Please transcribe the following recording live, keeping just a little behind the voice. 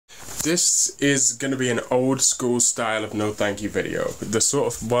This is going to be an old school style of no thank you video. The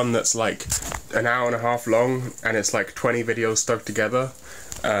sort of one that's like an hour and a half long and it's like 20 videos stuck together.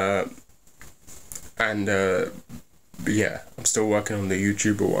 Yeah, I'm still working on the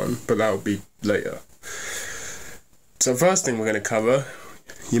YouTuber one, but that will be later. So first thing we're going to cover,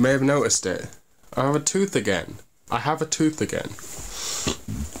 you may have noticed it. I have a tooth again. I have a tooth again.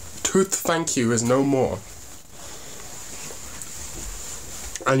 Tooth thank you is no more.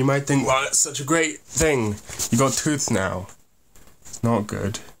 And you might think, wow, that's such a great thing. You got tooth now. It's not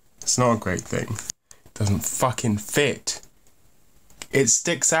good. It's not a great thing. It doesn't fucking fit. It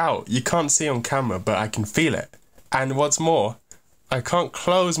sticks out. You can't see on camera, but I can feel it. And what's more, I can't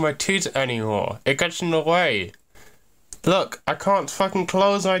close my teeth anymore. It gets in the way. Look, I can't fucking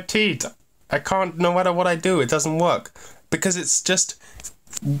close my teeth. I can't, no matter what I do, it doesn't work. Because it's just,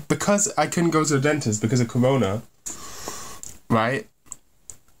 because I couldn't go to the dentist because of Corona, right?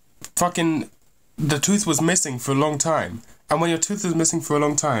 Fucking, the tooth was missing for a long time. And when your tooth is missing for a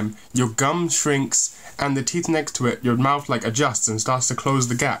long time, your gum shrinks and the teeth next to it, your mouth like adjusts and starts to close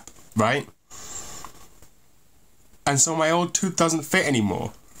the gap, right? And so my old tooth doesn't fit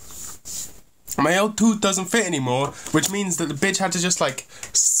anymore. My old tooth doesn't fit anymore, which means that the bitch had to just like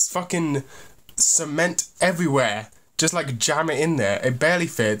fucking cement everywhere. Just like jam it in there. It barely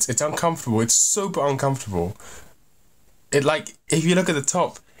fits. It's uncomfortable. It's super uncomfortable. It like, if you look at the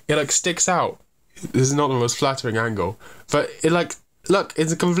top, it like sticks out. This is not the most flattering angle. But it like, look,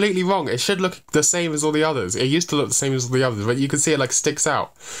 it's completely wrong. It should look the same as all the others. It used to look the same as all the others, but you can see it like sticks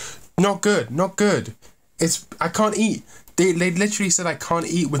out. Not good. Not good. I can't eat. They literally said I can't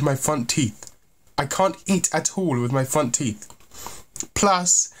eat with my front teeth. I can't eat at all with my front teeth.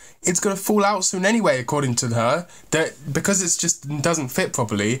 Plus, it's gonna fall out soon anyway, according to her. That because it's just doesn't fit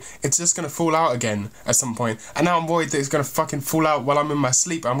properly, it's just gonna fall out again at some point. And now I'm worried that it's gonna fucking fall out while I'm in my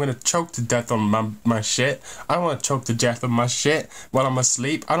sleep. I'm gonna choke to death on my shit. I don't wanna choke to death on my shit while I'm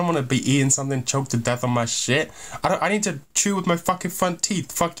asleep. I don't wanna be eating something choked to death on my shit. I need to chew with my fucking front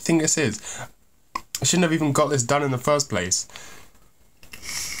teeth. Fuck do you think this is? I shouldn't have even got this done in the first place.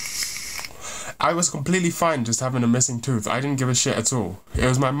 I was completely fine just having a missing tooth. I didn't give a shit at all. It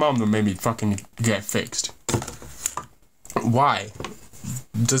was my mum that made me fucking get fixed. Why?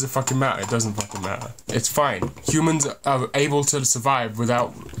 Does it fucking matter? It doesn't fucking matter. It's fine. Humans are able to survive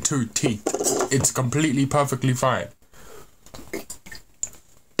without two teeth. It's completely perfectly fine.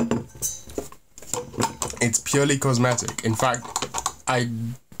 It's purely cosmetic. In fact,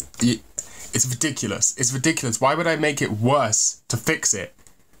 it's ridiculous. It's ridiculous. Why would I make it worse to fix it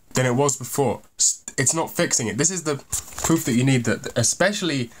than it was before? It's not fixing it. This is the proof that you need, that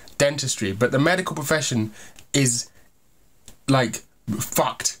especially dentistry, but the medical profession is like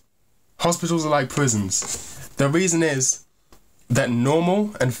fucked. Hospitals are like prisons. The reason is that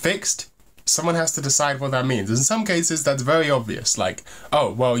normal and fixed, someone has to decide what that means. In some cases that's very obvious, like,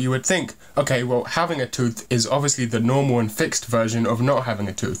 oh well, you would think, okay, well, having a tooth is obviously the normal and fixed version of not having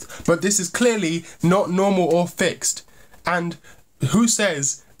a tooth, but this is clearly not normal or fixed. And who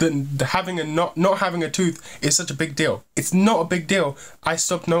says that having a not having a tooth is such a big deal? It's not a big deal. I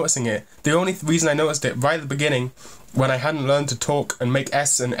stopped noticing it. The only reason I noticed it right at the beginning, when I hadn't learned to talk and make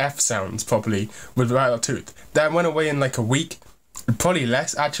S and F sounds properly without a tooth, that went away in like a week, probably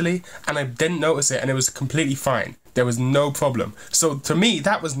less actually, and I didn't notice it and it was completely fine. There was no problem. So to me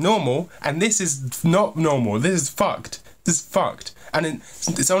that was normal, and this is not normal. This is fucked. This is fucked. And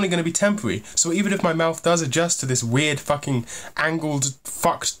it's only going to be temporary. So even if my mouth does adjust to this weird fucking angled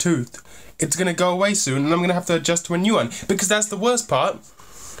fucked tooth, it's going to go away soon and I'm going to have to adjust to a new one. Because that's the worst part.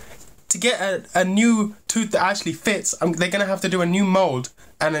 To get a new tooth that actually fits, they're going to have to do a new mold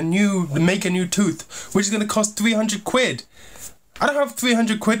and make a new tooth, which is going to cost 300 quid. I don't have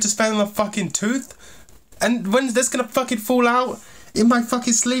 300 quid to spend on a fucking tooth. And when's this going to fucking fall out? In my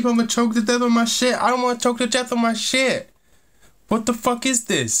fucking sleep, I'm going to choke to death on my shit. I don't want to choke to death on my shit. What the fuck is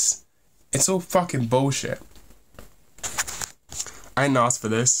this? It's all fucking bullshit. I didn't ask for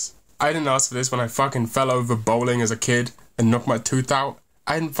this. I didn't ask for this when I fucking fell over bowling as a kid and knocked my tooth out.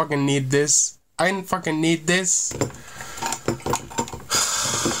 I didn't fucking need this. I didn't fucking need this.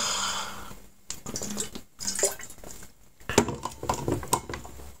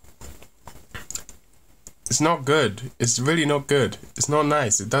 It's not good. It's really not good. It's not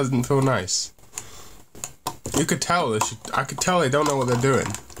nice. It doesn't feel nice. You could tell. I could tell they don't know what they're doing.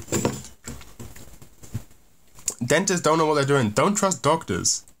 Dentists don't know what they're doing. Don't trust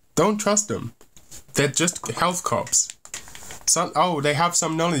doctors. Don't trust them. They're just health cops. Oh, they have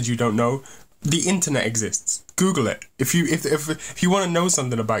some knowledge you don't know. The internet exists. Google it. If you want to know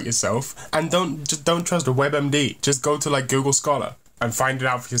something about yourself, and don't trust a WebMD. Just go to like Google Scholar. and find it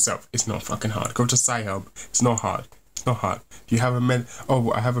out for yourself. It's not fucking hard. Go to Sci-Hub. It's not hard. It's not hard. You have a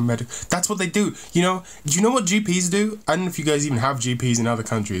I have a medical. That's what they do. You know, do you know what GPs do? I don't know if you guys even have GPs in other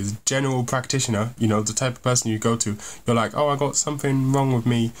countries. General practitioner, you know, the type of person you go to. You're like, oh, I got something wrong with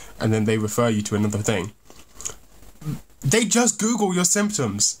me. And then they refer you to another thing. They just Google your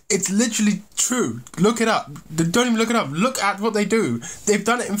symptoms. It's literally true. Look it up. Don't even look it up. Look at what they do. They've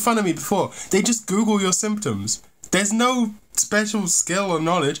done it in front of me before. They just Google your symptoms. There's no special skill or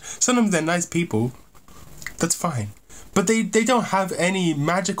knowledge. Sometimes they're nice people. That's fine. But they don't have any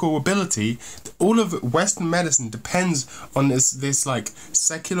magical ability. All of Western medicine depends on this like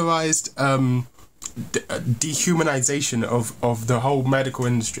secularized dehumanization of the whole medical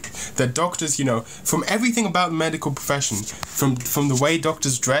industry. The doctors, you know, from everything about the medical profession, from the way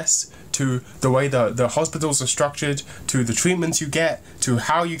doctors dress, to the way the hospitals are structured, to the treatments you get, to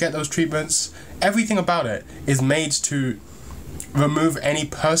how you get those treatments, everything about it is made to remove any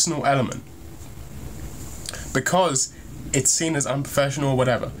personal element. Because it's seen as unprofessional or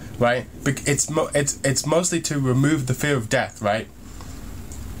whatever, right? It's mostly to remove the fear of death, right?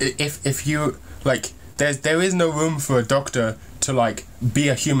 If you like, there is no room for a doctor to like be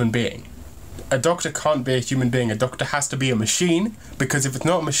a human being. A doctor can't be a human being. A doctor has to be a machine, because if it's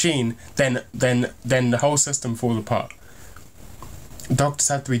not a machine, then the whole system falls apart. Doctors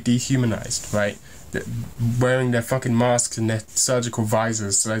have to be dehumanized, right? Wearing their fucking masks and their surgical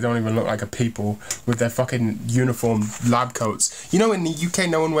visors so they don't even look like a people, with their fucking uniform lab coats. You know, in the UK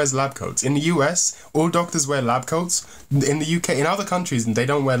no one wears lab coats. In the US all doctors wear lab coats. In the UK, in other countries, they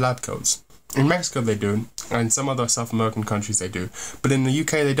don't wear lab coats. In Mexico they do, and some other South American countries they do, but in the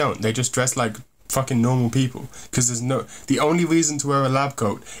UK they don't. They just dress like fucking normal people, because the only reason to wear a lab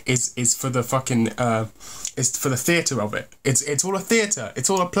coat is for the fucking it's for the theatre of it. It's all a theatre. It's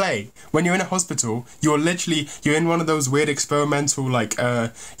all a play. When you're in a hospital, you're in one of those weird experimental, like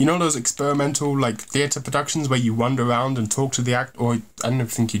you know, those experimental like theatre productions where you wander around and talk to the or I don't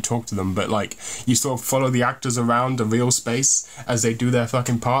think you talk to them, but like you sort of follow the actors around a real space as they do their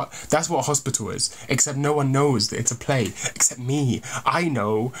fucking part. That's what a hospital is, except no one knows that it's a play except me. I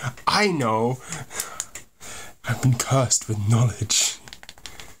know I've been cursed with knowledge.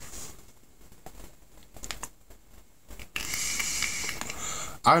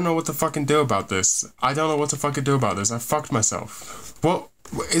 I don't know what to fucking do about this. I fucked myself. What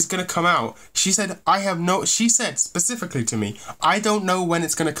is gonna come out? She said, she said specifically to me, I don't know when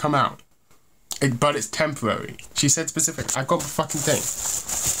it's gonna come out. But it's temporary. She said specific. I got the fucking thing.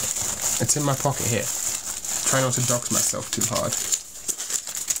 It's in my pocket here. Try not to dox myself too hard.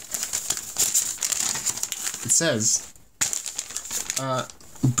 It says,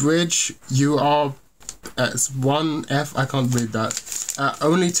 bridge, you are, it's 1F, I can't read that.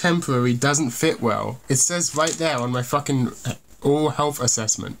 Only temporary, doesn't fit well. It says right there on my fucking all health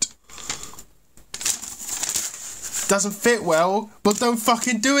assessment. Doesn't fit well, but don't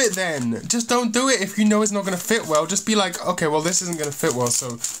fucking do it then. Just don't do it if you know it's not gonna fit well. Just be like, okay, well this isn't gonna fit well,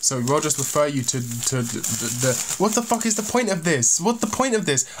 so we'll just refer you to the what the fuck is the point of this? What the point of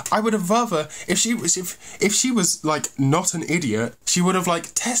this? I would have rather if she was like not an idiot, she would have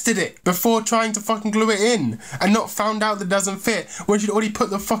like tested it before trying to fucking glue it in and not found out that it doesn't fit when she'd already put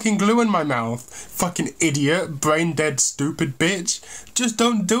the fucking glue in my mouth. Fucking idiot, brain dead, stupid bitch. Just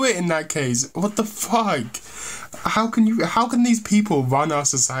don't do it in that case. What the fuck? How can these people run our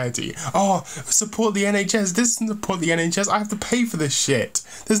society? Oh, support the NHS. This isn't support the NHS. I have to pay for this shit.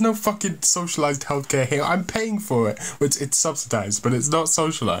 There's no fucking socialised healthcare here. I'm paying for it. It's subsidised, but it's not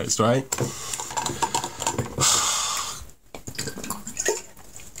socialised, right?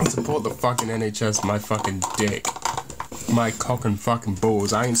 Support the fucking NHS, my fucking dick. My cock and fucking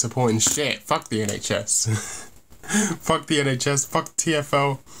balls. I ain't supporting shit. Fuck the NHS. Fuck the NHS. Fuck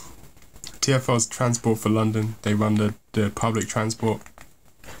TfL. TfL's Transport for London. They run the public transport.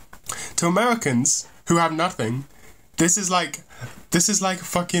 To Americans who have nothing, this is like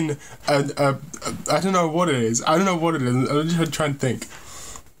fucking I don't know what it is. I'm just trying to think.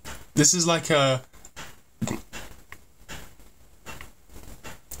 This is like a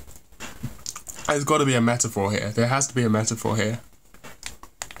there's got to be a metaphor here. There has to be a metaphor here.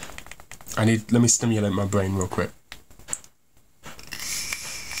 Let me stimulate my brain real quick.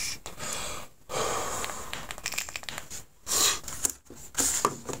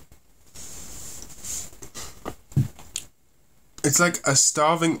 It's like a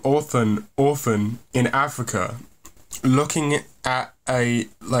starving orphan in Africa looking at the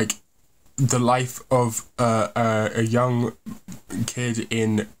life of a young kid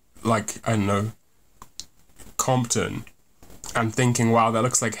in, like, I don't know, Compton, and thinking, wow, that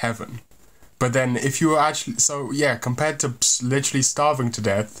looks like heaven. But then if you were actually, so yeah, compared to literally starving to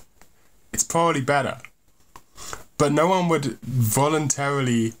death, it's probably better. But no one would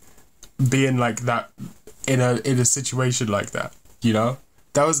voluntarily be in like that, in a situation like that, you know?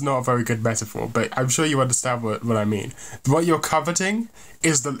 That was not a very good metaphor, but I'm sure you understand what I mean. What you're coveting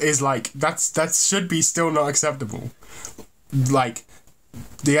is like, that should be still not acceptable. Like,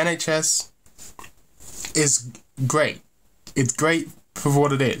 the NHS is great. It's great for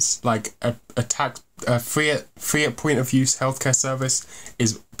what it is. Like a free at point of use healthcare service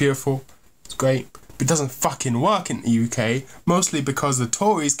is beautiful. It's great. But it doesn't fucking work in the UK, mostly because the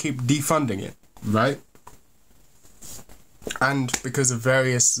Tories keep defunding it, right? And because of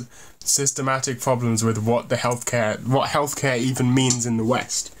various systematic problems with what healthcare even means in the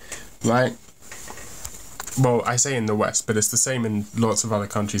West, right? Well, I say in the West, but it's the same in lots of other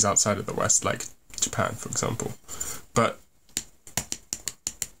countries outside of the West, like Japan, for example. But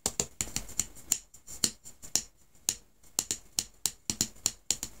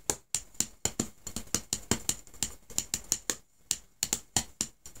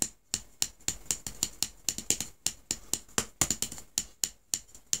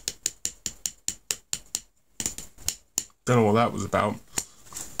don't know what that was about.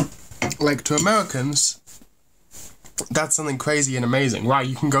 Like, to Americans, that's something crazy and amazing. Right,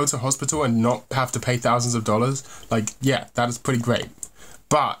 you can go to hospital and not have to pay thousands of dollars. Like, yeah, that is pretty great.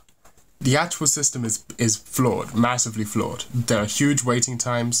 But the actual system is flawed, massively flawed. There are huge waiting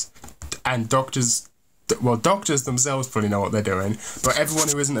times, and doctors themselves probably know what they're doing, but everyone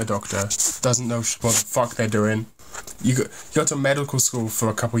who isn't a doctor doesn't know what the fuck they're doing. You go to medical school for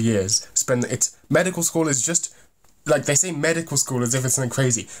a couple years, medical school is just, like, they say medical school as if it's something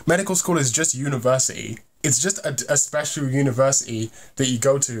crazy. Medical school is just university. It's just a special university that you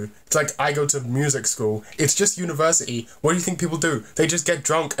go to. It's like I go to music school. It's just university. What do you think people do? They just get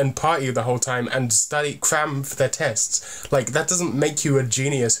drunk and party the whole time and cram for their tests. Like, that doesn't make you a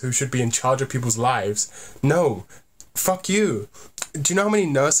genius who should be in charge of people's lives. No. Fuck you. Do you know how many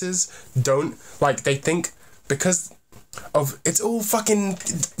nurses don't, like, they think because of, it's all fucking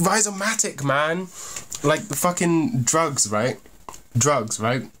rhizomatic, man. Like the fucking drugs, right? Drugs,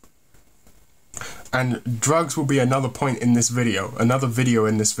 right? And drugs will be another point in this video. Another video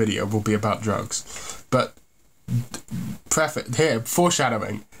in this video will be about drugs. But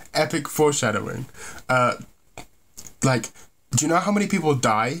foreshadowing. Epic foreshadowing. Like, do you know how many people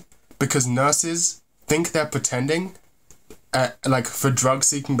die because nurses think they're pretending, like, for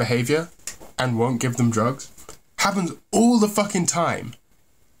drug-seeking behavior and won't give them drugs? Happens all the fucking time.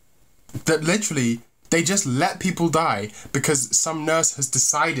 That literally, they just let people die because some nurse has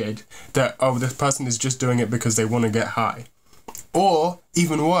decided that, oh, this person is just doing it because they want to get high. Or,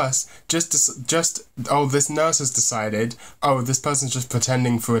 even worse, oh, this nurse has decided, oh, this person's just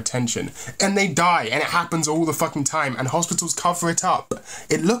pretending for attention. And they die, and it happens all the fucking time, and hospitals cover it up.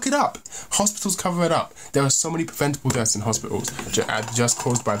 Look it up. Hospitals cover it up. There are so many preventable deaths in hospitals just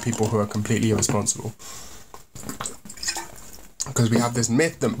caused by people who are completely irresponsible. Because we have this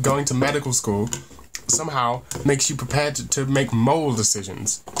myth that going to medical school somehow makes you prepared to make moral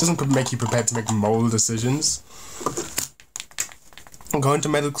decisions. It doesn't make you prepared to make moral decisions. Going to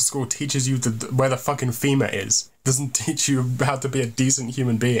medical school teaches you where the fucking femur is. It doesn't teach you how to be a decent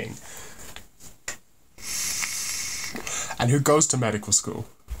human being. And who goes to medical school?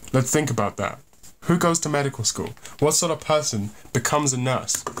 Let's think about that. Who goes to medical school? What sort of person becomes a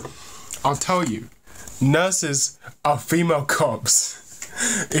nurse? I'll tell you. Nurses are female cops.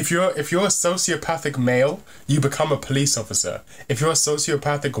 If you're a sociopathic male, you become a police officer. If you're a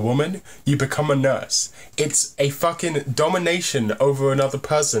sociopathic woman, you become a nurse. It's a fucking domination over another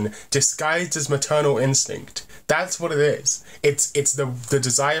person disguised as maternal instinct. That's what it is. It's the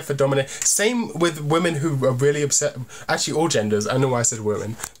desire for domination. Same with women who are really upset. Actually, all genders. I know why I said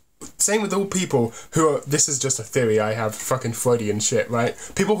women. Same with all people who are, this is just a theory I have, fucking Freudian shit, right?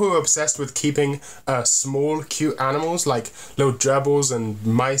 People who are obsessed with keeping small, cute animals, like little gerbils and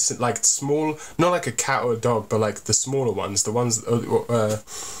mice, like small, not like a cat or a dog, but like the smaller ones, the ones,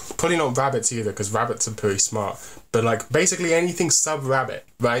 probably not rabbits either, because rabbits are pretty smart, but like basically anything sub-rabbit,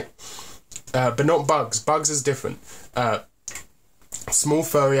 right? But not bugs. Bugs is different. Small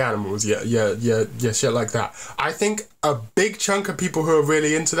furry animals, yeah, shit like that. I think a big chunk of people who are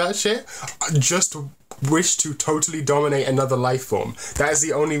really into that shit just wish to totally dominate another life form. That is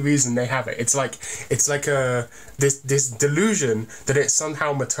the only reason they have it. It's like this delusion that it's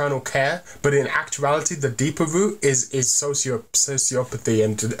somehow maternal care, but in actuality the deeper root is sociopathy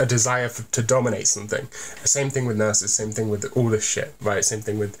and a desire to dominate something. Same thing with nurses, same thing with all this shit, right? Same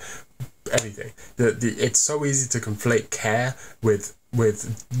thing with everything. It's so easy to conflate care with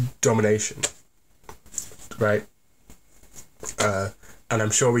with domination, right? And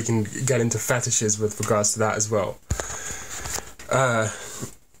I'm sure we can get into fetishes with regards to that as well.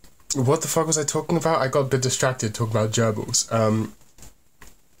 What the fuck was I talking about? I got a bit distracted talking about gerbils.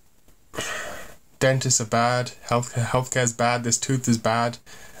 Dentists are bad. Healthcare is bad. This tooth is bad.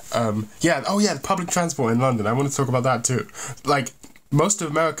 The public transport in London. I want to talk about that too. Like, most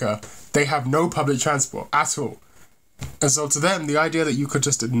of America, they have no public transport at all. And so to them, the idea that you could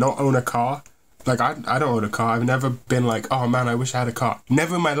just not own a car, like, I don't own a car. I've never been like, oh man, I wish I had a car.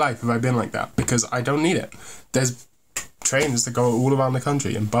 Never in my life have I been like that, because I don't need it. There's trains that go all around the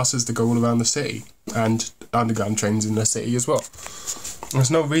country and buses that go all around the city, and underground trains in the city as well.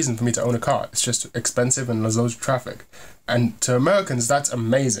 There's no reason for me to own a car. It's just expensive and there's loads of traffic. And to Americans, that's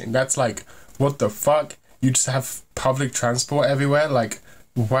amazing. That's like, what the fuck? You just have public transport everywhere? Like,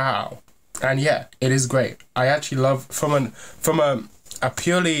 wow. And yeah, it is great. I actually love, from a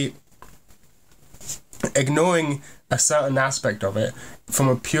purely, ignoring a certain aspect of it, from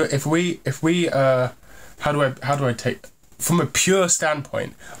a pure, from a pure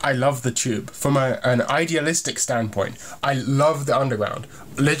standpoint, I love the tube. From an idealistic standpoint, I love the underground.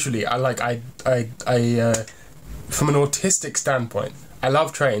 Literally, from an autistic standpoint, I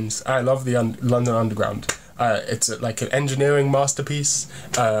love trains. I love the London Underground. It's like an engineering masterpiece,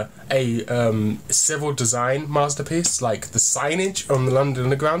 a civil design masterpiece. Like, the signage on the London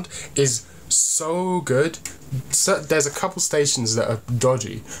Underground is so good. So, there's a couple stations that are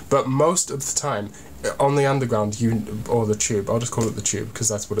dodgy, but most of the time on the underground, or the tube, I'll just call it the tube because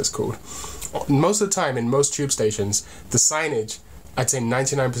that's what it's called. Most of the time in most tube stations, the signage, I'd say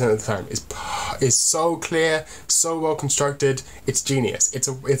 99% of the time, is so clear, so well constructed. It's genius.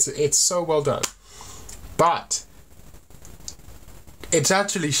 It's so well done. But it's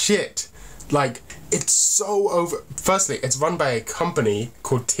actually shit. Like, it's so firstly, it's run by a company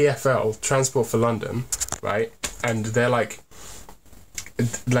called TfL, Transport for London, right? And they're like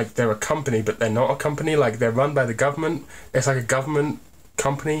they're a company, but they're not a company. Like, they're run by the government. It's like a government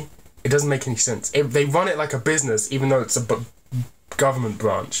company. It doesn't make any sense. They run it like a business, even though it's a government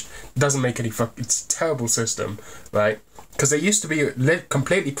branch. It doesn't make any it's a terrible system, right? Because they used to be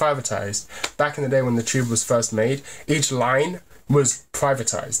completely privatized back in the day when the tube was first made. Each line was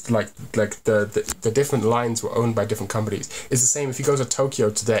privatized. Like the different lines were owned by different companies. It's the same if you go to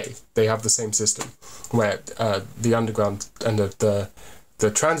Tokyo today. They have the same system where the underground and the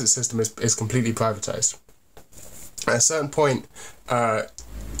transit system is completely privatized. At a certain point,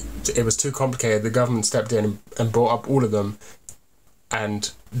 it was too complicated. The government stepped in and bought up all of them,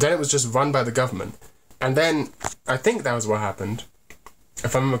 and then it was just run by the government. And then, I think that was what happened,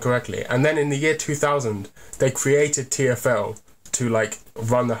 if I remember correctly. And then in the year 2000, they created TfL to like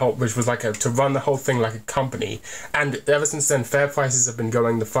run the whole, which was like to run the whole thing like a company. And ever since then, fare prices have been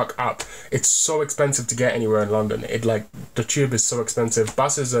going the fuck up. It's so expensive to get anywhere in London. The tube is so expensive.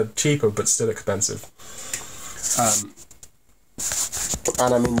 Buses are cheaper, but still expensive.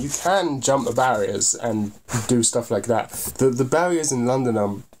 And I mean, you can jump the barriers and do stuff like that. The barriers in London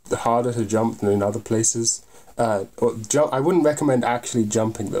are harder to jump than in other places. I wouldn't recommend actually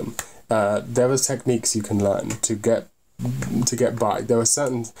jumping them. There are techniques you can learn to get by. There are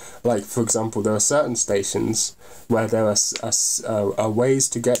certain, like for example, there are certain stations where there are ways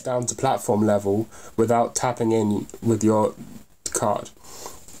to get down to platform level without tapping in with your card.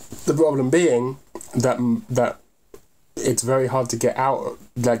 The problem being that it's very hard to get out.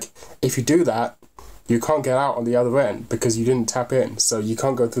 Like, if you do that, you can't get out on the other end because you didn't tap in, so you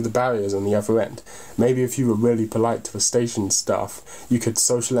can't go through the barriers on the other end. Maybe if you were really polite to the station staff, you could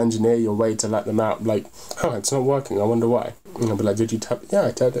social engineer your way to let them out. Like, oh, it's not working, I wonder why. And I'll be like, did you tap? Yeah,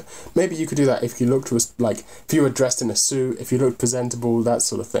 I tapped it. Maybe you could do that if you looked, like, if you were dressed in a suit, if you looked presentable, that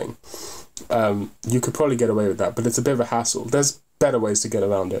sort of thing. You could probably get away with that, but it's a bit of a hassle. There's better ways to get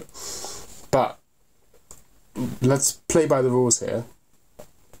around it. But let's play by the rules here.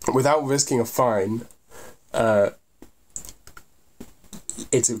 Without risking a fine,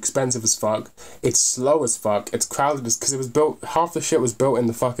 it's expensive as fuck, it's slow as fuck, it's crowded as, because it was built, half the shit was built in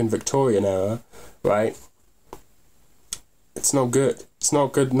the fucking Victorian era, right? It's not good. It's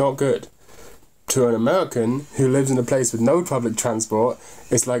not good. To an American who lives in a place with no public transport,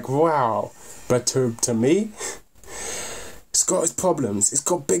 it's like, wow. But to me, it's got its problems. It's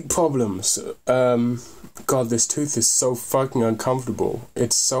got big problems. God, this tooth is so fucking uncomfortable.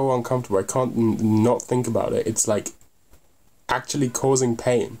 It's so uncomfortable. I can't not think about it. It's like actually causing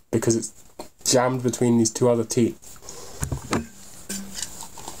pain because it's jammed between these two other teeth.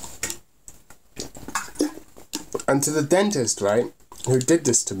 And to the dentist, right, who did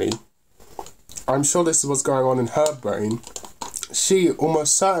this to me, I'm sure this is what's going on in her brain. she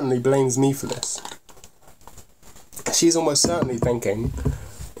almost certainly blames me for this. She's almost certainly thinking,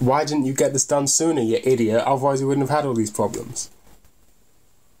 why didn't you get this done sooner, you idiot? Otherwise you wouldn't have had all these problems.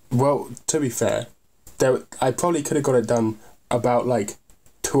 Well, to be fair, I probably could have got it done about like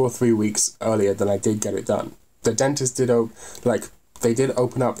 2 or 3 weeks earlier than I did get it done. The dentist did they did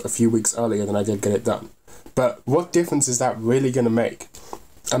open up a few weeks earlier than I did get it done. But what difference is that really going to make?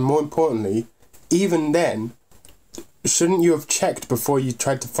 And more importantly, even then, shouldn't you have checked before you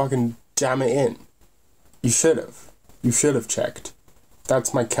tried to fucking jam it in? You should have. You should have checked.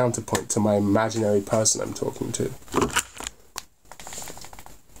 That's my counterpoint to my imaginary person I'm talking to.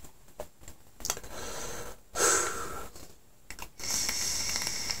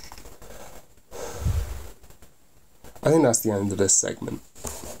 I think that's the end of this segment.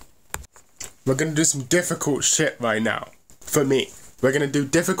 We're gonna do some difficult shit right now. For me. We're gonna do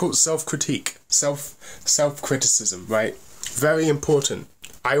difficult self-critique. Self-criticism, right? Very important.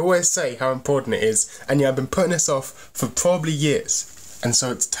 I always say how important it is, and yeah, I've been putting this off for probably years. And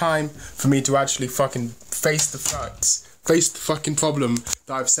so it's time for me to actually fucking face the facts. Face the fucking problem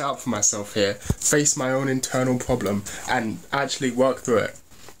that I've set up for myself here. Face my own internal problem and actually work through it.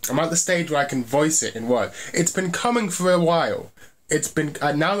 I'm at the stage where I can voice it in words. It's been coming for a while. It's been,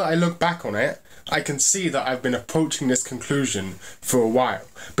 now that I look back on it, I can see that I've been approaching this conclusion for a while.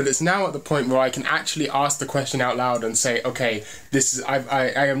 But it's now at the point where I can actually ask the question out loud and say, okay,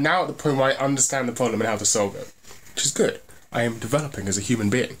 I am now at the point where I understand the problem and how to solve it. Which is good. I am developing as a human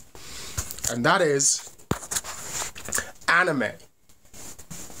being. And that is anime.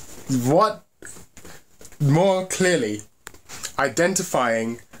 What more clearly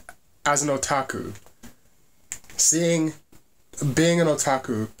identifying as an otaku, being an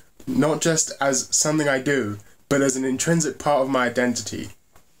otaku not just as something I do, but as an intrinsic part of my identity.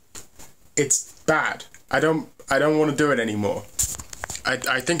 It's bad. I don't want to do it anymore.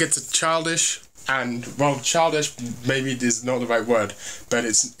 I think it's childish, and well, childish maybe is not the right word, but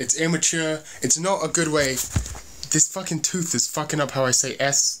it's immature. It's not a good way. This fucking tooth is fucking up how I say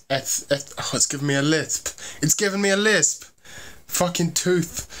S. Oh, it's giving me a lisp. It's giving me a lisp. Fucking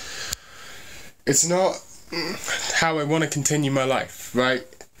tooth. It's not how I want to continue my life, right?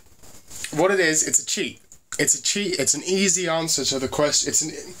 What it is, it's a cheat. It's a cheat. It's an easy answer to the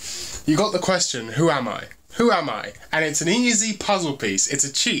question. You got the question, who am I? Who am I? And it's an easy puzzle piece. It's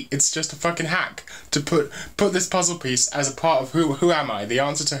a cheat. It's just a fucking hack to put this puzzle piece as a part of who am I? The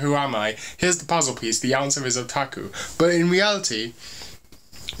answer to who am I? Here's the puzzle piece. The answer is otaku. But in reality,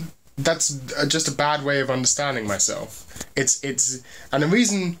 that's just a bad way of understanding myself. And the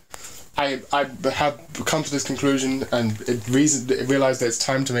reason I have come to this conclusion and realized that it's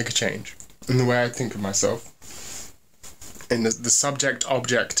time to make a change in the way I think of myself, in the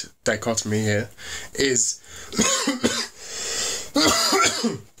subject-object dichotomy here, is...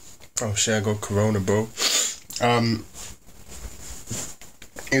 oh shit, I got corona, bro.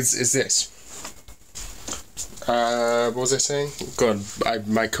 Is this. What was I saying? God,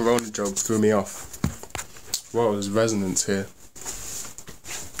 my corona joke threw me off. Whoa, there's resonance here.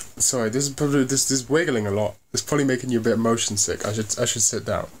 Sorry, this is probably this is wiggling a lot. It's probably making you a bit motion sick. I should sit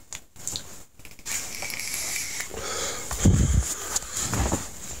down.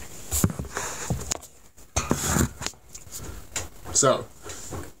 So,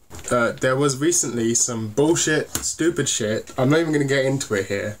 there was recently some bullshit, stupid shit. I'm not even gonna get into it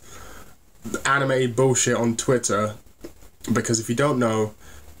here. Anime bullshit on Twitter, because if you don't know,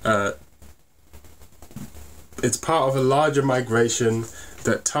 it's part of a larger migration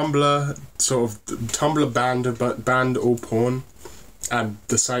that Tumblr banned all porn, and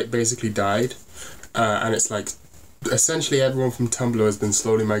the site basically died, and it's like essentially everyone from Tumblr has been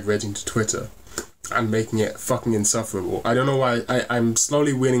slowly migrating to Twitter and making it fucking insufferable. I don't know why. I'm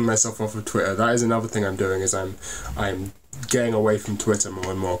slowly weaning myself off of Twitter. That is another thing I'm doing, is I'm getting away from Twitter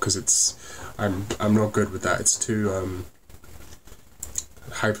more and more, because I'm not good with that. It's too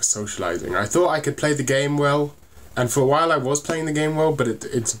hyper socializing. I thought I could play the game well, and for a while I was playing the game well, but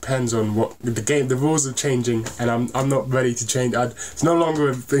it depends on what the rules are changing, and I'm not ready to change. It's no longer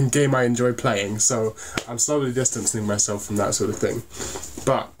a game I enjoy playing, so I'm slowly distancing myself from that sort of thing.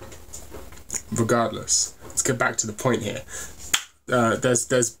 But regardless, let's get back to the point here.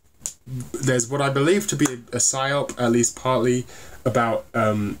 There's what I believe to be a psyop, at least partly, about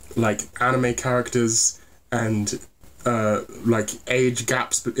like anime characters and like age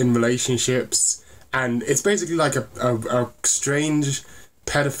gaps in relationships, and it's basically like a strange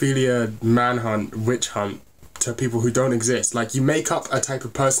pedophilia manhunt, witch hunt to people who don't exist. Like, you make up a type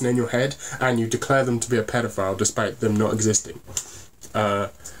of person in your head and you declare them to be a pedophile despite them not existing.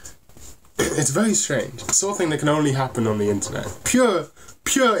 It's very strange. It's the sort of thing that can only happen on the internet. Pure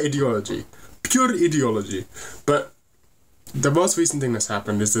ideology. Pure ideology. But the most recent thing that's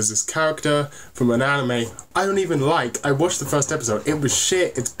happened is there's this character from an anime I don't even like. I watched the first episode. It was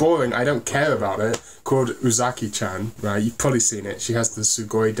shit. It's boring. I don't care about it. Called Uzaki-chan, right? You've probably seen it. She has the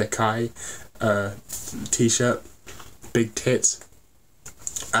Sugoi Dekai t-shirt. Big tits.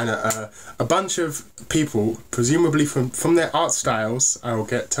 And a bunch of people, presumably from their art styles, I will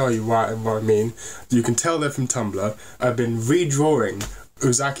tell you what I mean. You can tell they're from Tumblr. Have been redrawing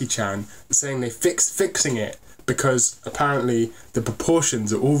Uzaki-chan, saying they fixing it because apparently the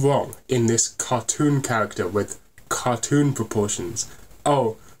proportions are all wrong in this cartoon character with cartoon proportions.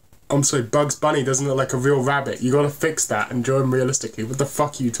 Oh, I'm sorry, Bugs Bunny doesn't look like a real rabbit. You gotta fix that and draw him realistically. What the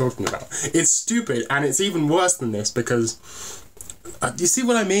fuck are you talking about? It's stupid, and it's even worse than this because... you see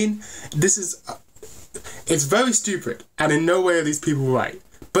what I mean? This is... it's very stupid, and in no way are these people right.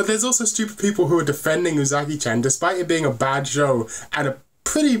 But there's also stupid people who are defending Uzaki-chan despite it being a bad show and a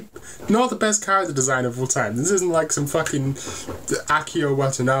pretty... not the best character design of all time. This isn't like some fucking Akio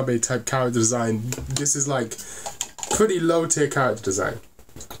Watanabe type character design. This is like pretty low tier character design.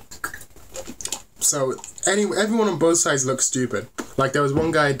 So anyway, everyone on both sides looks stupid. Like there was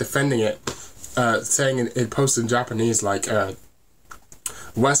one guy defending it, saying it posted in Japanese like...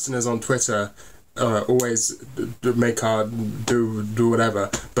 Westerners on Twitter always make her do whatever,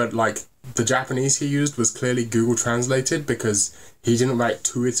 but like the Japanese he used was clearly Google translated because he didn't write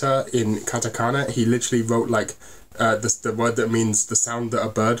Twitter in katakana. He literally wrote like the word that means the sound that a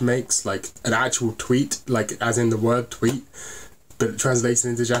bird makes, like an actual tweet, like as in the word tweet, but translated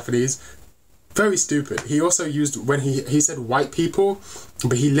into Japanese. Very stupid. He also used, when he said white people,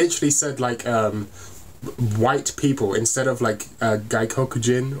 but he literally said like white people instead of like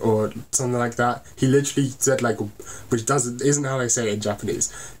Gaikokujin or something like that. He literally said like, which isn't how they say it in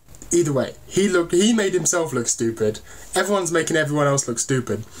Japanese. Either way, he made himself look stupid. Everyone's making everyone else look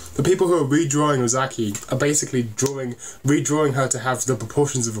stupid. The people who are redrawing Ozaki are basically redrawing her to have the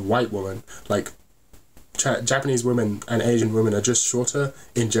proportions of a white woman. Like Japanese women and Asian women are just shorter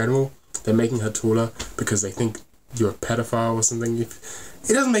in general. They're making her taller because they think you're a pedophile or something. It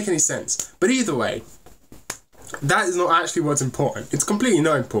doesn't make any sense. But either way, that is not actually what's important. It's completely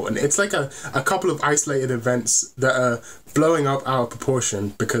not important. It's like a couple of isolated events that are blowing up out of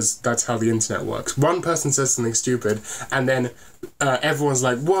proportion because that's how the internet works. One person says something stupid and then everyone's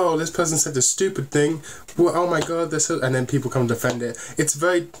like, whoa, this person said this stupid thing. Whoa, oh my god, and then people come defend it.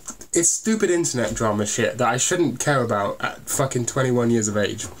 It's stupid internet drama shit that I shouldn't care about at fucking 21 years of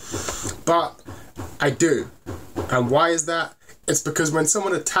age. But I do. And why is that? It's because when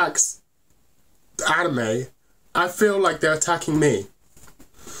someone attacks anime, I feel like they're attacking me.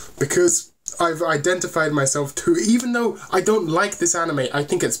 Because I've identified myself to, even though I don't like this anime, I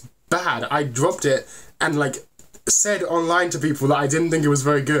think it's bad. I dropped it and like said online to people that I didn't think it was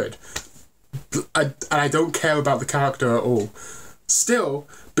very good. And I don't care about the character at all. Still,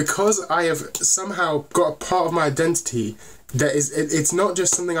 because I have somehow got a part of my identity that is, it's not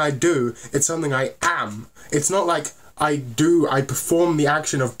just something I do, it's something I am. It's not like I perform the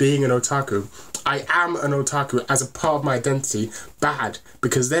action of being an otaku. I am an otaku as a part of my identity. Bad.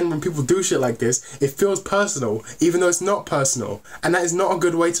 Because then when people do shit like this, it feels personal, even though it's not personal. And that is not a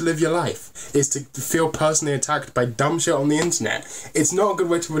good way to live your life, is to feel personally attacked by dumb shit on the internet. It's not a good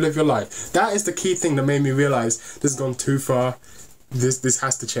way to live your life. That is the key thing that made me realise this has gone too far. This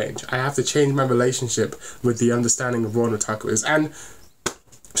has to change. I have to change my relationship with the understanding of what an otaku is. And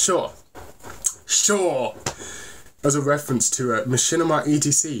sure, as a reference to Machinima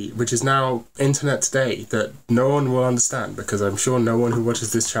ETC, which is now Internet Today, that no one will understand because I'm sure no one who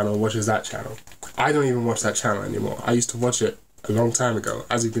watches this channel watches that channel. I don't even watch that channel anymore. I used to watch it a long time ago,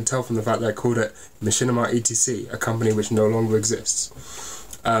 as you can tell from the fact that I called it Machinima ETC, a company which no longer exists.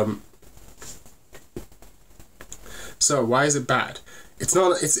 So why is it bad? It's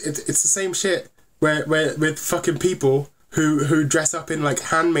not. It's the same shit where with fucking people who dress up in like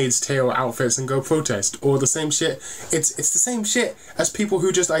Handmaid's Tale outfits and go protest, or the same shit. It's the same shit as people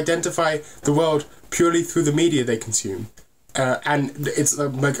who just identify the world purely through the media they consume, and it's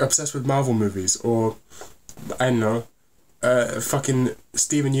like obsessed with Marvel movies or I don't know, fucking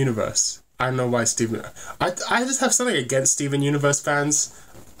Steven Universe. I don't know why Steven. I just have something against Steven Universe fans.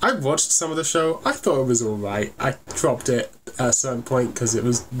 I watched some of the show. I thought it was alright. I dropped it at a certain point because it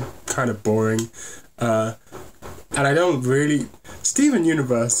was kind of boring. And I don't really... Steven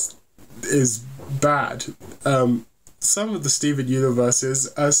Universe is bad. some of the Steven Universes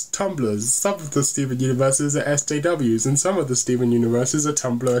are Tumblrs, some of the Steven Universes are SJWs, and some of the Steven Universes are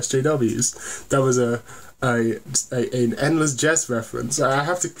Tumblr SJWs. That was an Endless Jest reference. I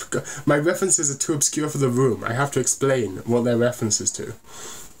have to. My references are too obscure for the room. I have to explain what they're references to.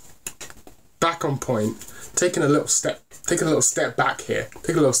 Back on point. Taking a little step back here.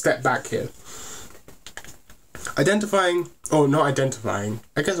 Take a little step back here. Identifying, or not identifying.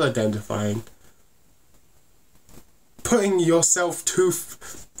 I guess identifying. Putting yourself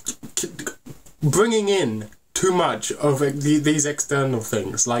bringing in too much of these external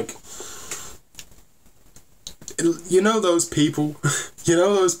things, like, you know those people, you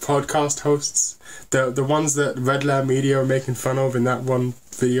know those podcast hosts, the ones that Red Letter Media are making fun of in that one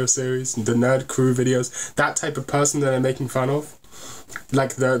video series, the Nerd Crew videos, that type of person that they're making fun of,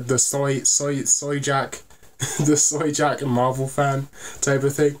 like the soy Jack, the soy Jack Marvel fan type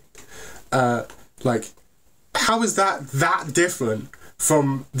of thing, like, how is that different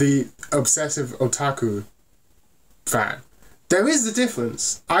from the obsessive otaku fan? There is a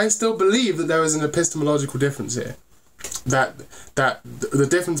difference. I still believe that there is an epistemological difference here. That the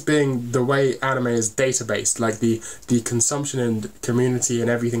difference being the way anime is data-based, like the consumption and community and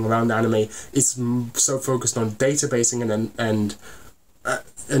everything around anime is so focused on databasing and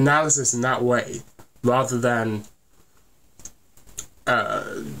analysis in that way, rather than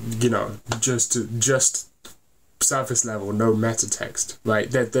you know, just surface level, no meta text, right?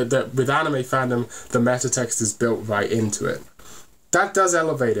 That with anime fandom, the meta text is built right into it. That does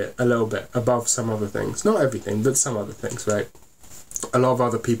elevate it a little bit above some other things. Not everything, but some other things, right? A lot of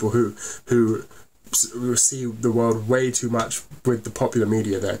other people who see the world way too much with the popular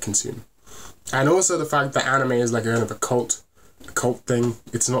media they consume. And also the fact that anime is like kind of a cult thing.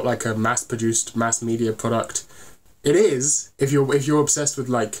 It's not like a mass-produced, mass media product. It is, if you're obsessed with,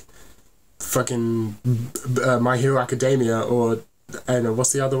 like, fucking My Hero Academia, or, I don't know,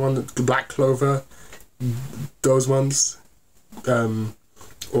 what's the other one? Black Clover? Those ones?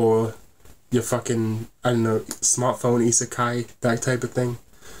 Or your fucking, I don't know, smartphone isekai, that type of thing.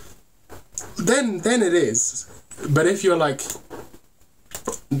 Then it is. But if you're like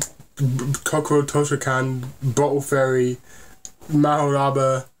Kokoro Toshokan, Bottle Fairy,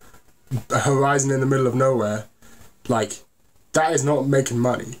 Mahoraba, Horizon in the Middle of Nowhere, like, that is not making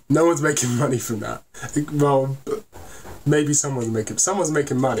money. No one's making money from that. Well, maybe someone's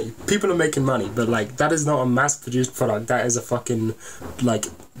making money. People are making money, but, like, that is not a mass-produced product. That is a fucking, like,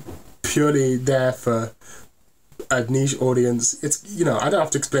 purely there for a niche audience. It's, you know, I don't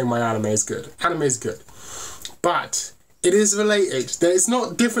have to explain why anime is good. Anime is good. But it is related. It's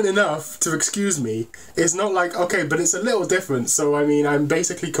not different enough to excuse me. It's not like, okay, but it's a little different, so, I mean, I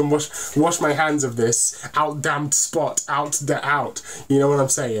basically can wash my hands of this out-damned spot, out. You know what I'm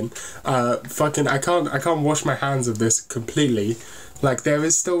saying? Fucking, I can't wash my hands of this completely. Like, there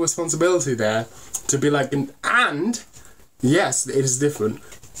is still responsibility there to be like, and, yes, it is different,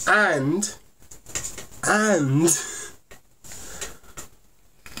 and,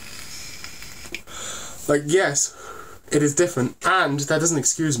 like, yes, it is different, and that doesn't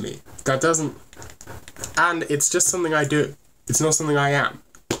excuse me. And it's just something I do. It's not something I am.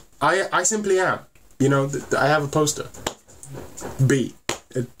 I simply am. You know, I have a poster. B.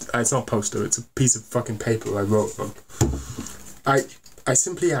 It's not a poster, it's a piece of fucking paper I wrote on. I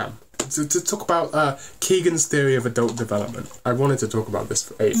simply am. To talk about Keegan's theory of adult development. I wanted to talk about this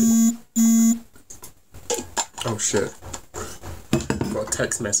for ages. Oh shit. Got a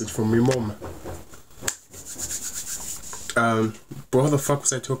text message from my mum. What the fuck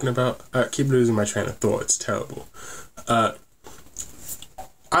was I talking about? I keep losing my train of thought, it's terrible. I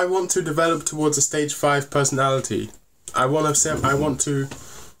want to develop towards a stage 5 personality. I want to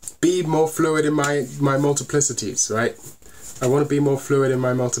be more fluid in my multiplicities, right? I want to be more fluid in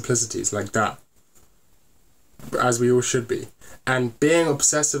my multiplicities, like that. As we all should be. And being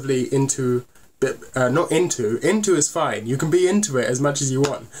obsessively into... into is fine. You can be into it as much as you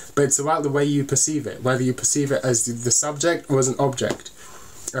want, but it's about the way you perceive it, whether you perceive it as the subject or as an object.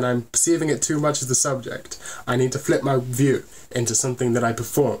 And I'm perceiving it too much as the subject. I need to flip my view into something that I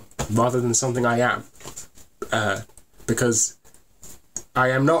perform rather than something I am, because I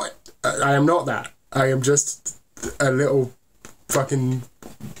am not that. I am just a little fucking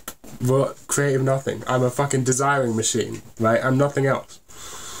creative nothing. I'm a fucking desiring machine, right? I'm nothing else.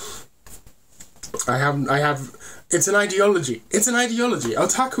 I have, it's an ideology. It's an ideology.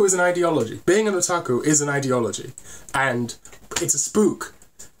 Otaku is an ideology. Being an otaku is an ideology. And it's a spook.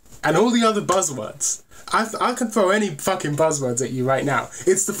 and all the other buzzwords. I can throw any fucking buzzwords at you right now.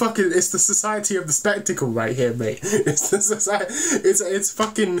 It's the society of the spectacle right here, mate. It's the society. It's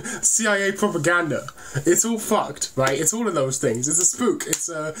fucking CIA propaganda. It's all fucked, right? It's all of those things. It's a spook.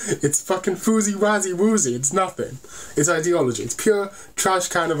 It's fucking foozy wazzy woozy. It's nothing. It's ideology. It's pure trash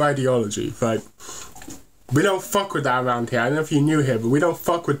kind of ideology, right? We don't fuck with that around here. I don't know if you're new here, but we don't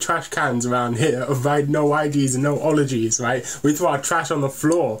fuck with trash cans around here of, right, no IDs and no ologies, right? We throw our trash on the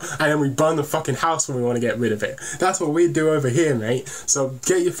floor and then we burn the fucking house when we want to get rid of it. That's what we do over here, mate. So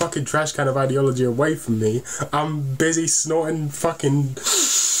get your fucking trash can of ideology away from me. I'm busy snorting fucking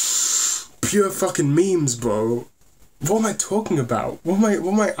pure fucking memes, bro. What am I talking about? What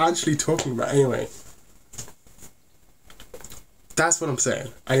am I actually talking about? Anyway. That's what I'm saying.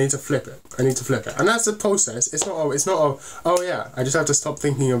 I need to flip it. And that's a process. It's not oh yeah, I just have to stop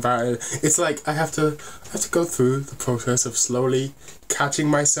thinking about it. It's like I have to go through the process of slowly catching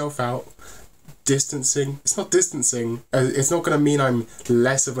myself out, distancing. It's not distancing. It's not going to mean I'm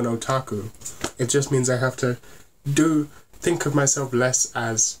less of an otaku. It just means I have to think of myself less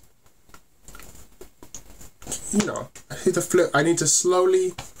as, you know, I need to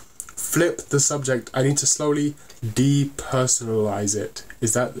slowly flip the subject. I need to slowly depersonalize it.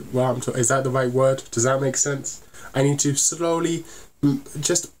 Is that is that the right word? Does that make sense? I need to slowly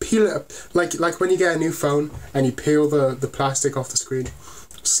just peel it up, like when you get a new phone and you peel the plastic off the screen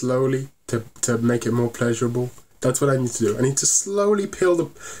slowly to make it more pleasurable. That's what I need to do. I need to slowly peel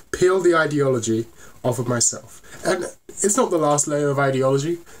the ideology off of myself. And it's not the last layer of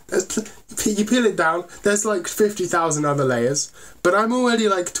ideology. You peel it down, there's like 50,000 other layers, but I'm already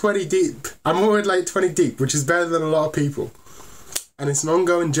like 20 deep. Which is better than a lot of people. And it's an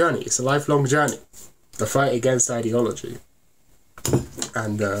ongoing journey. It's a lifelong journey. The fight against ideology.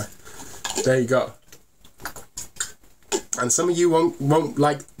 And there you go. And some of you won't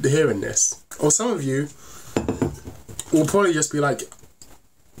like hearing this. Or some of you will probably just be like,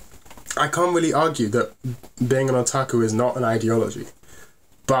 I can't really argue that being an otaku is not an ideology,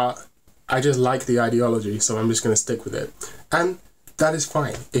 but I just like the ideology, so I'm just going to stick with it. And that is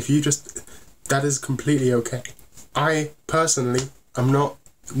fine. That is completely okay. I personally, I'm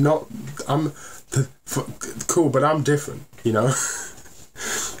cool, but I'm different, you know?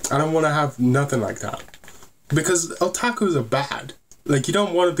 I don't want to have nothing like that. Because otakus are bad. Like, you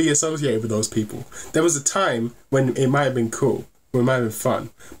don't want to be associated with those people. There was a time when it might have been cool. It might have been fun,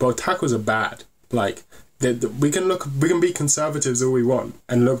 but otakus are bad. Like, we can be conservatives all we want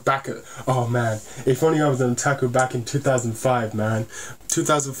and look back at, oh man, if only I was an otaku back in 2005, man.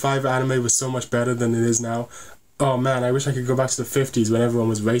 2005 anime was so much better than it is now. Oh man, I wish I could go back to the 50s when everyone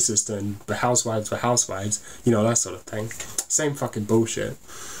was racist and the housewives were housewives, you know, that sort of thing. Same fucking bullshit.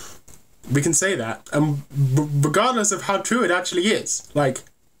 We can say that, and regardless of how true it actually is. Like,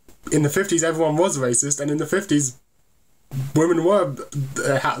 in the 50s everyone was racist, and in the 50s women were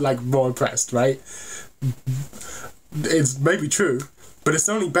like more oppressed, right? It's maybe true, but it's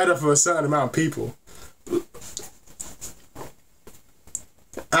only better for a certain amount of people.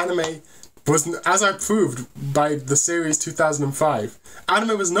 Anime was, as I proved by the series 2005,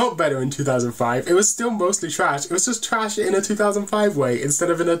 anime was not better in 2005. It was still mostly trash. It was just trash in a 2005 way instead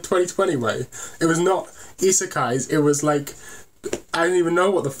of in a 2020 way. It was not isekais. It was like, I don't even know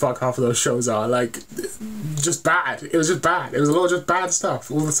what the fuck half of those shows are. Like, just bad. It was just bad. It was a lot of just bad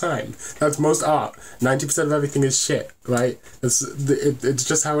stuff all the time. That's most art. 90% of everything is shit, right? It's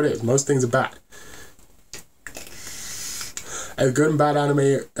just how it is. Most things are bad. There's good and bad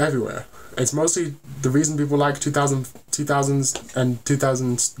anime everywhere. It's mostly the reason people like 2000s and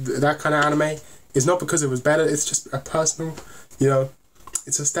 2000s, that kind of anime, is not because it was better. It's just a personal, you know,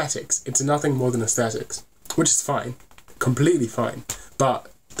 it's aesthetics. It's nothing more than aesthetics, which is fine. Completely fine.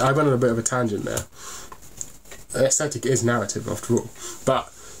 But I went on a bit of a tangent there. Aesthetic is narrative after all. But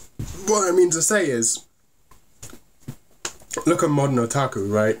what I mean to say is, look at modern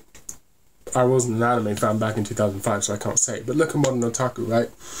otaku, right? I wasn't an anime fan back in 2005, so I can't say. But look at modern otaku, right?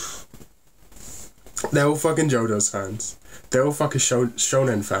 They're all fucking JoJo's fans. They're all fucking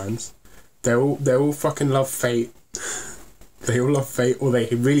shonen fans. They all fucking love Fate. They all love Fate, or they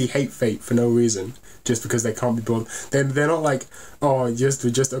really hate Fate for no reason, just because they can't be bothered. They're not like, oh, just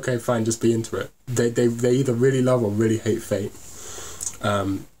okay, fine, just be into it. They either really love or really hate Fate.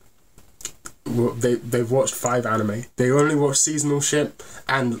 They've watched 5 anime. They only watch seasonal shit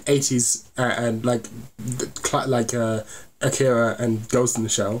and 80s and like Akira and Ghost in the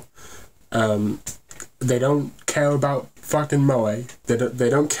Shell. They don't care about fucking Moe. They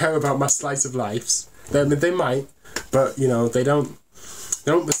don't care about my slice of lives. They might, but you know, they don't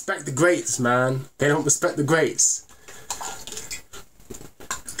respect the greats, man. They don't respect the greats.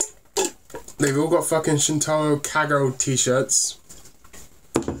 They've all got fucking Shintaro Kago t-shirts,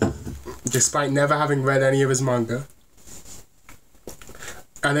 despite never having read any of his manga.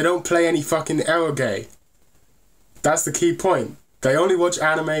 And they don't play any fucking eroge. That's the key point. They only watch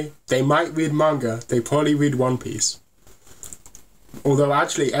anime, they might read manga, they probably read One Piece. Although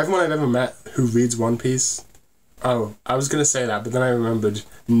actually, everyone I've ever met who reads One Piece... Oh, I was going to say that, but then I remembered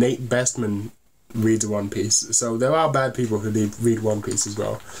Nate Bestman reads One Piece. So there are bad people who read One Piece as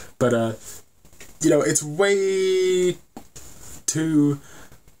well. But, you know, it's way too...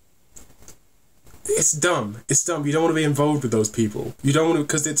 It's dumb. It's dumb. You don't want to be involved with those people. You don't want to,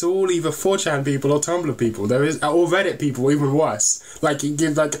 because it's all either 4chan people or Tumblr people. There is, or Reddit people, even worse. Like, when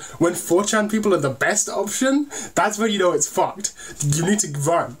 4chan people are the best option, that's when you know it's fucked. You need to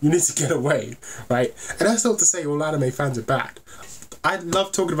run. You need to get away, right? And that's not to say all anime fans are bad. I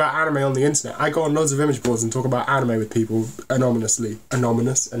love talking about anime on the internet. I go on loads of image boards and talk about anime with people anonymously,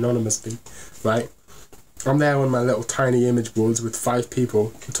 right? I'm there on my little tiny image boards with 5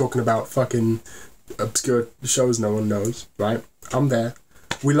 people talking about fucking obscure shows no one knows, right? I'm there.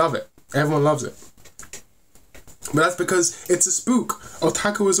 We love it. Everyone loves it. But that's because it's a spook.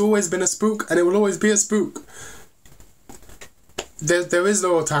 Otaku has always been a spook, and it will always be a spook. There is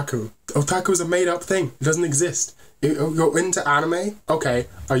no otaku. Otaku is a made-up thing. It doesn't exist. You're into anime? Okay.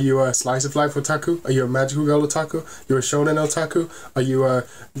 Are you a slice of life otaku? Are you a magical girl otaku? You're a shonen otaku? Are you a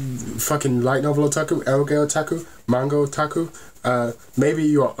fucking light novel otaku? Eroge otaku? Manga otaku? Maybe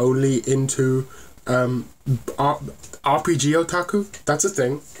you're only into RPG otaku? That's a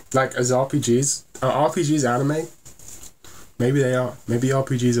thing. Like, as RPGs. Are RPGs anime? Maybe they are. Maybe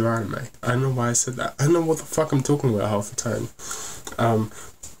RPGs are anime. I don't know why I said that. I don't know what the fuck I'm talking about half the time.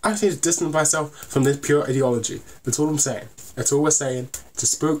 I just need to distance myself from this pure ideology. That's all I'm saying. That's all we're saying. It's a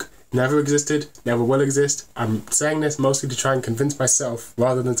spook. Never existed. Never will exist. I'm saying this mostly to try and convince myself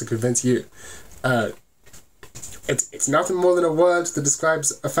rather than to convince you. It's nothing more than a word that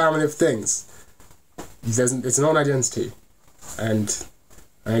describes a family of things. It's not an identity. And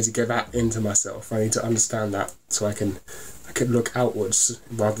I need to get that into myself. I need to understand that so I can look outwards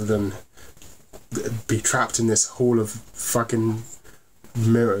rather than be trapped in this hall of fucking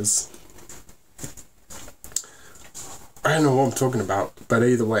mirrors. I don't know what I'm talking about, but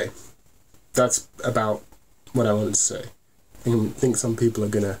either way, that's about what I wanted to say. I think some people are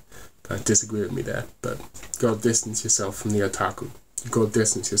gonna disagree with me there, but go distance yourself from the otaku. Go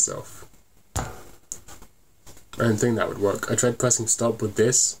distance yourself. I didn't think that would work. I tried pressing stop with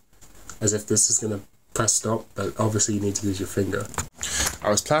this, as if this is gonna press stop, but obviously you need to use your finger. I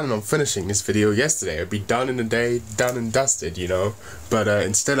was planning on finishing this video yesterday. It'd be done in a day, done and dusted, you know. But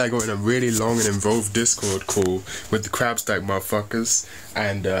instead I got in a really long and involved Discord call with the crab stack motherfuckers,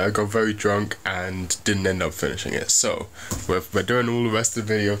 and I got very drunk and didn't end up finishing it. So we're doing all the rest of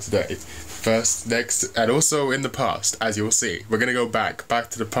the video today. First, next, and also in the past, as you'll see. We're gonna go back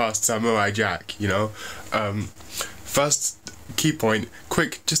to the past Samurai Jack, you know. First key point,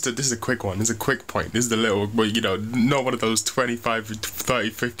 this is a quick one, this is a quick point, this is the little, well, you know, not one of those 25, 30,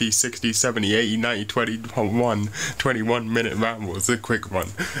 50, 60, 70, 80, 90, 21 minute rambles, it's a quick one.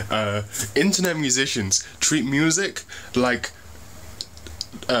 Internet musicians treat music like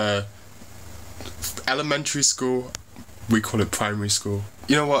elementary school, we call it primary school.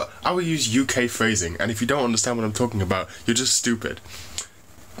 You know what, I will use UK phrasing, and if you don't understand what I'm talking about, you're just stupid.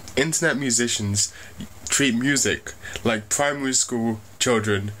 Internet musicians treat music like primary school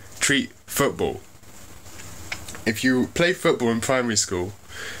children treat football. If you play football in primary school,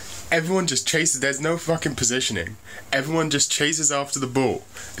 everyone just chases, there's no fucking positioning. Everyone just chases after the ball.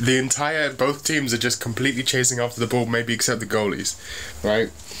 Both teams are just completely chasing after the ball, maybe except the goalies, right?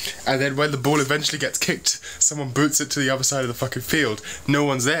 And then when the ball eventually gets kicked, someone boots it to the other side of the fucking field, no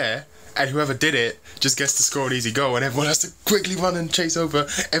one's there, and whoever did it just gets to score an easy goal, and everyone has to quickly run and chase over.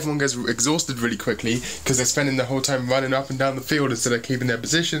 Everyone gets exhausted really quickly because they're spending the whole time running up and down the field instead of keeping their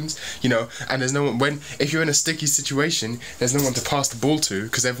positions, you know. And there's no one, if you're in a sticky situation, there's no one to pass the ball to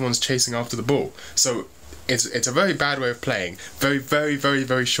because everyone's chasing after the ball. So it's a very bad way of playing, very, very, very,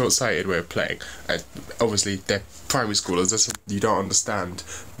 very short-sighted way of playing. Obviously they're primary schoolers, you don't understand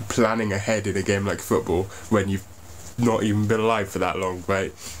planning ahead in a game like football when you've not even been alive for that long,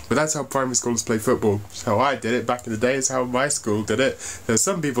 right? But that's how primary schools play football. It's how I did it back in the day, it's how my school did it. There's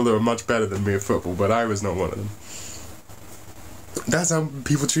some people that were much better than me at football, but I was not one of them. That's how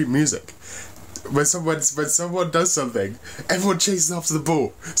people treat music. when someone does something, everyone chases after the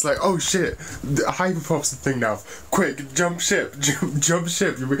ball. It's like, oh shit, hyperpop's the thing now. Quick, jump ship.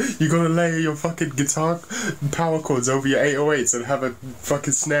 You gotta layer your fucking guitar power chords over your 808s and have a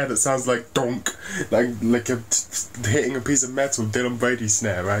fucking snare that sounds like donk, like hitting a piece of metal, Dylan Brady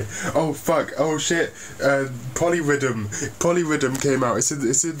snare, right? Oh fuck, oh shit, Polyrhythm came out. It's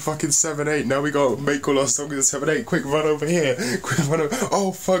in fucking 7/8. Now we gotta make all our songs in 7/8. Quick, run over here. Quick, run over.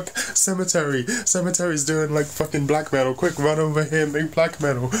 Oh fuck, Cemetery's doing like fucking black metal. Quick, run over here, make black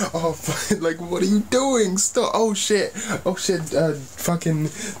metal. Oh fuck, like what are you doing? Stop. Oh shit. Fucking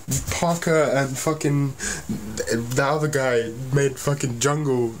Parker and fucking the other guy made fucking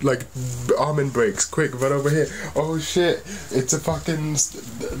jungle like almond breaks. Quick, run over here. Oh shit, it's a fucking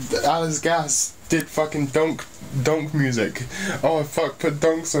Alice Gas did fucking donk music. Oh fuck, put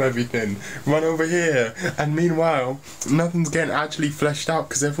donks on everything. Run over here. And meanwhile, nothing's getting actually fleshed out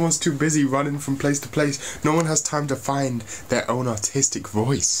because everyone's too busy running from place to place. No one has time to find their own artistic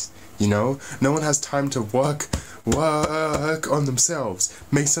voice, you know? No one has time to work on themselves.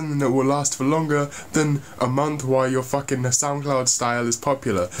 Make something that will last for longer than a month while your fucking SoundCloud style is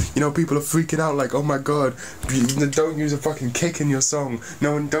popular. You know, people are freaking out like, oh my god, don't use a fucking kick in your song.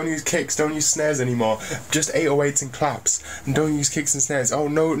 No, don't use kicks, don't use snares anymore. Just 808s and claps. And don't use kicks and snares. Oh,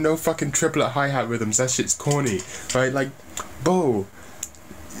 no fucking triplet hi-hat rhythms. That shit's corny. Right? Like, bro,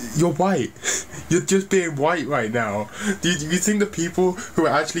 you're white. You're just being white right now. Do you think the people who are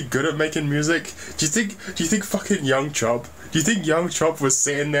actually good at making music, do you think fucking Young Chop, do you think Young Chop was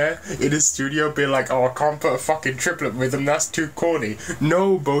sitting there in his studio being like, oh, I can't put a fucking triplet rhythm, that's too corny?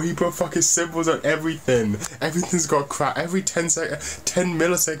 No, bro, he put fucking cymbals on everything. Everything's got crash. Every 10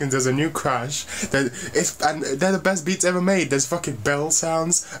 milliseconds there's a new crash. And they're the best beats ever made. There's fucking bell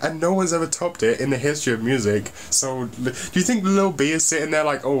sounds, and no one's ever topped it in the history of music. So, do you think Lil B is sitting there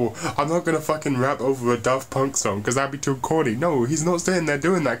like, oh, I'm not gonna fucking rap over a Daft Punk song because that'd be too corny? No, he's not sitting there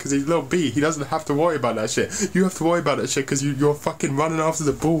doing that because he's Lil B. He doesn't have to worry about that shit. You have to worry about that shit because you're fucking running after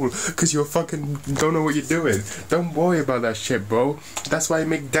the ball because you're fucking don't know what you're doing. Don't worry about that shit, bro. That's why you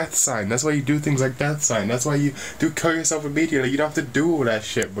make Death Sign. That's why you do things like Death Sign. That's why you kill yourself immediately. You don't have to do all that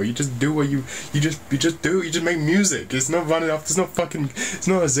shit, bro. You just do what you just make music. It's not running off. It's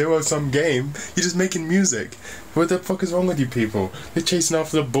not a zero-sum game. You're just making music. What the fuck is wrong with you people? They're chasing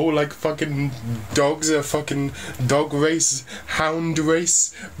after the ball like fucking dogs, a fucking dog race, hound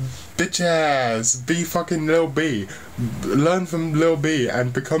race. Bitch ass. Be fucking Lil B. Learn from Lil B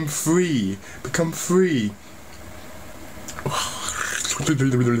and become free. Become free. How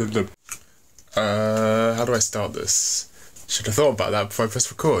do I start this? Should have thought about that before I press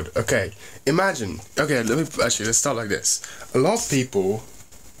record. Okay, imagine. Okay, let's start like this. A lot of people,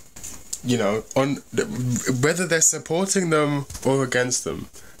 you know, on whether they're supporting them or against them,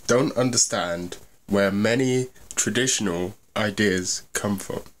 don't understand where many traditional ideas come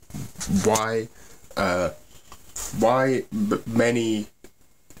from. Why many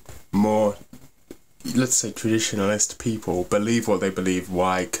more, let's say, traditionalist people believe what they believe,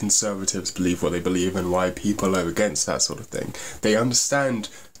 why conservatives believe what they believe, and why people are against that sort of thing. They understand,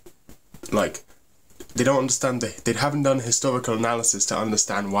 like, they don't understand, they haven't done historical analysis to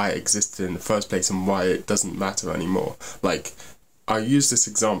understand why it existed in the first place and why it doesn't matter anymore. Like, I use this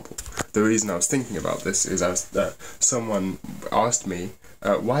example. The reason I was thinking about this is someone asked me,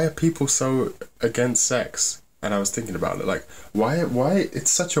 why are people so against sex? And I was thinking about it, like, why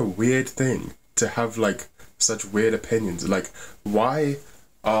it's such a weird thing to have, like, such weird opinions. Like, why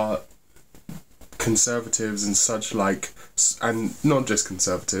are conservatives and such, like, and not just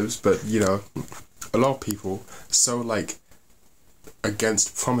conservatives, but, you know, a lot of people so, like,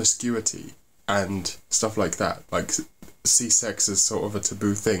 against promiscuity and stuff like that, like, see sex as sort of a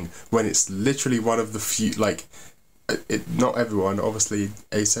taboo thing, when it's literally one of the few, like, not everyone, obviously,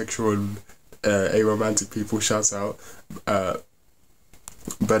 asexual and aromantic people, shouts out,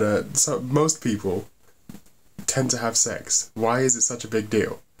 but so most people tend to have sex. Why is it such a big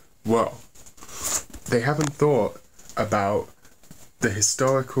deal? Well, they haven't thought about the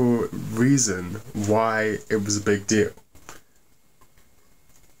historical reason why it was a big deal.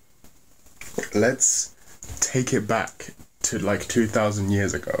 Let's take it back to like 2,000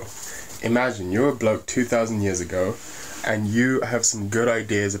 years ago. Imagine you're a bloke 2,000 years ago and you have some good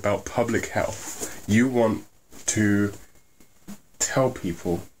ideas about public health. You want to tell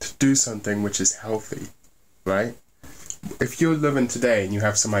people to do something which is healthy, right? If you're living today and you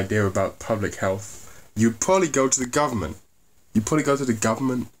have some idea about public health, you'd probably go to the government. You'd probably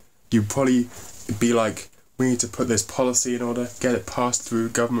be like, we need to put this policy in order, get it passed through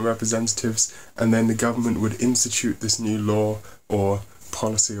government representatives, and then the government would institute this new law or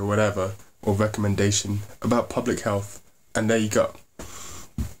policy or whatever or recommendation about public health, and there you go.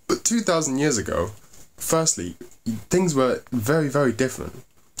 But 2,000 years ago, firstly, things were very, very different.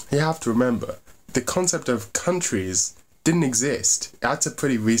 You have to remember, the concept of countries didn't exist. That's a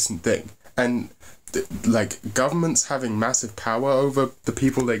pretty recent thing. And like governments having massive power over the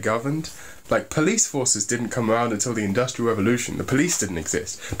people they governed, like police forces didn't come around until the Industrial Revolution. The police didn't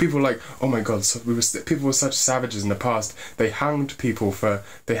exist. People were like, oh my god, people were such savages in the past. They hanged people for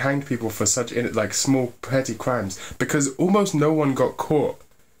such like small petty crimes, because almost no one got caught.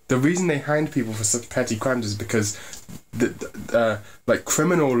 The reason they hanged people for such petty crimes is because like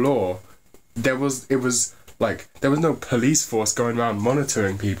criminal law, there was no police force going around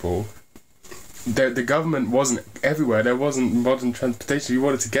monitoring people. The government wasn't everywhere. There wasn't modern transportation. You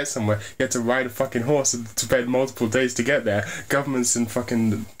wanted to get somewhere, you had to ride a fucking horse and spend multiple days to get there. Governments in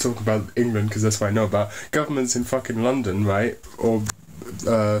fucking, talk about England because that's what I know about, governments in fucking London, right, or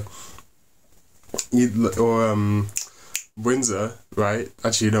Windsor, right?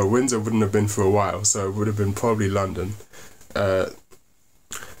 Actually, no, Windsor wouldn't have been for a while, so it would have been probably London. What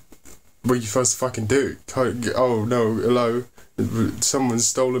are you supposed to fucking do? Oh no, hello, someone's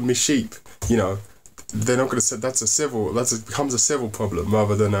stolen me sheep. You know, they're not gonna say that becomes a civil problem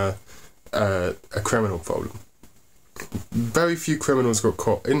rather than a criminal problem. Very few criminals got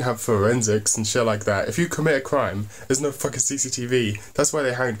caught. Didn't have forensics and shit like that. If you commit a crime, there's no fucking CCTV. That's why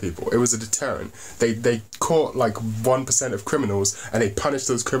they hanged people. It was a deterrent. They caught like 1% of criminals, and they punished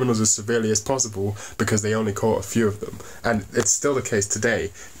those criminals as severely as possible because they only caught a few of them. And it's still the case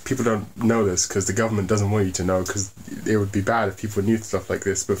today. People don't know this because the government doesn't want you to know, because it would be bad if people knew stuff like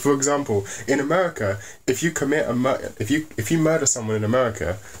this. But for example, in America, if you commit if you murder someone in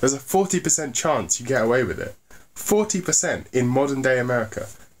America, there's a 40% chance you get away with it. 40% in modern day America.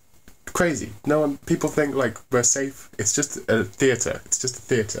 Crazy. No one, people think like we're safe. It's just a theatre. It's just a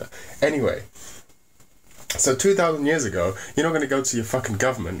theatre. Anyway, so 2,000 years ago, you're not going to go to your fucking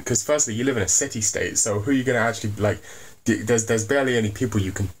government, because firstly, you live in a city-state, so who are you going to actually, like, there's barely any people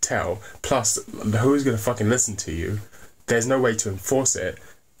you can tell, plus, who's going to fucking listen to you? There's no way to enforce it.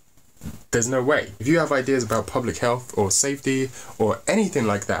 There's no way. If you have ideas about public health, or safety, or anything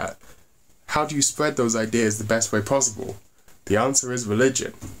like that, how do you spread those ideas the best way possible? The answer is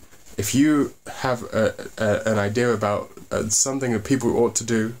religion. If you have an idea about something that people ought to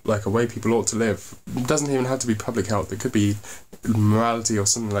do, like a way people ought to live, it doesn't even have to be public health. It could be morality or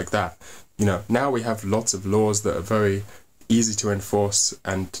something like that. You know, now we have lots of laws that are very easy to enforce,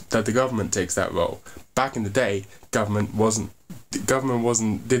 and that the government takes that role. Back in the day, government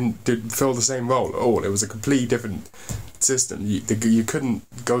didn't fill the same role at all. It was a completely different system. You couldn't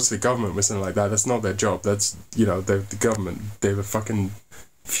go to the government with something like that. That's not their job. That's, you know, the government. They were fucking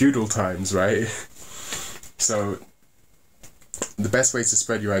feudal times, right? So the best way to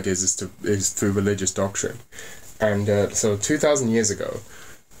spread your ideas is through religious doctrine. And so 2,000 years ago,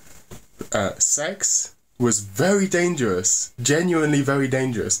 sex was very dangerous, genuinely very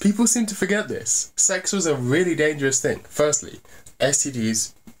dangerous. People seem to forget this. Sex was a really dangerous thing. Firstly,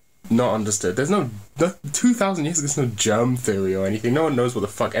 STDs, not understood. There's no 2,000 years ago, there's no germ theory or anything. No one knows what the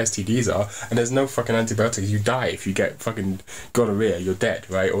fuck STDs are, and there's no fucking antibiotics. You die if you get fucking gonorrhea, you're dead,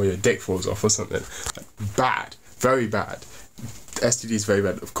 right? Or your dick falls off or something. Like, bad, very bad. STDs very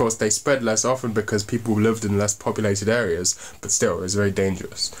bad. Of course, they spread less often because people lived in less populated areas, but still, it's very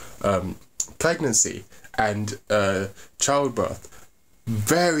dangerous. Pregnancy and childbirth,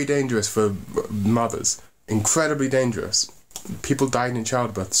 very dangerous for mothers. Incredibly dangerous. People died in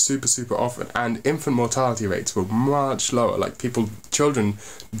childbirth super often, and infant mortality rates were much lower. Like children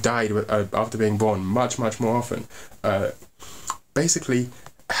died after being born much more often. Basically,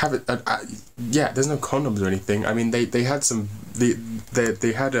 yeah, there's no condoms or anything. I mean, they had some they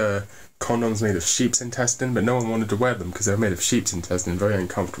had condoms made of sheep's intestine, but no one wanted to wear them because they were made of sheep's intestine, very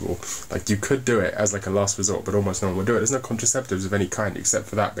uncomfortable. Like, you could do it as like a last resort, but almost no one would do it. There's no contraceptives of any kind except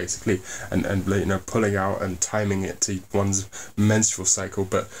for that, basically, and you know, pulling out and timing it to one's menstrual cycle.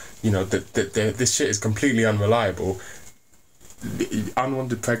 But you know, this shit is completely unreliable.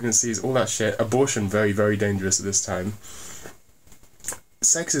 Unwanted pregnancies, all that shit. Abortion, very dangerous at this time.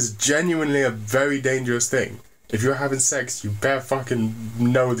 Sex is genuinely a very dangerous thing. If you're having sex, you better fucking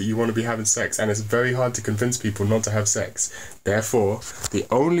know that you want to be having sex, and it's very hard to convince people not to have sex. Therefore, the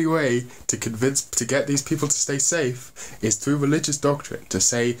only way to get these people to stay safe is through religious doctrine, to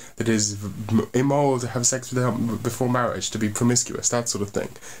say that it is immoral to have sex with them before marriage, to be promiscuous, that sort of thing.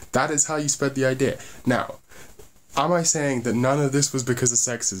 That is how you spread the idea. Now, am I saying that none of this was because of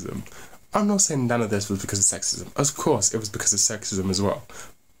sexism? I'm not saying none of this was because of sexism. Of course, it was because of sexism as well.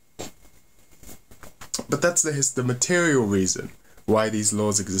 But that's the material reason why these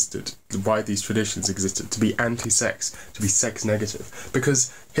laws existed, why these traditions existed, to be anti-sex, to be sex negative.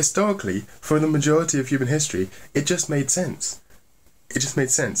 Because historically, for the majority of human history, it just made sense. It just made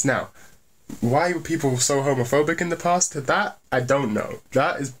sense. Now, why were people so homophobic in the past? That, I don't know.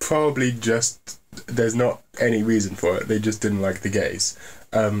 That is probably just, there's not any reason for it. They just didn't like the gays.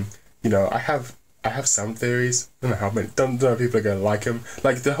 You know, I have some theories. I don't know how many. Don't know if people are gonna like them.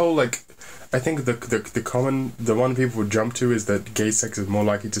 Like the whole I think the one people would jump to is that gay sex is more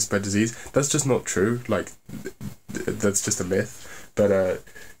likely to spread disease. That's just not true. Like, that's just a myth. But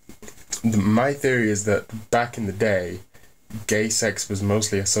my theory is that back in the day, gay sex was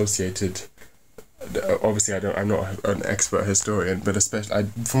mostly associated. Obviously, I'm not an expert historian, but especially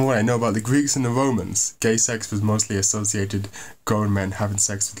from what I know about the Greeks and the Romans, gay sex was mostly associated grown men having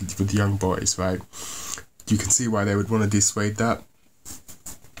sex with young boys, right? You can see why they would want to dissuade that,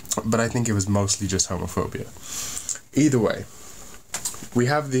 but I think it was mostly just homophobia. Either way, we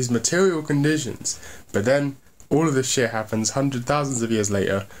have these material conditions, but then all of this shit happens thousands of years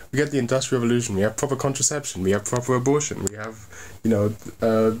later. We get the Industrial Revolution, we have proper contraception, we have proper abortion, we have, you know,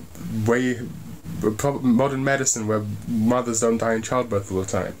 modern medicine where mothers don't die in childbirth all the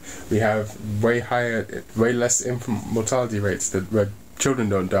time. We have way less infant mortality rates where children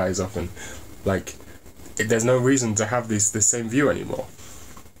don't die as often. Like, there's no reason to have the same view anymore.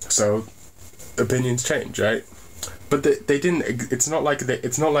 So opinions change, right? But they didn't. It's not like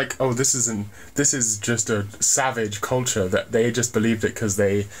oh, this is just a savage culture that they just believed it because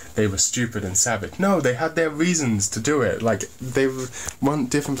they were stupid and savage. No, they had their reasons to do it. Like, they weren't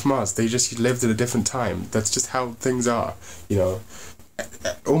different from us. They just lived at a different time. That's just how things are. You know,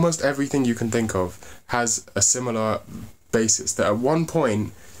 almost everything you can think of has a similar basis. That at one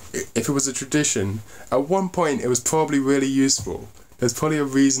point, if it was a tradition, at one point it was probably really useful. There's probably a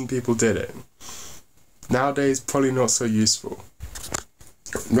reason people did it. Nowadays, probably not so useful.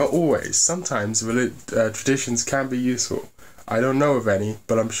 Not always. Sometimes traditions can be useful. I don't know of any,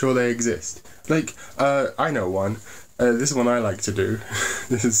 but I'm sure they exist. Like, I know one. This is one I like to do.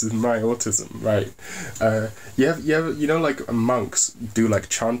 This is my autism, right? You know, like monks do like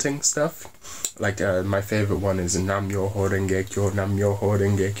chanting stuff. Like my favorite one is Nam-myoho Renge Kyo, Nam-myoho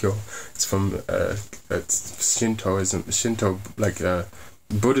Renge Kyo. It's from it's Shinto, like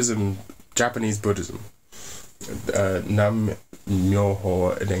Buddhism, Japanese Buddhism.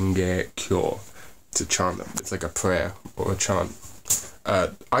 Nam-myoho Renge Kyo. To chant them. It's like a prayer or a chant. I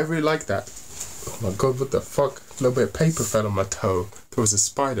really like that. Oh my god, what the fuck? A little bit of paper fell on my toe. There was a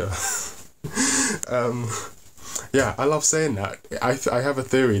spider. Yeah, I love saying that. I have a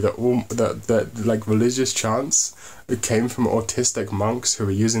theory that like religious chants came from autistic monks who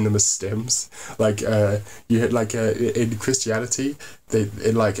were using them as stems. Like in Christianity,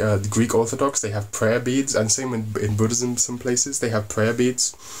 the Greek Orthodox, they have prayer beads, and same in Buddhism. Some places they have prayer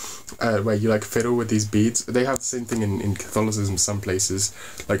beads. Where you like fiddle with these beads. They have the same thing in Catholicism, some places,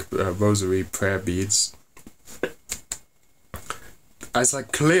 like rosary prayer beads. It's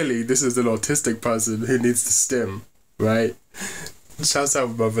like, clearly this is an autistic person who needs to stim, right? Shouts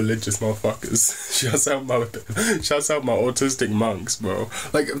out my religious motherfuckers. Shouts out my autistic monks, bro.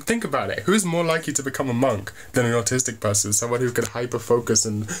 Like, think about it. Who's more likely to become a monk than an autistic person? Someone who can hyper-focus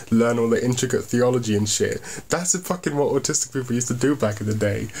and learn all the intricate theology and shit. That's fucking what autistic people used to do back in the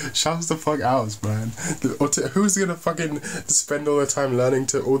day. Shouts the fuck out, man. Who's gonna fucking spend all their time learning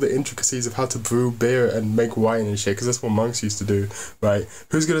to all the intricacies of how to brew beer and make wine and shit? Because that's what monks used to do, right?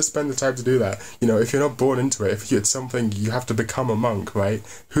 Who's gonna spend the time to do that? You know, if you're not born into it, if it's something you have to become a monk, right?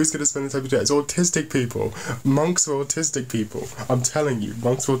 Who's going to spend the time to do that? It's autistic people. Monks are autistic people. I'm telling you,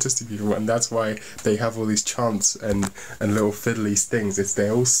 monks are autistic people, and that's why they have all these chants and little fiddly things.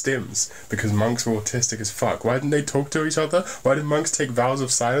 They're all stims, because monks are autistic as fuck. Why didn't they talk to each other? Why did monks take vows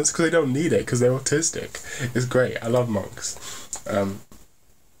of silence? Because they don't need it, because they're autistic. It's great. I love monks.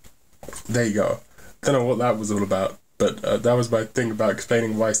 There you go. Don't know what that was all about, but that was my thing about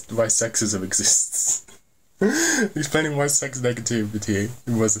explaining why sexism exists. Explaining why sex negativity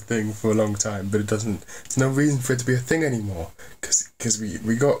was a thing for a long time, but there's no reason for it to be a thing anymore, because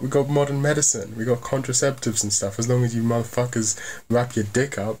we got modern medicine, we got contraceptives and stuff. As long as you motherfuckers wrap your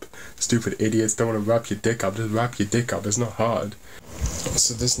dick up, stupid idiots don't want to wrap your dick up, just wrap your dick up, it's not hard.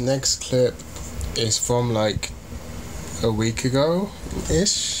 So this next clip is from like a week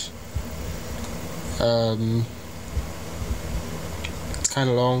ago-ish. It's kind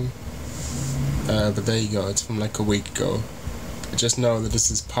of long. But there you go, it's from like a week ago. Just know that this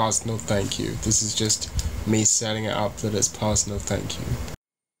is past no thank you. This is just me setting it up that it's past no thank you.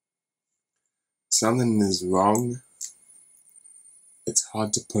 Something is wrong. It's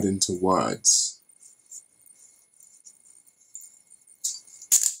hard to put into words.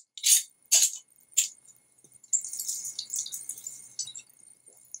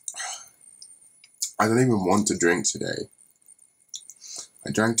 I don't even want to drink today.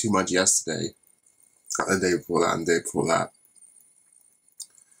 I drank too much yesterday, and the day before that, and the day before that.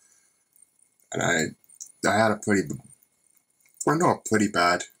 And I had a well, not pretty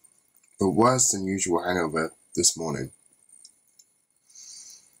bad, but worse than usual hangover this morning.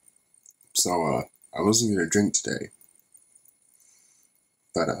 So, I wasn't going to drink today.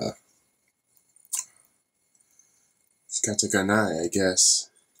 But, it's got to go now, I guess.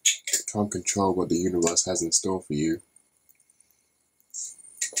 Can't control what the universe has in store for you.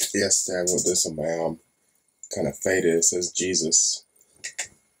 Yesterday I wrote this on my arm. Kind of faded. It says Jesus.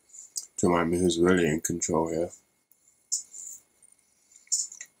 To remind me who's really in control here.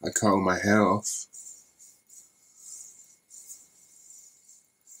 I cut all my hair off.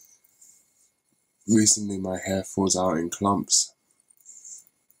 Recently my hair falls out in clumps.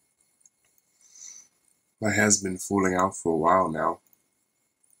 My hair's been falling out for a while now.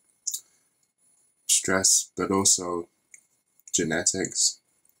 Stress, but also genetics.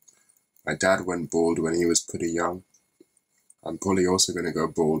 My dad went bald when he was pretty young. I'm probably also going to go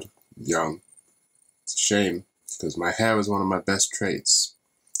bald young. It's a shame, because my hair is one of my best traits.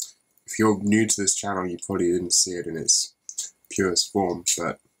 If you're new to this channel, you probably didn't see it in its purest form,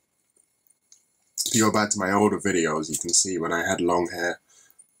 but if you go back to my older videos, you can see when I had long hair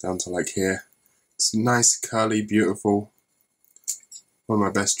down to like here. It's nice, curly, beautiful. One of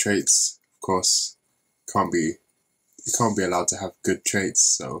my best traits. Of course, you can't be allowed to have good traits,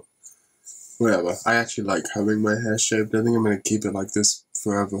 so whatever. I actually like having my hair shaved. I think I'm going to keep it like this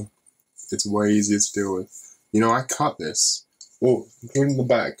forever. It's way easier to deal with. You know, I cut this, including the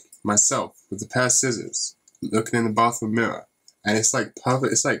back, myself, with a pair of scissors, looking in the bathroom mirror. And it's like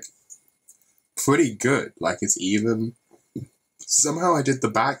perfect, it's like pretty good. Like it's even. Somehow I did the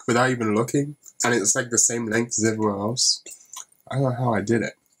back without even looking, and it's like the same length as everywhere else. I don't know how I did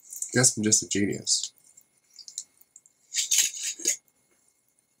it. I guess I'm just a genius.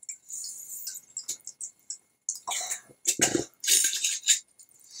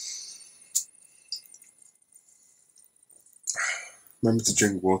 Remember to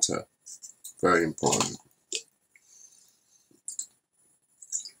drink water. Very important.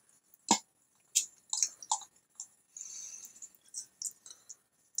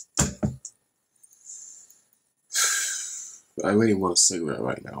 I really want a cigarette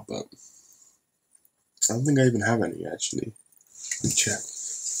right now, but I don't think I even have any, actually. Let me check.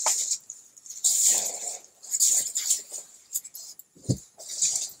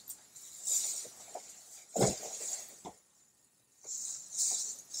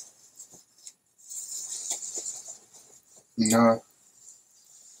 No,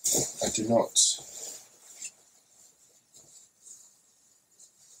 I do not.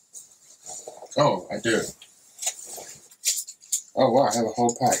 Oh, I do. Oh wow, I have a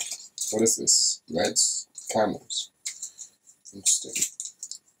whole pack. What is this? Reds? Camels. Interesting.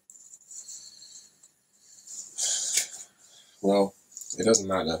 Well, it doesn't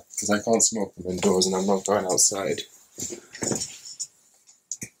matter, because I can't smoke them indoors and I'm not going outside.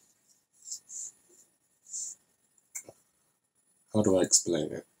 How do I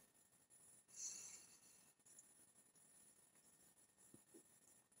explain it?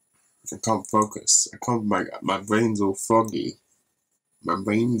 I can't focus. My brain's all foggy. My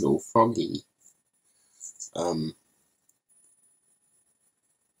brain's all foggy.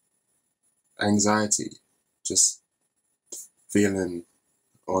 Anxiety. Just feeling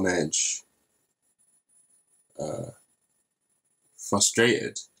on edge.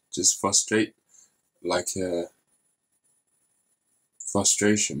 Frustrated. Just frustration,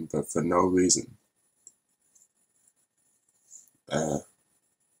 but for no reason.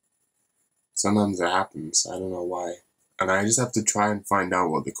 Sometimes it happens, I don't know why. And I just have to try and find out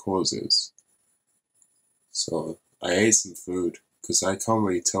what the cause is. So, I ate some food, because I can't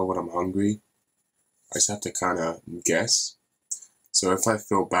really tell when I'm hungry. I just have to kind of guess. So if I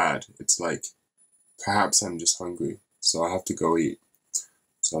feel bad, it's like, perhaps I'm just hungry, so I have to go eat.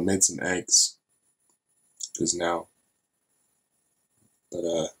 So I made some eggs, just now.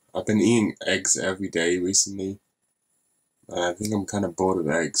 But I've been eating eggs every day recently. And I think I'm kind of bored of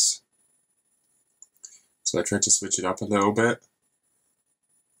eggs. So I tried to switch it up a little bit.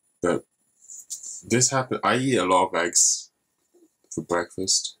 But this happened. I eat a lot of eggs for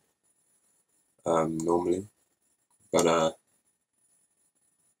breakfast. Normally. But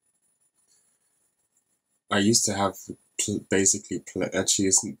I used to have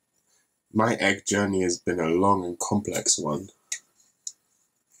actually, my egg journey has been a long and complex one.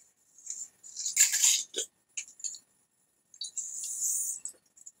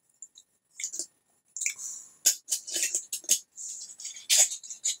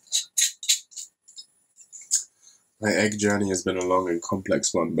 My egg journey has been a long and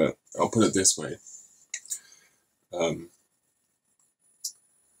complex one, but I'll put it this way.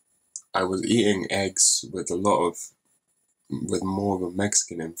 I was eating eggs with more of a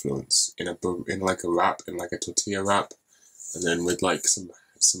Mexican influence in like a wrap, in like a tortilla wrap, and then with like some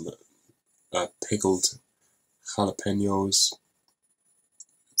pickled jalapenos,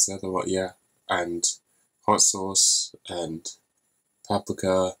 etc. Yeah, and hot sauce and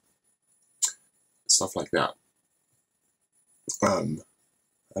paprika, stuff like that. And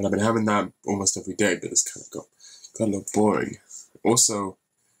I've been having that almost every day, but it's kind of got a little boring. Also,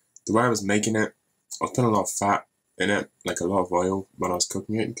 the way I was making it, I was putting a lot of fat in it, like a lot of oil when I was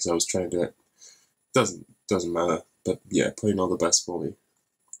cooking it, because I was trying to do it. Doesn't matter, but yeah, probably not the best for me.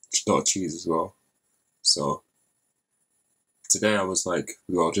 A lot of cheese as well. So today I was like,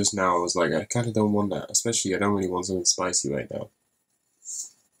 well, just now I was like, I kind of don't want that, especially I don't really want something spicy right now.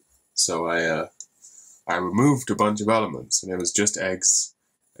 So I removed a bunch of elements, and it was just eggs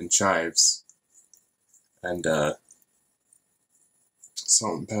and chives and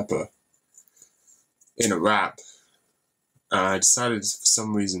salt and pepper in a wrap. And I decided for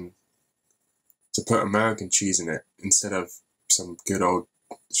some reason to put American cheese in it instead of some good old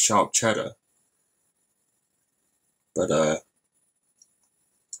sharp cheddar. But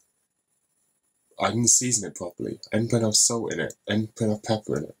I didn't season it properly. I didn't put enough salt in it. I didn't put enough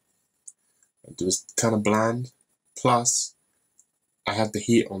pepper in it. It was kind of bland. Plus, I had the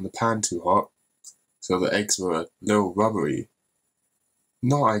heat on the pan too hot, so the eggs were a little rubbery.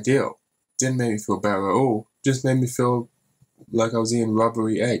 Not ideal. Didn't make me feel better at all. Just made me feel like I was eating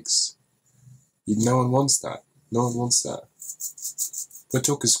rubbery eggs. No one wants that. No one wants that. We're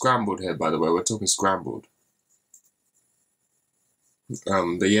talking scrambled here, by the way. We're talking scrambled.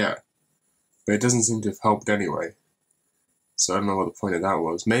 But yeah. But it doesn't seem to have helped anyway. So I don't know what the point of that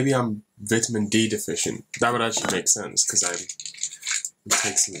was. Maybe I'm vitamin D deficient. That would actually make sense, because I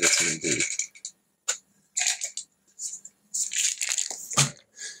take some vitamin D.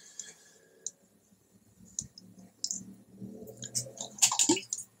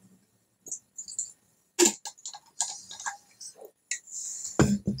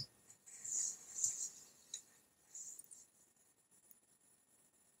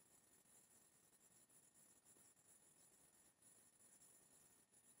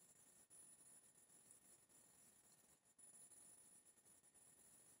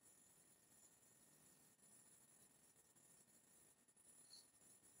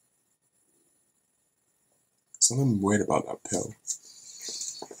 Something weird about that pill.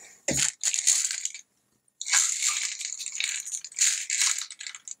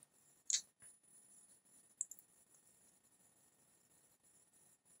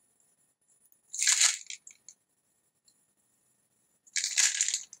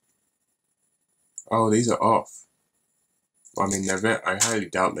 Oh, these are off. I mean, I highly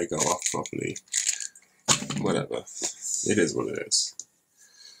doubt they go off properly. Whatever. It is what it is.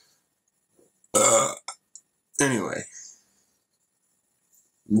 Anyway.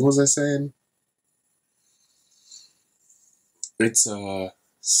 What was I saying? It's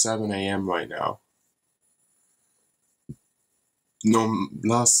 7 a.m. right now.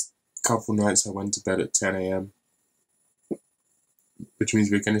 Last couple nights I went to bed at 10 a.m. Which means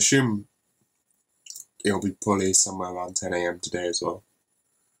we can assume it'll be probably somewhere around 10 a.m. today as well.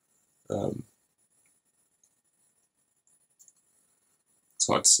 It's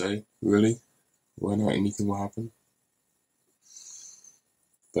hard to say, really. Why not? Anything will happen.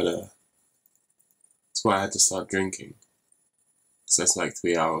 But that's why I had to start drinking. Because that's like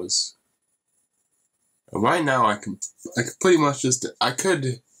 3 hours. And right now I could pretty much I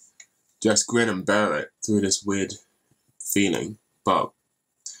could just grin and bear it through this weird feeling. But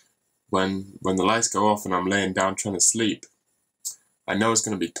when the lights go off and I'm laying down trying to sleep, I know it's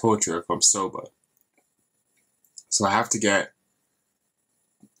going to be torture if I'm sober. So I don't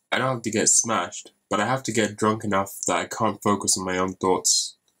have to get smashed, but I have to get drunk enough that I can't focus on my own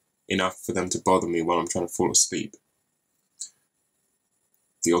thoughts enough for them to bother me while I'm trying to fall asleep.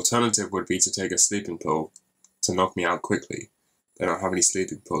 The alternative would be to take a sleeping pill to knock me out quickly. I don't have any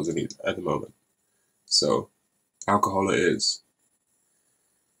sleeping pills at the moment. So, alcohol it is.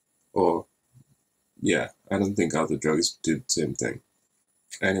 Or, yeah, I don't think other drugs do the same thing.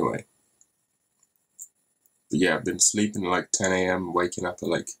 Anyway. But yeah, I've been sleeping at like 10 a.m., waking up at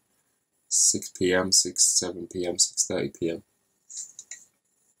like 6 p.m., 7 p.m., 6:30 p.m.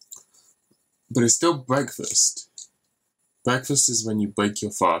 But it's still breakfast. Breakfast is when you break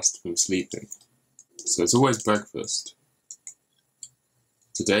your fast from sleeping. So it's always breakfast.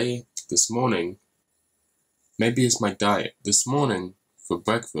 Today, this morning, maybe it's my diet. This morning, for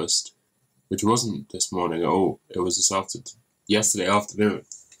breakfast, which wasn't this morning at all. It was yesterday afternoon.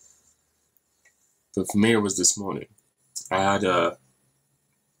 But for me, it was this morning. I had a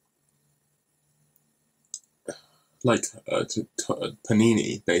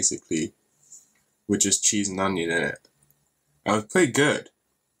panini, basically, with just cheese and onion in it. It was pretty good.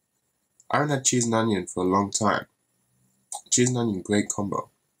 I haven't had cheese and onion for a long time. Cheese and onion, great combo.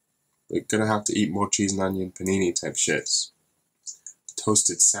 We're gonna have to eat more cheese and onion panini type shits.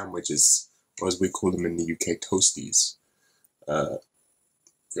 Toasted sandwiches, or as we call them in the UK, toasties.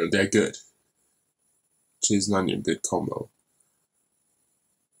 They're good. Cheese and onion, good combo.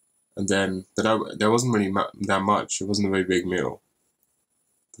 And then, there wasn't really that much. It wasn't a very big meal.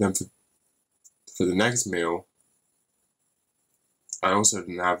 But then for the next meal, I also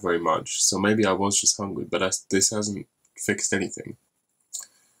didn't have very much. So maybe I was just hungry, but this hasn't fixed anything.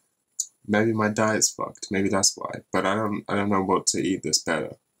 Maybe my diet's fucked. Maybe that's why. But I don't know what to eat that's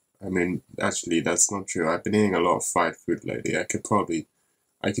better. I mean, actually, that's not true. I've been eating a lot of fried food lately. I could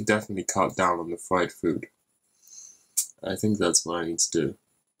definitely cut down on the fried food. I think that's what I need to do.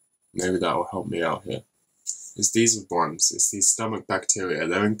 Maybe that will help me out here. It's these ones. It's these stomach bacteria.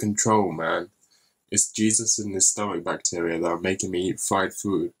 They're in control, man. It's Jesus and his stomach bacteria that are making me eat fried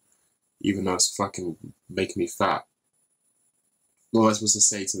food, even though it's fucking making me fat. What am I supposed to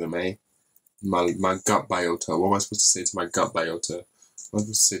say to them, eh? My gut biota. What am I supposed to say to my gut biota? What am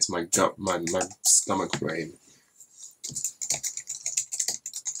I supposed to say to my stomach brain?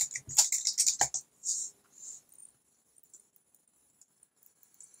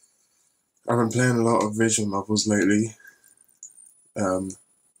 I've been playing a lot of visual novels lately.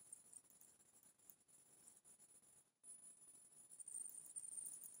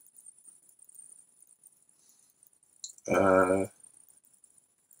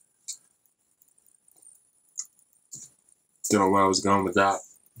 Don't know where I was going with that.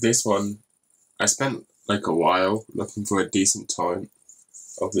 This one, I spent like a while looking for a decent torrent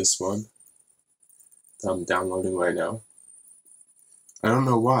of this one that I'm downloading right now. I don't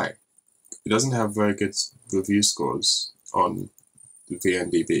know why. It doesn't have very good review scores on the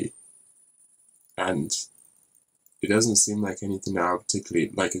VNDB. And it doesn't seem like anything that I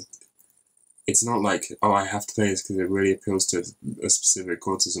particularly like. It's not like, oh, I have to play this because it really appeals to a specific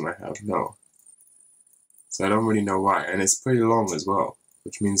autism I have. No. So I don't really know why. And it's pretty long as well,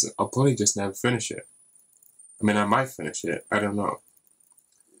 which means I'll probably just never finish it. I mean, I might finish it. I don't know.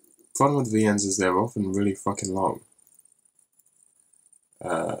 The problem with VNs is they're often really fucking long.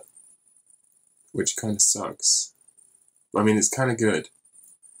 Which kind of sucks. I mean, it's kind of good.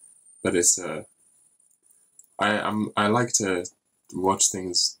 But it's, I like to watch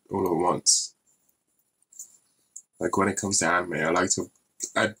things all at once. Like when it comes to anime,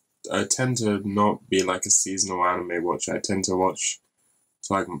 I tend to not be like a seasonal anime watcher. I tend to watch,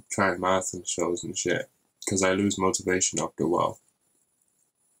 so I can try marathon shows and shit, because I lose motivation after a while.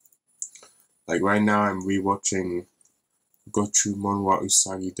 Like right now I'm rewatching Gochumon wa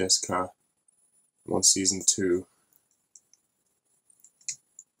Usagi desu ka. I'm on season 2.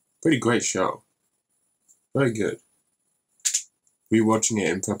 Pretty great show. Very good. Rewatching it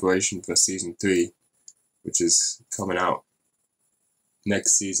in preparation for season 3, which is coming out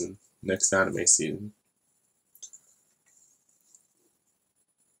next season, next anime season.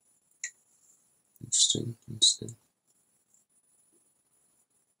 Interesting.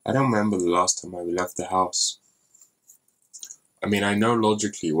 I don't remember the last time I left the house. I mean, I know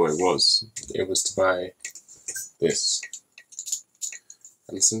logically what it was. It was to buy this.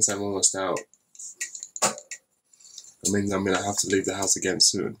 And since I'm almost out, I mean, I'm gonna have to leave the house again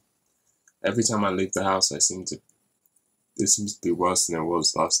soon. Every time I leave the house, it seems to be worse than it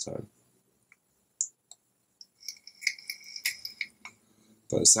was last time.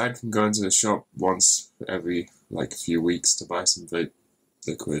 But aside from going to the shop once every, like, few weeks to buy some vape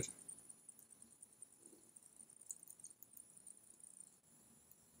liquid,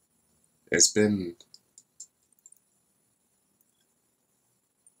 it's been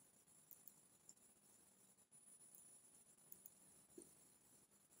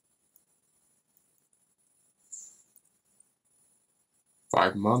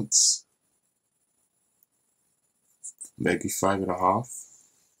five months, maybe 5.5.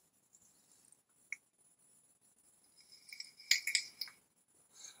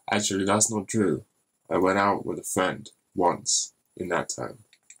 Actually, that's not true. I went out with a friend once in that time.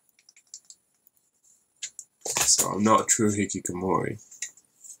 So I'm not a true hikikomori.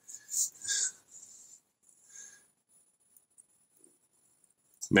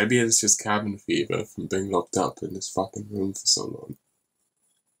 Maybe it's just cabin fever from being locked up in this fucking room for so long.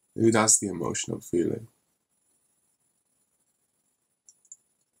 Maybe that's the emotion I'm feeling.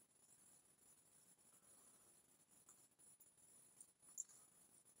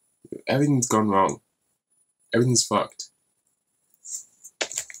 everything's gone wrong. Everything's fucked.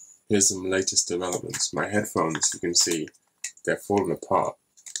 Here's some latest developments. My headphones, you can see, they're falling apart.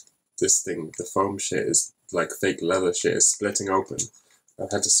 This thing, the foam shit is like fake leather shit is splitting open.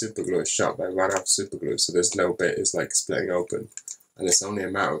 I've had to super glue it shut, but I ran out of super glue, so this little bit is like splitting open. And it's only a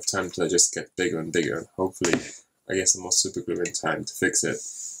matter of time till I just get bigger and bigger, and hopefully I get some more super glue in time to fix it.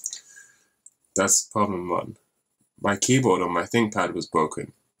 That's problem one. My keyboard on my ThinkPad was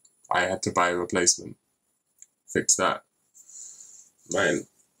broken. I had to buy a replacement. Fix that. My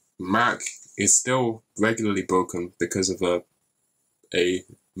Mac is still regularly broken because of a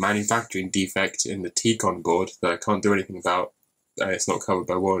manufacturing defect in the T-Con board that I can't do anything about, and it's not covered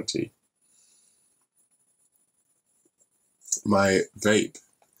by warranty. My vape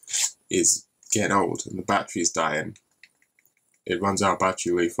is getting old and the battery's dying. It runs out of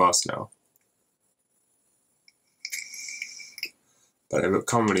battery really fast now. But I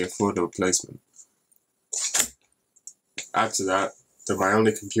can't really afford a replacement. Add to that my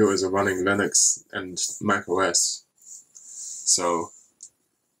only computers are running Linux and Mac OS. So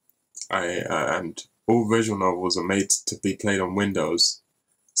and all visual novels are made to be played on Windows.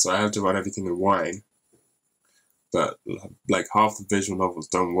 So I have to run everything in Wine. But like half the visual novels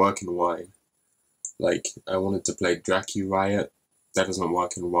don't work in Wine. Like I wanted to play Dracu Riot, that doesn't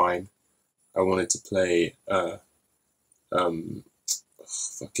work in Wine. I wanted to play fucking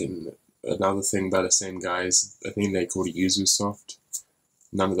another thing by the same guys. I think they called it Yuzusoft.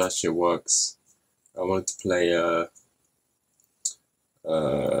 None of that shit works. I wanted to play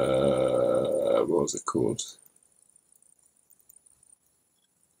what was it called?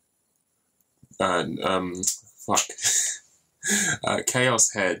 Fuck.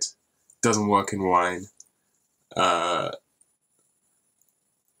 Chaos Head doesn't work in Wine. And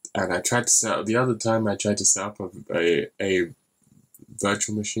I tried to set up, the other time I tried to set up a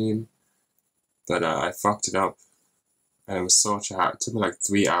virtual machine, but I fucked it up. And it was such a, it took me like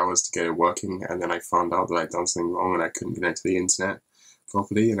 3 hours to get it working, and then I found out that I'd done something wrong and I couldn't connect to the internet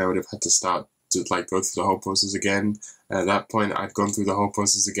properly, and I would have had to start to like go through the whole process again. And at that point, I'd gone through the whole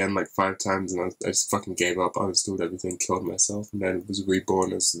process again like 5 times, and I just fucking gave up, uninstalled everything, killed myself, and then it was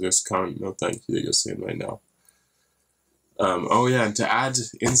reborn as this current no thank you that you're seeing right now. Oh yeah, and to add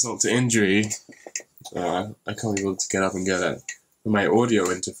insult to injury, I can't be able to get up and get it. My audio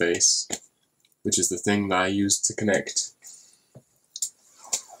interface, which is the thing that I use to connect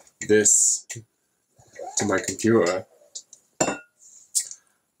this to my computer,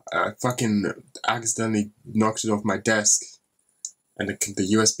 I fucking accidentally knocked it off my desk, and the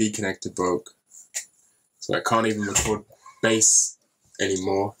USB connector broke, so I can't even record bass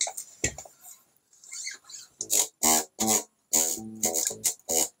anymore.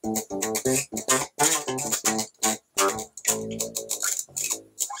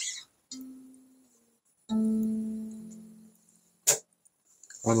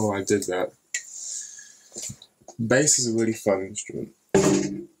 I don't know why I did that. Bass is a really fun instrument.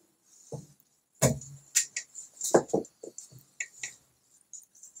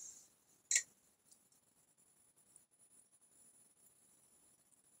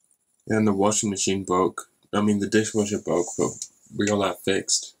 And the washing machine broke. I mean, the dishwasher broke, but we got that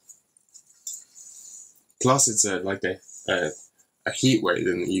fixed. Plus, it's like a heat wave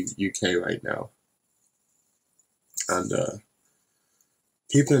in the UK right now. And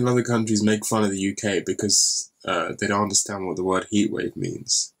people in other countries make fun of the UK because they don't understand what the word heat wave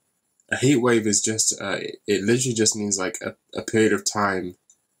means. A heat wave is just, it literally just means like a period of time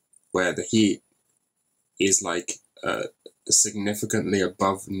where the heat is like significantly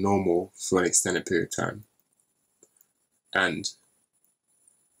above normal for an extended period of time. And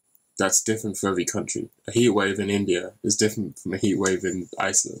that's different for every country. A heat wave in India is different from a heat wave in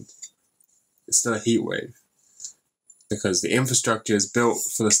Iceland. It's still a heat wave because the infrastructure is built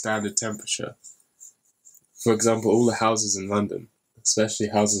for the standard temperature. For example, all the houses in London, especially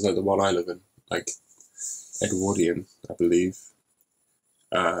houses like the one I live in, like Edwardian, I believe,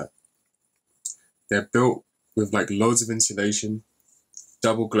 they're built with like loads of insulation,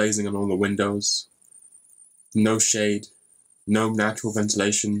 double glazing on all the windows, no shade, no natural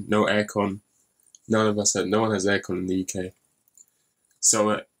ventilation, no aircon. No one has aircon in the UK.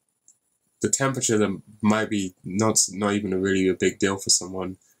 So the temperature that might be not even really a big deal for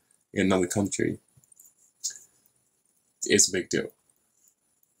someone in another country, it's a big deal.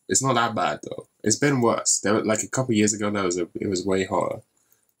 It's not that bad though. It's been worse. Like a couple of years ago, it was way hotter.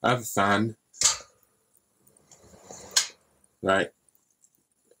 I have a fan. Right?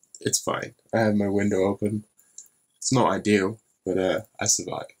 It's fine. I have my window open. It's not ideal, but I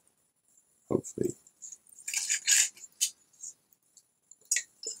survive. Hopefully.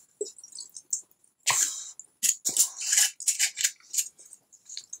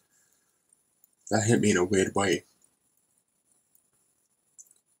 That hit me in a weird way.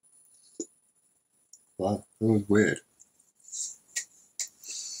 Wow, that was weird.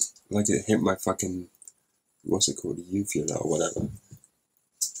 Like it hit my fucking, what's it called, uvula or whatever.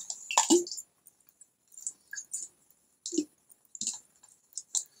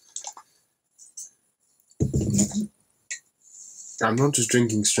 I'm not just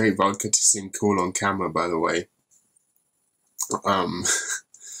drinking straight vodka to seem cool on camera, by the way.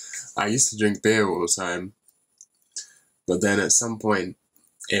 I used to drink beer all the time, but then at some point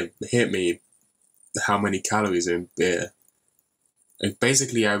it hit me how many calories are in beer. And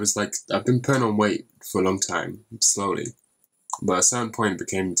basically I was like, I've been putting on weight for a long time, slowly, but at a certain point it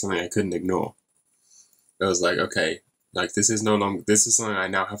became something I couldn't ignore. I was like, okay, like this is something I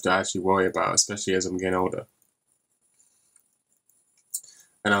now have to actually worry about, especially as I'm getting older.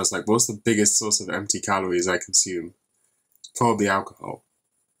 And I was like, what's the biggest source of empty calories I consume? Probably alcohol.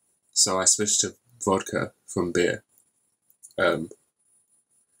 So I switched to vodka from beer. And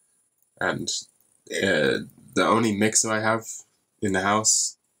the only mixer I have in the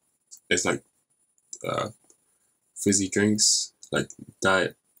house is like fizzy drinks, like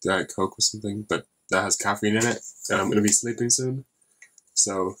Diet Coke or something, but that has caffeine in it, and I'm going to be sleeping soon.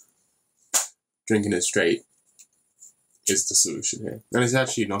 So drinking it straight is the solution here. And it's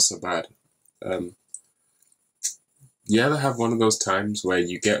actually not so bad. You ever have one of those times where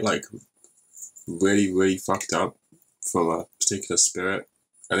you get like really, really fucked up from a particular spirit,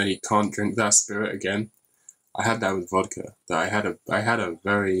 and then you can't drink that spirit again? I had that with vodka. That I had a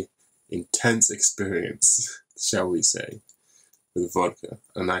very intense experience, shall we say, with vodka,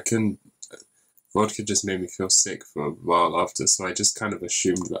 and I couldn't. Vodka just made me feel sick for a while after, so I just kind of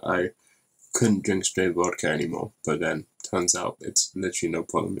assumed that I couldn't drink straight vodka anymore. But then turns out it's literally no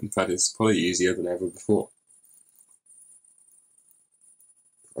problem. In fact, it's probably easier than ever before.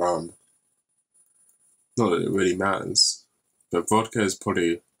 Not that it really matters, but vodka is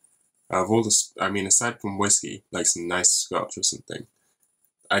probably, out of all the, I mean, aside from whiskey, like some nice scotch or something,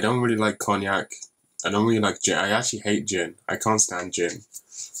 I don't really like cognac. I don't really like gin. I actually hate gin. I can't stand gin.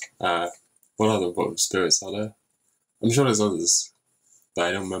 What other spirits are there? I'm sure there's others, but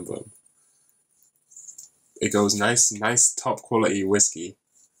I don't remember them. It goes nice top quality whiskey,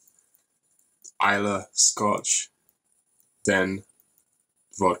 Islay scotch, then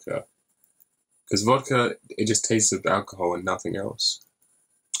vodka. Because vodka, it just tastes of alcohol and nothing else.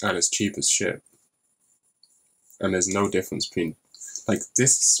 And it's cheap as shit. And there's no difference between, like,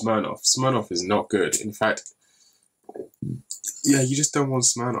 this Smirnoff. Smirnoff is not good. In fact, yeah, you just don't want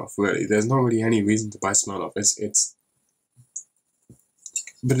Smirnoff, really. There's not really any reason to buy Smirnoff. But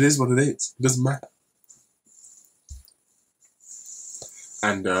it is what it is. It doesn't matter.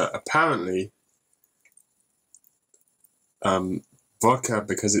 And apparently, vodka,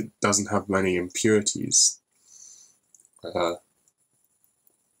 because it doesn't have many impurities, it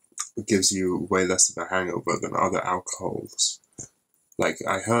gives you way less of a hangover than other alcohols. Like,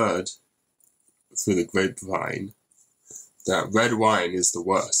 I heard through the grapevine that red wine is the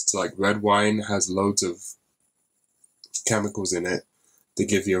worst. Like, red wine has loads of chemicals in it that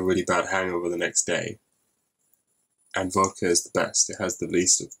give you a really bad hangover the next day. And vodka is the best. It has the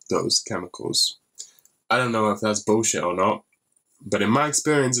least of those chemicals. I don't know if that's bullshit or not, but in my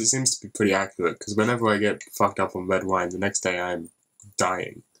experience, it seems to be pretty accurate, because whenever I get fucked up on red wine, the next day I'm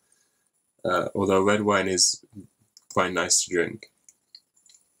dying. Although red wine is quite nice to drink.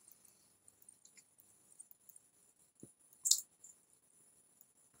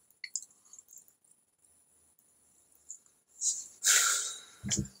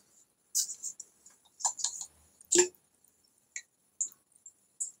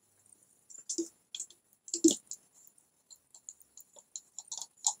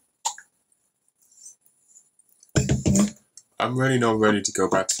 I'm really not ready to go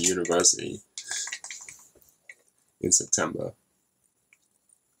back to university in September.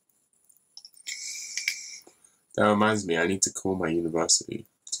 That reminds me, I need to call my university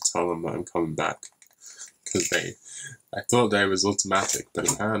to tell them that I'm coming back. Because I thought that it was automatic,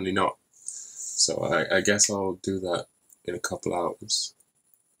 but apparently not. So I guess I'll do that in a couple hours.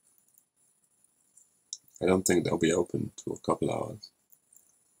 I don't think they'll be open till a couple hours.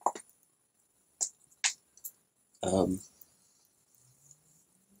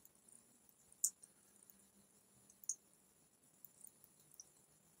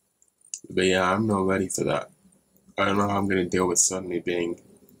 But yeah, I'm not ready for that. I don't know how I'm going to deal with suddenly being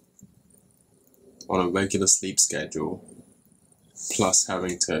on a regular sleep schedule, plus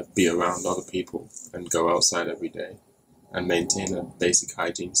having to be around other people and go outside every day and maintain a basic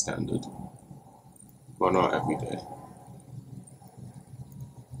hygiene standard. Well, not every day.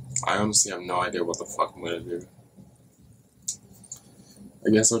 I honestly have no idea what the fuck I'm gonna do. I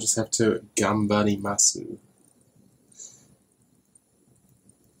guess I'll just have to gambarimasu.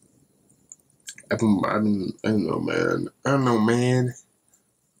 I don't know, man. I don't know, man.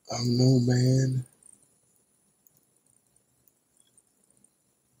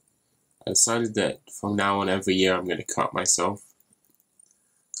 I decided that from now on, every year, I'm gonna cut myself.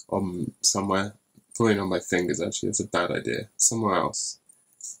 Somewhere. Probably not my fingers, actually. That's a bad idea. Somewhere else.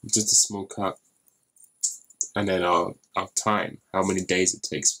 Just a small cut. And then I'll time how many days it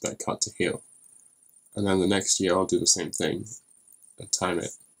takes for that cut to heal. And then the next year, I'll do the same thing and time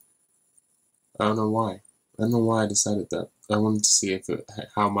it. I don't know why. I don't know why I decided that. I wanted to see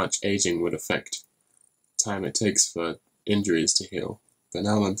how much aging would affect time it takes for injuries to heal. But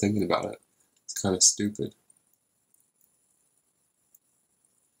now I'm thinking about it, it's kind of stupid.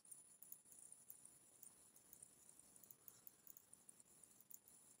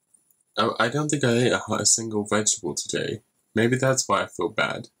 I don't think I ate a single vegetable today. Maybe that's why I feel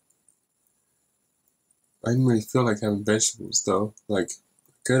bad. I didn't really feel like having vegetables, though. Like,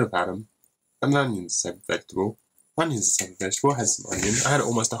 I could have had them. An onion's a type of vegetable. Onion's a type of vegetable. I had some onion. I had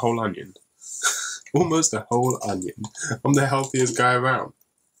almost a whole onion. Almost a whole onion. I'm the healthiest guy around.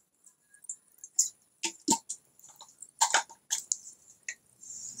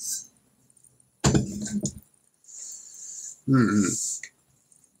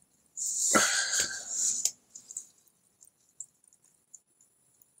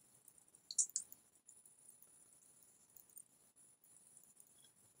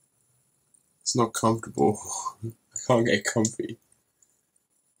 It's not comfortable. I can't get comfy.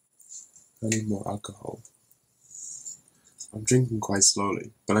 I need more alcohol. I'm drinking quite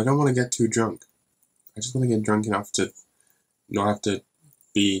slowly, but I don't want to get too drunk. I just want to get drunk enough to not have to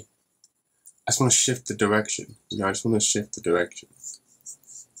be... I just want to shift the direction. I just want to shift the direction.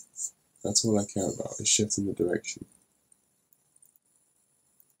 That's all I care about, is shifting the direction.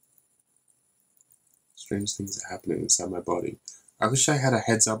 Strange things are happening inside my body. I wish I had a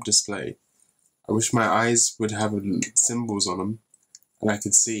heads-up display. I wish my eyes would have symbols on them, and I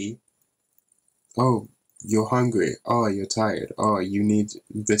could see, oh, you're hungry. Oh, you're tired. Oh, you need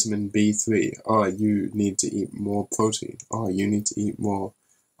vitamin B3. Oh, you need to eat more protein. Oh, you need to eat more.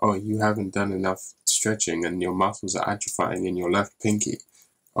 Oh, you haven't done enough stretching and your muscles are atrophying in your left pinky.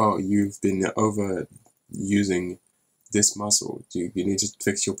 Oh, you've been overusing this muscle. You need to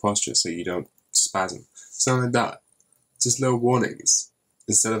fix your posture so you don't spasm. Something like that. Just little warnings.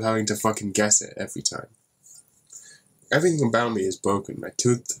 Instead of having to fucking guess it every time. Everything about me is broken. My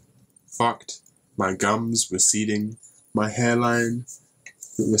tooth, fucked. My gums receding, my hairline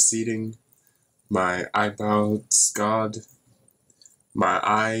receding, my eyebrow scarred, my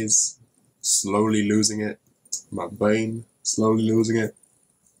eyes slowly losing it, my brain slowly losing it,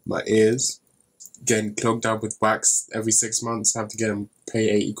 my ears getting clogged up with wax every 6 months. I have to get them, pay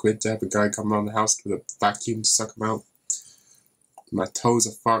 80 quid to have a guy come around the house with a vacuum to suck them out. My toes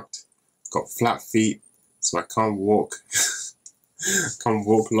are fucked, got flat feet, so I can't walk. Can't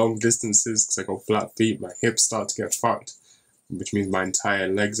walk long distances because I got flat feet. My hips start to get fucked, which means my entire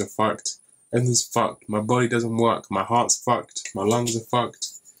legs are fucked. Everything's fucked. My body doesn't work. My heart's fucked. My lungs are fucked.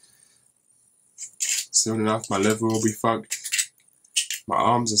 Soon enough, my liver will be fucked. My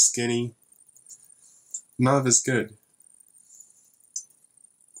arms are skinny. None of it's good.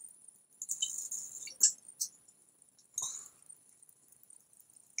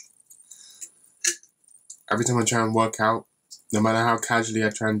 Every time I try and work out, no matter how casually I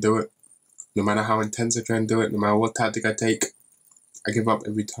try and do it, no matter how intense I try and do it, no matter what tactic I take, I give up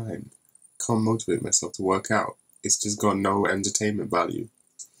every time. I can't motivate myself to work out. It's just got no entertainment value.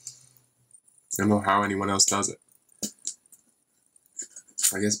 I don't know how anyone else does it.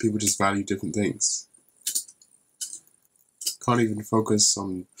 I guess people just value different things. Can't even focus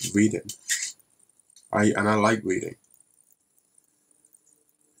on reading. I like reading.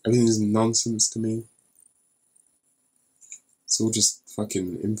 Everything is nonsense to me. It's all just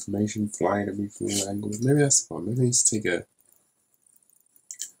fucking information flying at me from all angles. Maybe that's fun. Maybe I need to take a...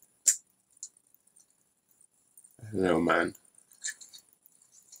 I don't know, man.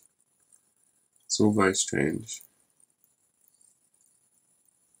 It's all very strange.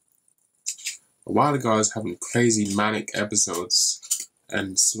 A while ago I was having crazy manic episodes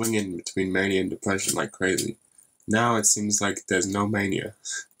and swinging between mania and depression like crazy. Now it seems like there's no mania.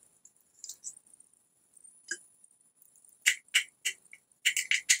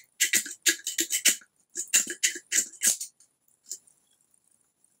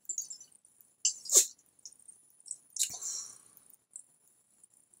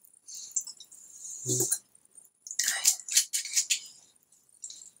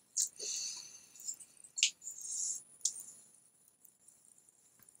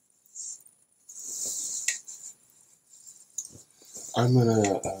 I'm gonna,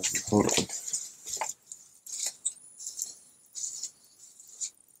 hold on.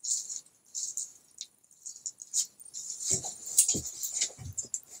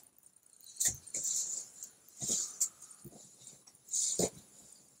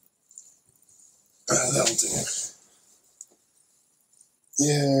 That'll do.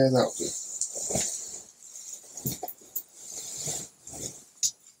 Yeah, that'll do.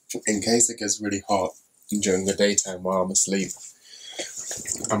 In case it gets really hot during the daytime while I'm asleep,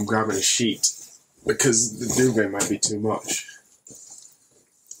 I'm grabbing a sheet because the duvet might be too much.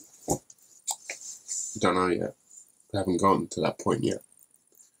 Don't know yet. I haven't gotten to that point yet.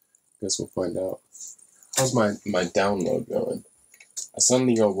 Guess we'll find out. How's my download going? I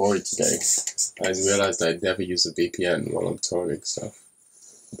suddenly got worried today. I realized I'd never use a VPN while I'm touring stuff.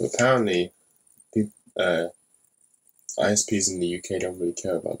 But apparently, ISPs in the UK don't really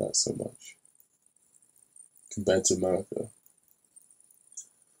care about that so much compared to America.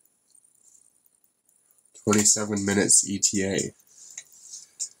 27 minutes ETA.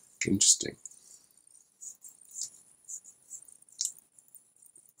 Interesting.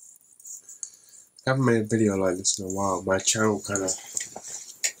 I haven't made a video like this in a while. My channel kind of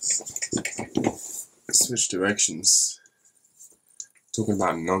switched directions, talking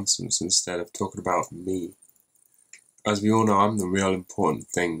about nonsense instead of talking about me. As we all know, I'm the real important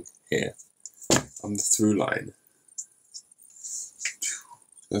thing here. I'm the through line.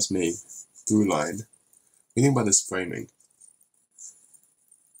 That's me. Through line. What do you think about this framing?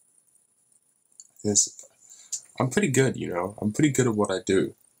 I'm pretty good, you know. I'm pretty good at what I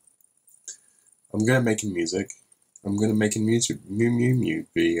do. I'm good at making music. I'm good at making music,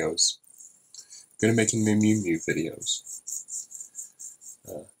 videos. I'm good at making videos.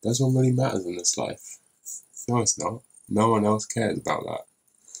 That's what really matters in this life. No, it's not. No one else cares about that.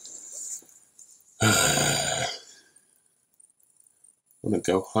 I want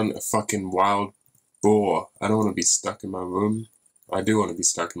to go hunt a fucking wild boar. I don't want to be stuck in my room. I do want to be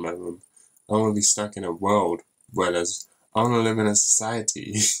stuck in my room. I want to be stuck in a world where I want to live in a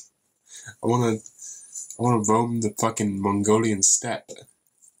society. I want to roam the fucking Mongolian steppe.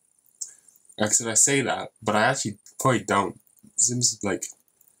 Actually, I say that, but I actually probably don't. It seems like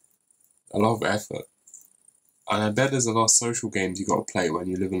a lot of effort. And I bet there's a lot of social games you gotta play when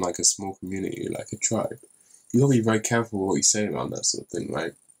you live in like a small community, like a tribe. You gotta be very careful with what you say around that sort of thing,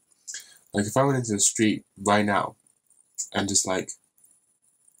 right? Like if I went into the street right now and just like,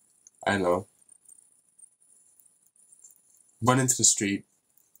 I don't know, went into the street,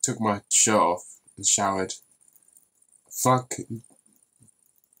 took my shirt off and showered, fuck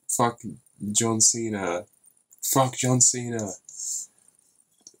John Cena,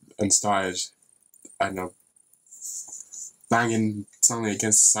 and started, I don't know, banging something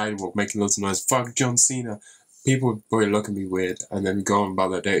against the sidewalk, making lots of noise, fuck John Cena. People would probably look at me weird and then go on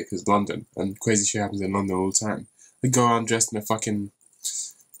about their day because London, and crazy shit happens in London all the time. They go around dressed in a fucking,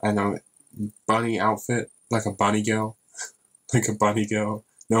 I don't know, bunny outfit, like a bunny girl. Like a bunny girl.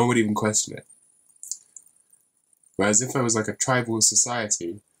 No one would even question it. Whereas if I was like a tribal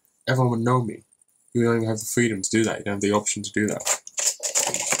society, everyone would know me. You don't even have the freedom to do that. You don't have the option to do that.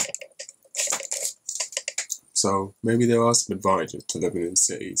 So maybe there are some advantages to living in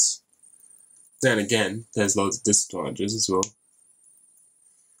cities. Then again, there's loads of disadvantages as well.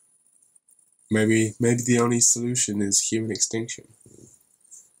 Maybe the only solution is human extinction.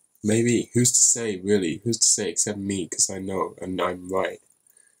 Maybe. Who's to say, really? Who's to say except me, because I know, and I'm right.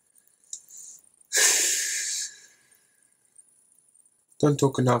 Don't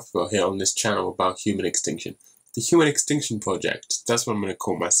talk enough about here on this channel about human extinction. The Human Extinction Project. That's what I'm going to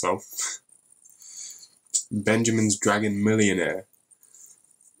call myself. Benjamin's Dragon Millionaire.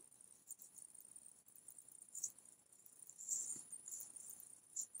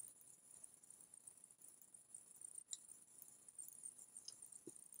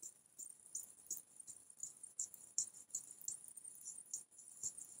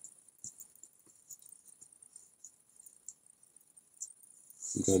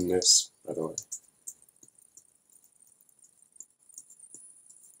 I'm doing this, by the way.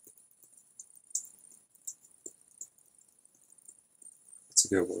 It's a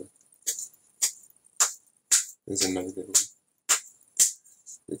good one. There's another good one.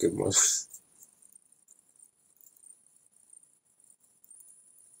 A good one.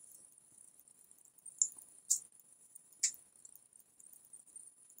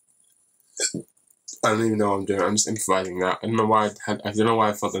 I don't even know what I'm doing. I'm just improvising that. I don't know why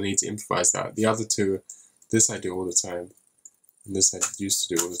I felt the need to improvise that. The other two, this I do all the time, and this I used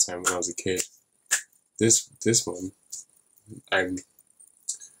to do all the time when I was a kid. This one, I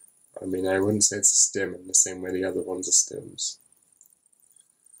mean, I wouldn't say it's a stim in the same way the other ones are stims.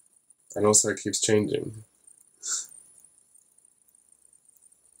 And also it keeps changing.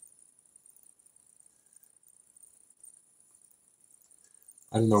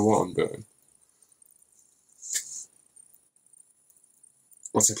 I don't know what I'm doing.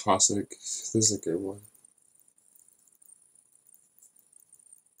 What's a classic? This is a good one.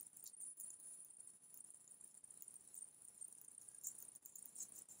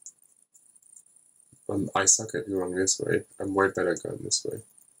 I suck at going this way. I'm way better at going this way.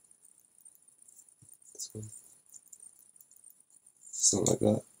 This one. Something like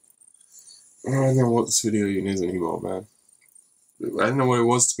that. I don't know what this video even is anymore, man. I don't know what it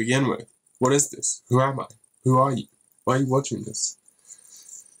was to begin with. What is this? Who am I? Who are you? Why are you watching this?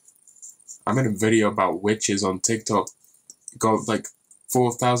 I made a video about witches on TikTok. Got like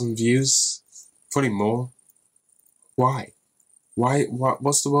 4,000 views. Probably more. Why?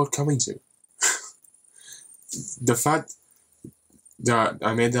 What's the world coming to? The fact that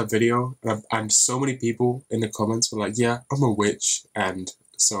I made that video and so many people in the comments were like, yeah, I'm a witch and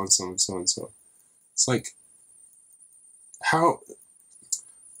so and so and so and so. It's like, how?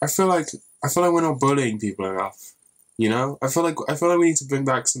 I feel like we're not bullying people enough. You know? I feel like we need to bring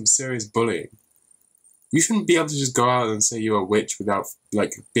back some serious bullying. You shouldn't be able to just go out and say you're a witch without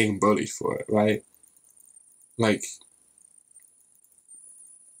like being bullied for it, right? Like,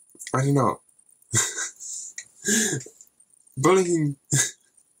 I don't know. Bullying,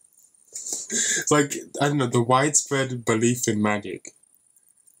 like, I don't know, the widespread belief in magic,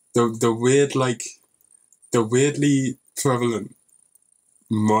 the weird, like, the weirdly prevalent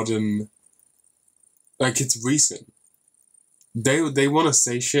modern, like, it's recent. They want to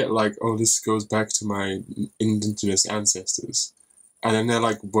say shit like, oh, this goes back to my indigenous ancestors, and then they're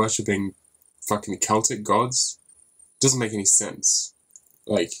like worshipping fucking Celtic gods. Doesn't make any sense.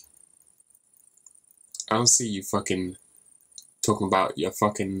 Like, I don't see you fucking talking about your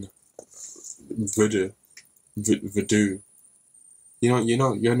fucking voodoo.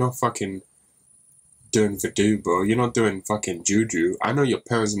 You're not fucking doing voodoo, bro. You're not doing fucking juju. I know your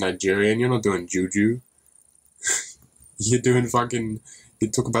parents are Nigerian. You're not doing juju. You're doing fucking. You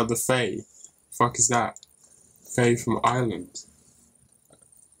talk about the Fae. Fuck is that? Fae from Ireland.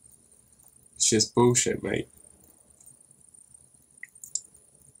 It's just bullshit, mate.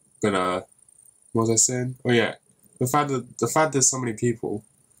 But what was I saying? Oh yeah. The fact that so many people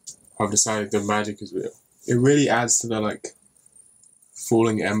have decided that magic is real, it really adds to the like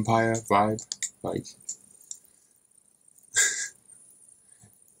falling empire vibe. Like,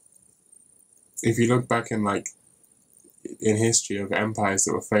 if you look back in history of empires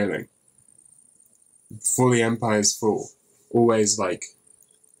that were failing, before the empires fall, always like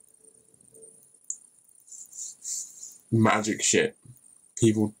magic shit,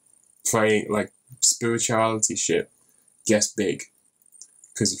 people praying like spirituality shit gets big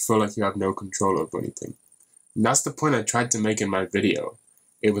because you feel like you have no control over anything. And that's the point I tried to make in my video.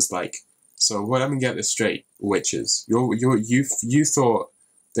 It was like, so let me get this straight, witches. You thought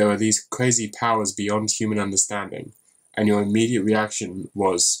there were these crazy powers beyond human understanding, and your immediate reaction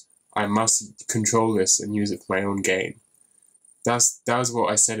was, I must control this and use it for my own gain. That was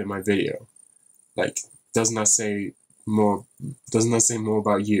what I said in my video. Like, doesn't that say more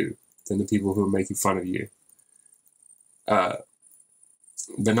about you than the people who are making fun of you?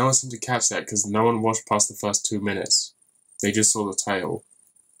 But no one seemed to catch that because no one watched past the first 2 minutes. They just saw the title.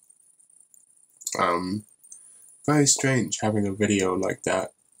 Very strange having a video like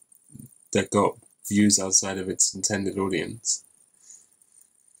that got views outside of its intended audience.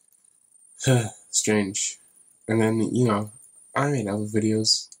 Strange. And then, you know, I made other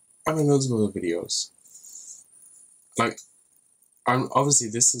videos. I made loads of other videos. Like, obviously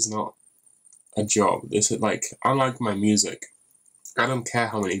this is not a job. This is like, unlike my music, I don't care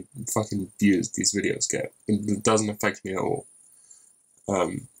how many fucking views these videos get. It doesn't affect me at all.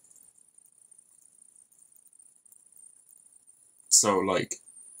 So like,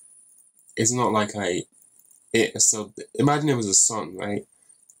 it's not like so imagine it was a song, right?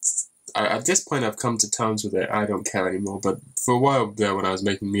 At this point I've come to terms with it. I don't care anymore. But for a while there when I was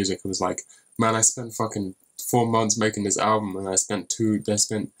making music, it was like, man, I spent fucking 4 months making this album, and I spent 2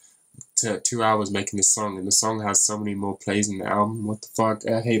 hours making this song, and the song has so many more plays in the album. What the fuck?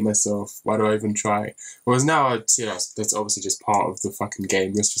 I hate myself. Why do I even try? Whereas now I see that's obviously just part of the fucking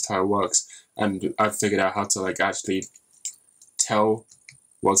game. That's just how it works. And I've figured out how to like actually tell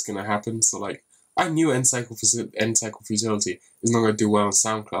what's gonna happen. So like, I knew Encyclopedia Futility is not gonna do well on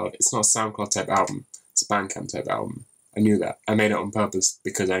SoundCloud. It's not a SoundCloud type album. It's a Bandcamp type album. I knew that. I made it on purpose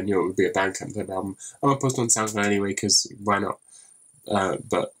because I knew it would be a Bandcamp type album. I'm gonna post it on SoundCloud anyway because why not?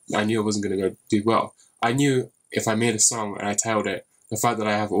 But I knew it wasn't gonna do well. I knew if I made a song and I titled it the fact that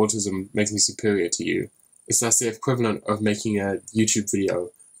I have autism makes me superior to you. That's the equivalent of making a YouTube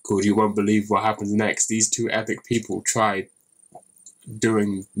video called "You Won't Believe What Happens Next." These two epic people tried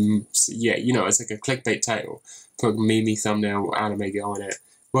doing, yeah, you know, it's like a clickbait title. Put meme thumbnail, anime girl in it.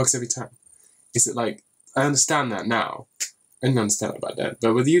 Works every time. Is it like, I understand that now. I didn't understand it back then.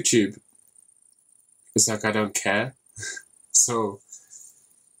 But with YouTube, it's like I don't care. So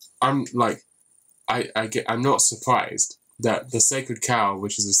I'm like, I'm not surprised that The Sacred Cow,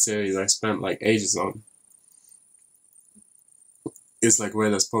 which is a series I spent like ages on, is like way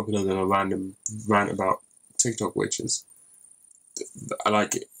less popular than a random rant about TikTok witches.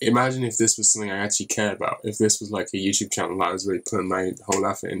 Like, imagine if this was something I actually cared about. If this was like a YouTube channel that I was really putting my whole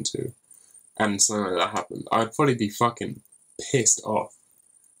effort into, and something like that happened, I'd probably be fucking pissed off.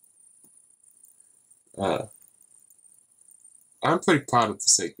 I'm pretty proud of The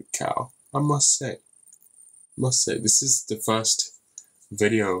Sacred Cow, I must say. This is the first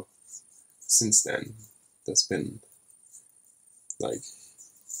video since then that's been like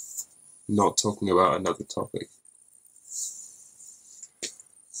not talking about another topic.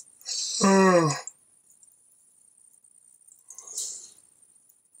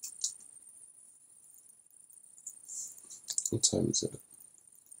 What time is it?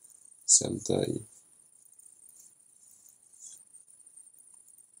 7:30.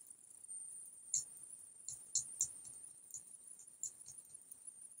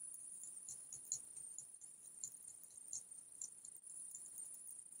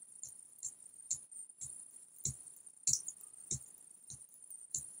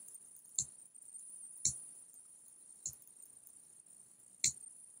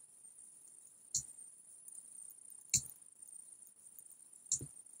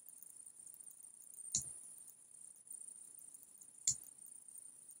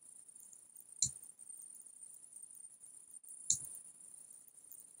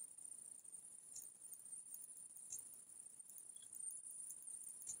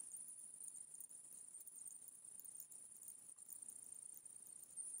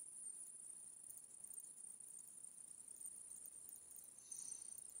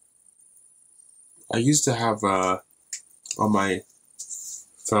 I used to have on my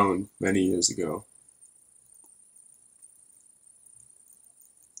phone many years ago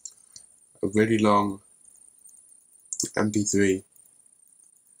a really long MP3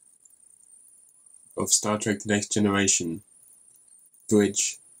 of Star Trek The Next Generation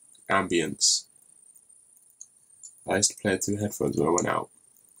bridge ambience. I used to play it through headphones when I went out,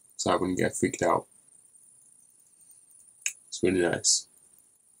 so I wouldn't get freaked out. It's really nice.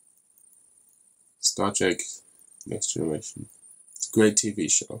 Star Trek Next Generation. It's a great TV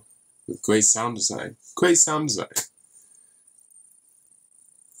show with great sound design. Great sound design.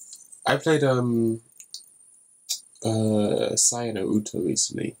 I played Sayano Uta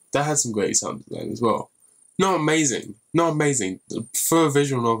recently. That had some great sound design as well. Not amazing. For a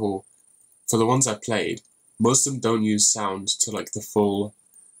visual novel, for the ones I played, most of them don't use sound to like the full.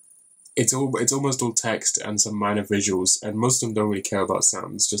 It's almost all text and some minor visuals, and most of them don't really care about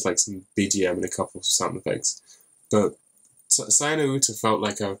sound. It's just like some BGM and a couple of sound effects. But Sayano Uta felt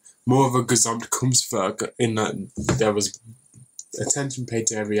like more of a Gesamtkunstwerk in that there was attention paid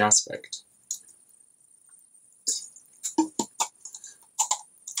to every aspect.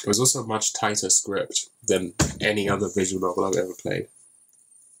 It was also a much tighter script than any other visual novel I've ever played.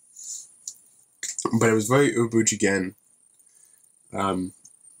 But it was very Ubujigen,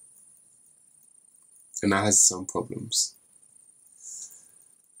 and that has its own problems.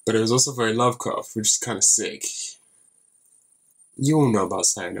 But it was also very Lovecraft, which is kind of sick. You all know about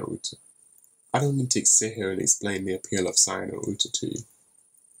Sayano Uta. I don't need to sit here and explain the appeal of Sayano Uta to you.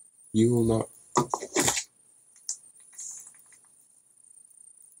 You all know.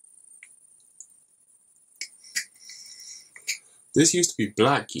 This used to be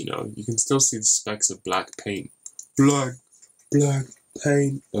black, you know. You can still see the specks of black paint. Black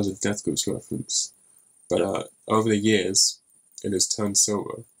paint. That was a Death Grips reference. But over the years, it has turned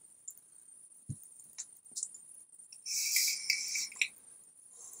silver.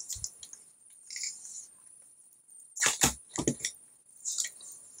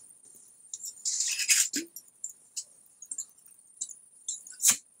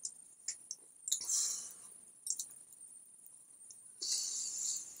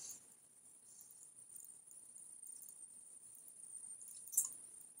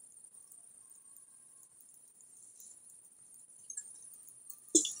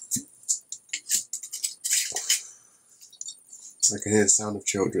 I can hear the sound of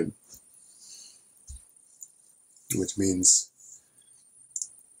children, which means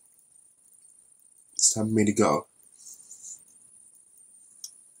it's time for me to go.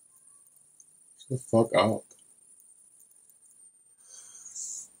 The fuck up.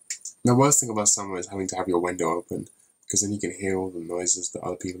 The worst thing about summer is having to have your window open, because then you can hear all the noises that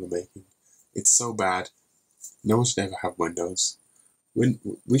other people are making. It's so bad. No one should ever have windows.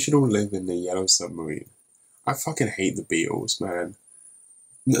 We should all live in the yellow submarine. I fucking hate the Beatles, man.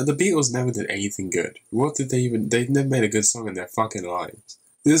 No, the Beatles never did anything good. What did they even... They never made a good song in their fucking lives.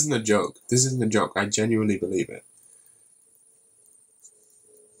 This isn't a joke. This isn't a joke. I genuinely believe it.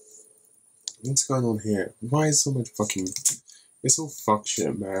 What's going on here? Why is so much fucking... It's all fuck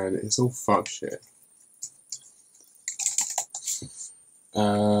shit, man. It's all fuck shit.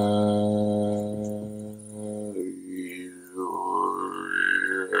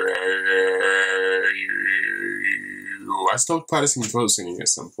 I stopped practicing throat singing at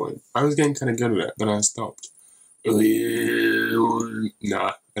some point. I was getting kind of good at it, but I stopped. Nah,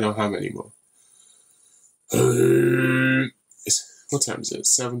 I don't have it anymore. What time is it?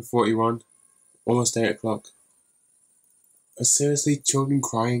 7:41? Almost 8 o'clock. Are seriously children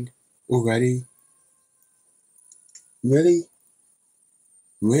crying already? Really?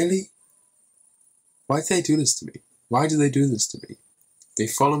 Really? Why do they do this to me? Why do they do this to me? They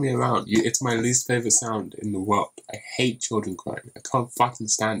follow me around. It's my least favorite sound in the world. I hate children crying. I can't fucking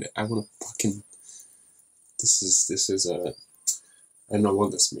stand it. I want to fucking... This is I don't know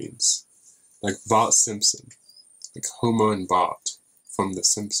what this means. Like Bart Simpson. Like Homer and Bart from The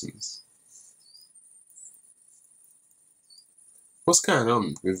Simpsons. What's going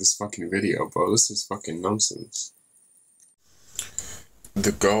on with this fucking video, bro? This is fucking nonsense.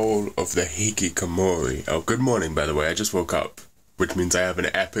 The goal of the hikikomori... Oh, good morning, by the way. I just woke up, which means I have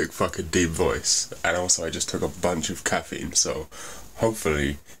an epic fucking deep voice. And also I just took a bunch of caffeine, so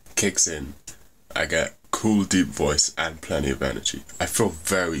hopefully kicks in. I get cool deep voice and plenty of energy. I feel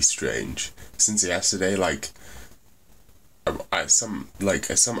very strange. Since yesterday,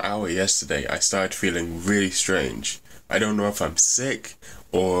 some hour yesterday, I started feeling really strange. I don't know if I'm sick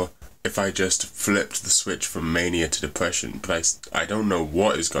or if I just flipped the switch from mania to depression, but I don't know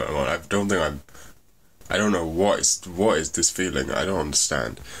what is going on. I don't know what is this feeling. I don't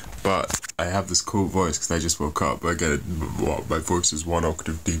understand. But I have this cool voice because I just woke up. I get it. Well, my voice is 1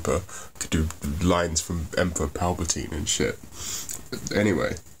 octave deeper. I could do lines from Emperor Palpatine and shit.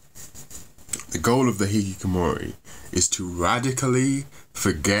 Anyway, the goal of the hikikomori is to radically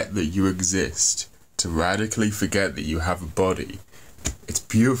forget that you exist. To radically forget that you have a body. It's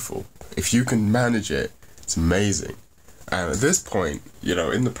beautiful. If you can manage it, it's amazing. And at this point, you know,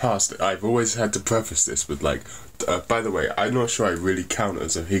 in the past, I've always had to preface this with by the way, I'm not sure I really count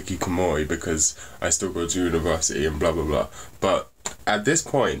as a hikikomori because I still go to university and blah blah blah. But at this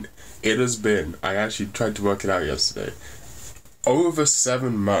point, it has been, I actually tried to work it out yesterday, over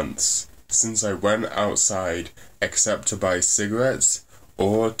 7 months since I went outside except to buy cigarettes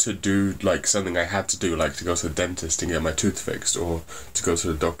or to do something I had to do, like to go to the dentist and get my tooth fixed or to go to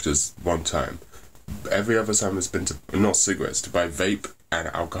the doctor's one time. Every other time has been to, not cigarettes, to buy vape and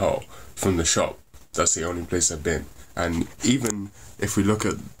alcohol from the shop. That's the only place I've been. And even if we look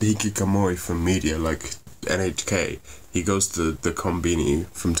at the hikikomori from media, like NHK, he goes to the kombini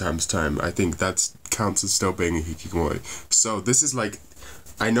from time to time. I think that counts as still being a hikikomori. So this is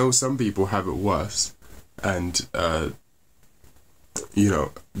I know some people have it worse, and you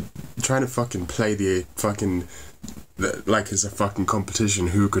know, trying to fucking play the fucking... like it's a fucking competition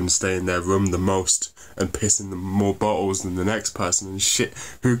who can stay in their room the most and piss in the more bottles than the next person and shit,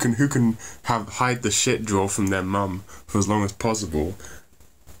 who can hide the shit drawer from their mum for as long as possible.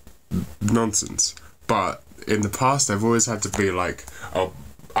 Nonsense. But in the past I've always had to be oh,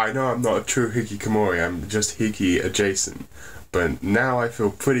 I know I'm not a true hikikomori, I'm just hiki adjacent, but now I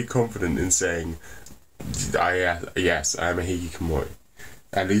feel pretty confident in saying yes, I am a hikikomori.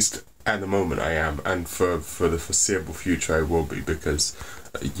 At least at the moment I am, and for the foreseeable future I will be, because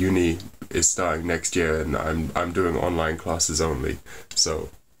uni is starting next year and I'm doing online classes only. So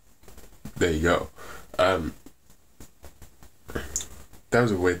there you go. That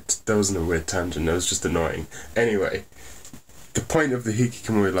wasn't a weird tangent, that was just annoying. Anyway, the point of the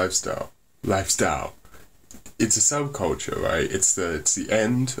hikikomori lifestyle, it's a subculture, right? It's the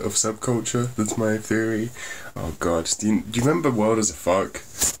end of subculture. That's my theory. Oh god, do you remember World as a Fuck?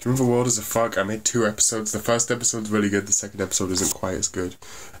 Do you remember World as a Fuck? I made 2 episodes. The first episode's really good. The second episode isn't quite as good.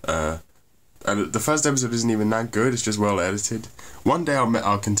 And the first episode isn't even that good. It's just well edited. One day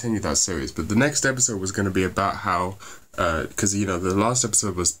I'll continue that series, but the next episode was going to be about how, because you know the last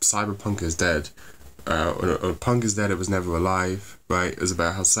episode was Cyberpunk is dead. Or Punk is dead, it was never alive, right? It was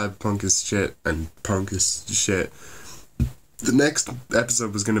about how cyberpunk is shit and punk is shit. the next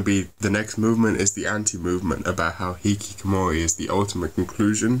episode was going to be, the next movement is the anti-movement, about how hikikomori is the ultimate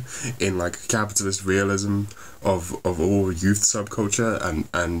conclusion in like capitalist realism of all youth subculture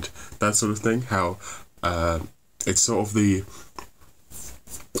and that sort of thing. How it's sort of the,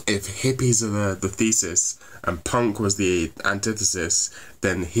 if hippies are the thesis and punk was the antithesis,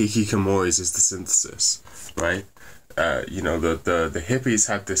 then hikikomoris is the synthesis, right? You know, the hippies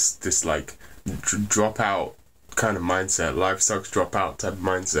had this like dropout kind of mindset, life sucks, drop out type of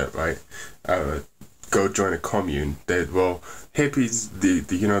mindset, right? Go join a commune. Hippies,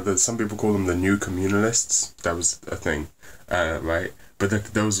 the you know, some people call them the new communalists. That was a thing, right?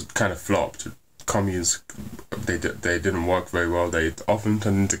 But those kind of flopped. Communes, they didn't work very well. They often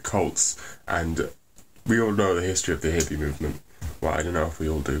turned into cults, and we all know the history of the hippie movement. Well, I don't know if we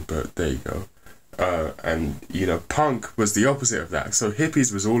all do, but there you go. And you know, punk was the opposite of that. So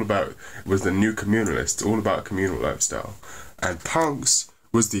hippies was the new communalists, all about a communal lifestyle, and punks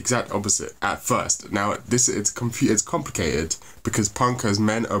was the exact opposite at first. Now it's complicated because punk has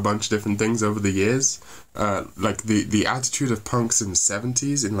meant a bunch of different things over the years. Like the attitude of punks in the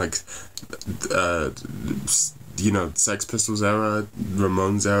 70s, in like you know, Sex Pistols era,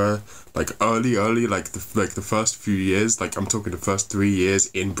 Ramones era, like early like the first few years, like I'm talking the first 3 years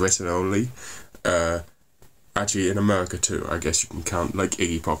in Britain only. Actually in America too, I guess you can count like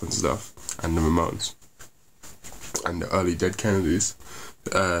Iggy Pop and stuff, and the Ramones, and the early Dead Kennedys.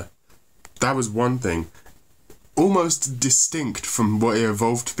 That was one thing, almost distinct from what it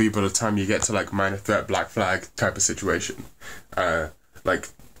evolved to be by the time you get to like Minor Threat, Black Flag type of situation. Like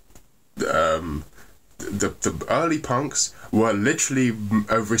the early punks were literally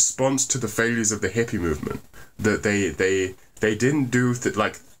a response to the failures of the hippie movement. That they didn't do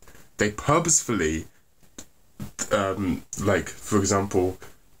like, they purposefully like, for example,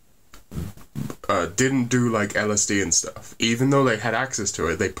 didn't do like LSD and stuff. Even though they had access to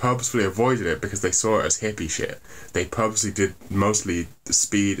it, they purposefully avoided it because they saw it as hippie shit. They purposely did mostly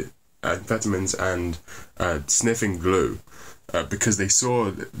speed, amphetamines, and sniffing glue, because they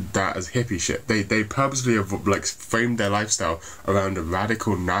saw that as hippie shit. They purposely like framed their lifestyle around a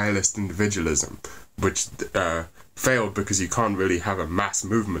radical nihilist individualism, which failed because you can't really have a mass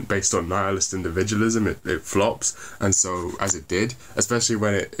movement based on nihilist individualism. It flops, and so as it did, especially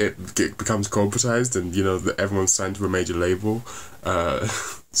when it becomes corporatized and, you know, everyone's signed to a major label.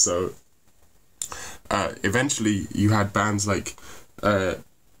 So eventually you had bands like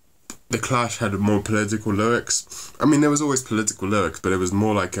The Clash had more political lyrics. I mean, there was always political lyrics, but it was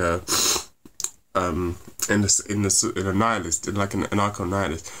more like a in a nihilist, in like an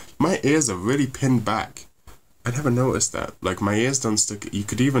anarcho-nihilist. My ears are really pinned back. I never noticed that. Like, my ears don't stick. You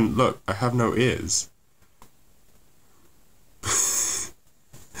could even look. I have no ears.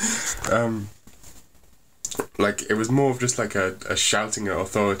 Like, it was more of just like a shouting at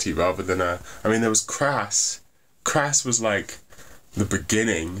authority rather than a. I mean, there was Crass. Crass was like the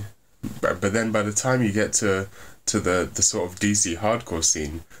beginning, but then by the time you get to the sort of DC hardcore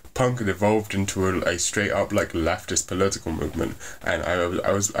scene, punk had evolved into a straight up like leftist political movement. And I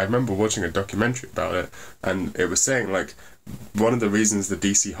remember watching a documentary about it, and it was saying like one of the reasons the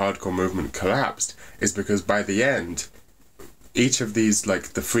DC hardcore movement collapsed is because by the end, each of these,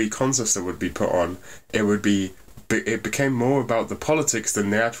 like the free concerts that would be put on, it became more about the politics than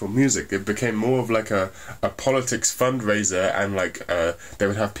the actual music. It became more of like a politics fundraiser, and like they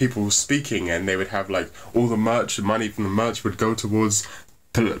would have people speaking, and they would have like all the money from the merch would go towards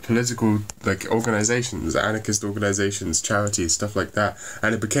political like organizations, anarchist organizations, charities, stuff like that.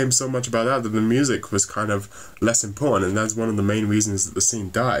 And it became so much about that the music was kind of less important, and that's one of the main reasons that the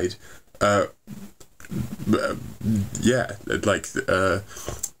scene died. Yeah, like the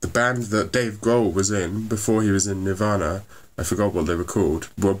band that Dave Grohl was in before he was in Nirvana, I forgot what they were called,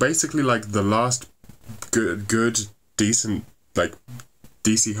 were basically like the last good decent like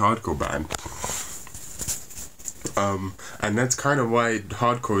DC hardcore band. And that's kind of why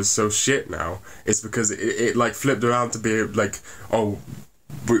hardcore is so shit now. It's because it like flipped around to be like, oh,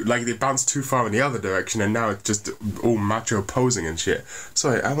 like they bounced too far in the other direction, and now it's just all macho posing and shit.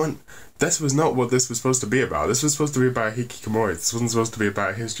 Sorry, this was not what this was supposed to be about. This was supposed to be about hikikomori. This wasn't supposed to be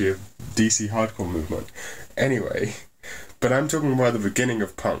about a history of DC hardcore movement. Anyway, but I'm talking about the beginning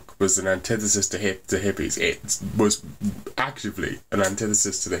of punk was an antithesis to hippies. It was actively an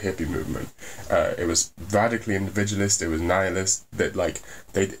antithesis to the hippie movement. It was radically individualist. It was nihilist. That like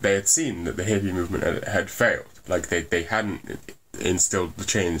they had seen that the hippie movement had failed. Like they hadn't instilled the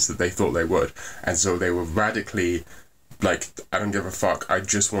change that they thought they would, and so they were radically like, I don't give a fuck, I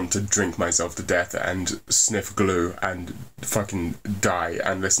just want to drink myself to death and sniff glue and fucking die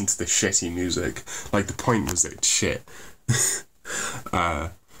and listen to the shitty music. Like, the point was that it's shit.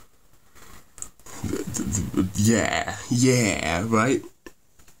 Yeah, right.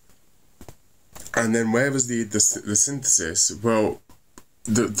 And then where was the synthesis? Well,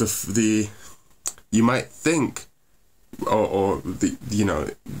 the you might think, or the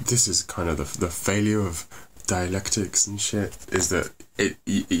this is kind of the failure of dialectics and shit, is that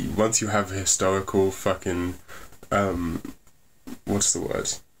once you have historical fucking what's the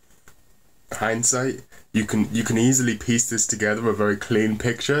word, hindsight, you can easily piece this together, a very clean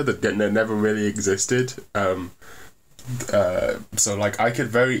picture that never really existed. So like I could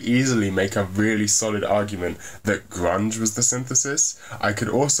very easily make a really solid argument that grunge was the synthesis. I could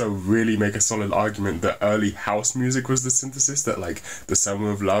also really make a solid argument that early house music was the synthesis, that like the Summer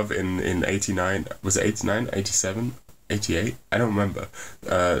of Love in 89, was it 89, 87, 88? I don't remember.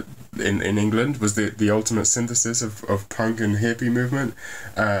 In England was the ultimate synthesis of punk and hippie movement.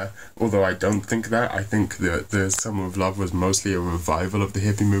 Although I don't think that. I think the Summer of Love was mostly a revival of the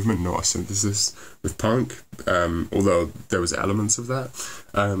hippie movement, not a synthesis with punk. Although there was elements of that.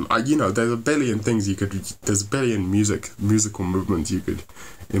 There's a billion things there's a billion musical movements you could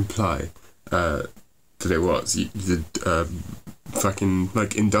imply that it was. Fucking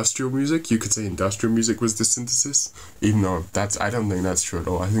like industrial music, you could say industrial music was the synthesis, even though I don't think that's true at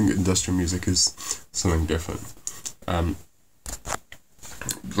all. I think industrial music is something different.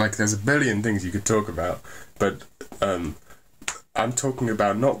 Like there's a billion things you could talk about, but I'm talking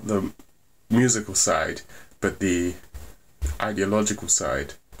about not the musical side, but the ideological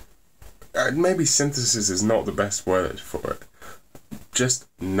side. Maybe synthesis is not the best word for it. Just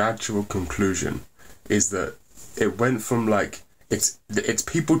natural conclusion is that it went from like, it's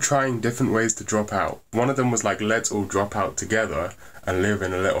people trying different ways to drop out. One of them was like, let's all drop out together and live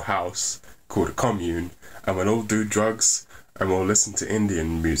in a little house called a commune, and we'll all do drugs and we'll listen to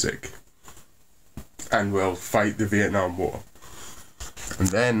Indian music and we'll fight the Vietnam War. And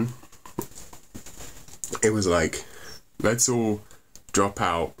then it was like, let's all drop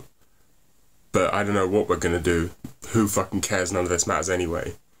out, but I don't know what we're gonna do. Who fucking cares? None of this matters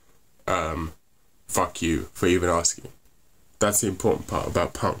anyway. Fuck you for even asking. That's the important part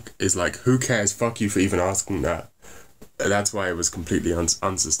about punk, is like, who cares? Fuck you for even asking that. That's why it was completely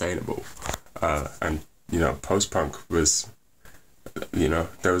unsustainable. And post-punk was,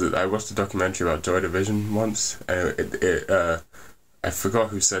 I watched a documentary about Joy Division once, and I forgot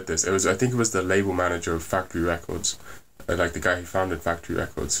who said this. I think it was the label manager of Factory Records, like the guy who founded Factory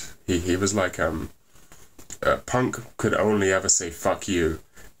Records. He was like, punk could only ever say fuck you,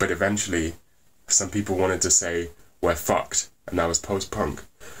 but eventually some people wanted to say we're fucked, and that was post-punk.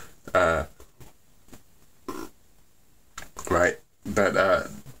 Right? But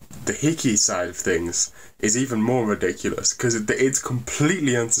the hickey side of things is even more ridiculous, because it's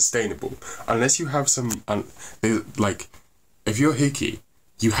completely unsustainable. Unless you have some, like, if you're hickey,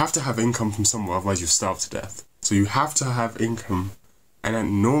 you have to have income from somewhere, otherwise you'll starve to death. So you have to have income, and that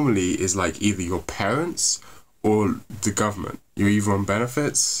normally is like either your parents or the government. You're either on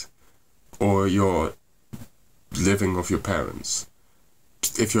benefits or you're living with your parents.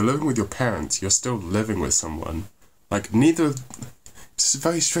 If you're living with your parents, you're still living with someone. Like, neither... It's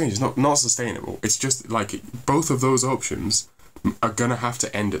very strange. It's not sustainable. It's just, like, both of those options are gonna have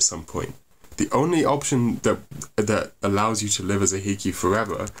to end at some point. The only option that allows you to live as a hickey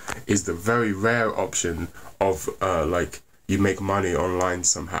forever is the very rare option of, like, you make money online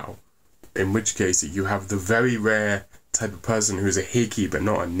somehow. In which case, you have the very rare type of person who's a hickey but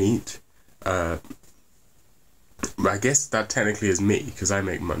not a neat. I guess that technically is me, because I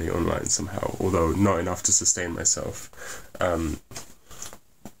make money online somehow, although not enough to sustain myself.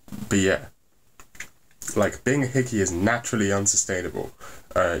 But yeah, like, being a hickey is naturally unsustainable.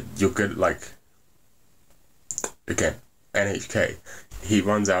 You're good, like, again, NHK, he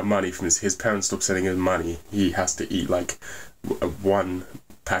runs out of money from his parents stop sending him money. He has to eat like one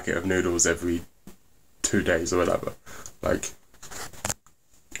packet of noodles every 2 days or whatever. Like,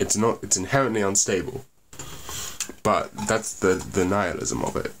 it's inherently unstable. But that's the nihilism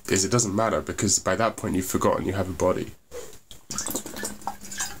of it, is it doesn't matter, because by that point you've forgotten you have a body.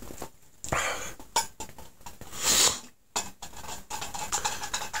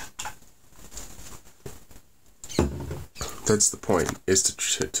 That's the point, is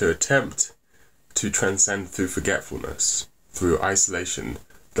to attempt to transcend through forgetfulness, through isolation,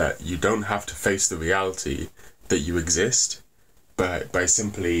 that you don't have to face the reality that you exist, but by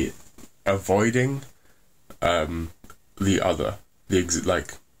simply avoiding the other, you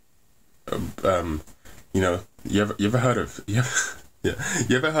ever heard of you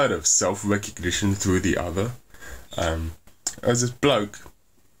ever heard of self-recognition through the other? There's this bloke,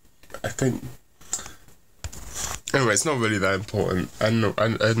 I think Anyway, it's not really that important. I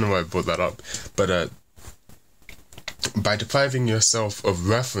don't know why I brought that up, but by depriving yourself of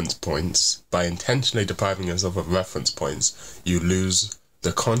reference points, by intentionally depriving yourself of reference points, you lose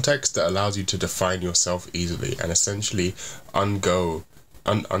the context that allows you to define yourself easily and essentially undergo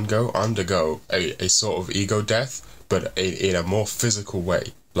a sort of ego death, but in a more physical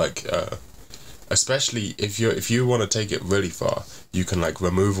way. Like, especially if you want to take it really far, you can like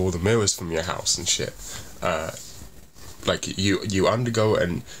remove all the mirrors from your house and shit. Like you undergo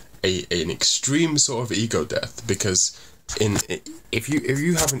an extreme sort of ego death, because if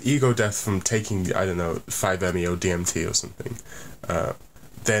you have an ego death from taking, I don't know, 5-MeO DMT or something,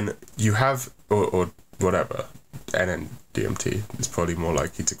 then you have or whatever, and then DMT is probably more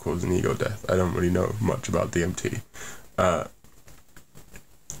likely to cause an ego death. I don't really know much about DMT.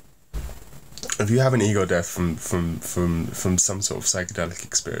 If you have an ego death from some sort of psychedelic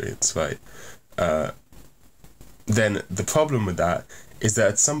experience, right? Then the problem with that is that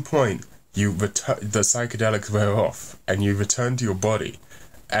at some point the psychedelics wear off and you return to your body,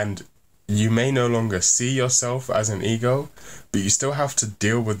 and you may no longer see yourself as an ego, but you still have to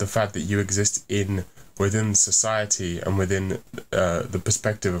deal with the fact that you exist within society and within the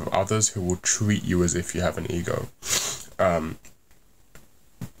perspective of others who will treat you as if you have an ego.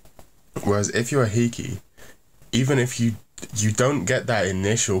 Whereas if you're a hiki, even if you don't get that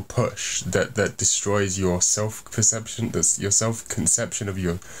initial push that destroys your self-perception, your self-conception of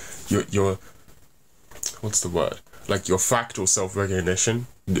your what's the word? Like your fractal self-recognition,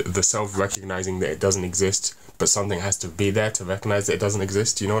 the self-recognizing that it doesn't exist, but something has to be there to recognize that it doesn't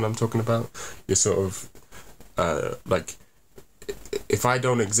exist. You know what I'm talking about? You're sort of like, if I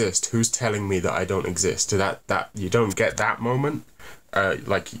don't exist, who's telling me that I don't exist? That you don't get that moment.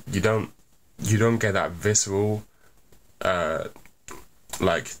 Like you don't get that visceral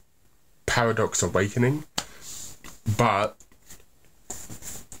like paradox awakening, but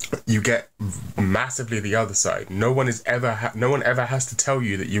you get massively the other side. No one ever has to tell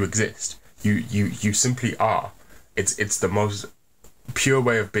you that you exist. You simply are. It's the most pure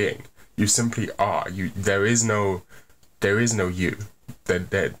way of being. You simply are. There is no you.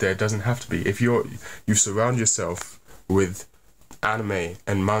 There doesn't have to be. If you surround yourself with anime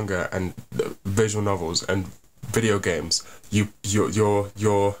and manga and visual novels and video games,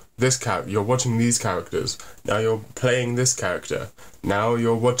 you're this character, you're watching these characters, now you're playing this character, now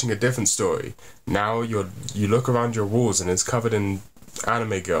you're watching a different story, now you look around your walls and it's covered in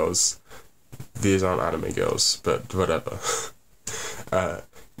anime girls. These aren't anime girls, but whatever.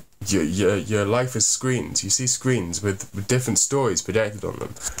 Your life is screens. You see screens with different stories projected on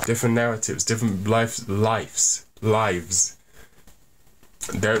them, different narratives, different lives.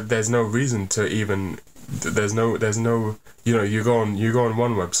 There's no reason to even. There's no. You know, you go on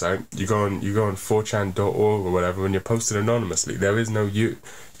one website. You go on 4chan.org or whatever, and you're posted anonymously. There is no you.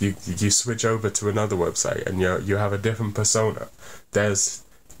 You switch over to another website, and you have a different persona. It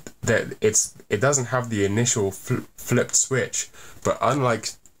doesn't have the initial flipped switch, but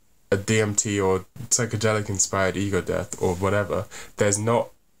unlike a DMT or psychedelic inspired ego death or whatever, there's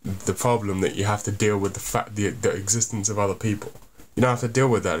not the problem that you have to deal with the existence of other people. You don't have to deal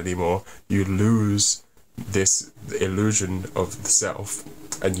with that anymore. You lose this illusion of the self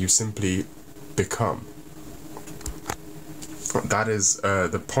and you simply become. That is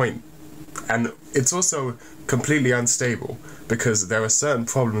the point. And it's also completely unstable, because there are certain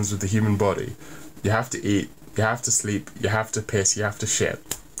problems with the human body. You have to eat, you have to sleep, you have to piss, you have to shit.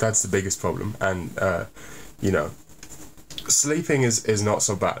 That's the biggest problem. And you know, sleeping is not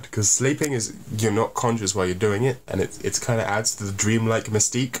so bad, because sleeping is, you're not conscious while you're doing it, and it kind of adds to the dreamlike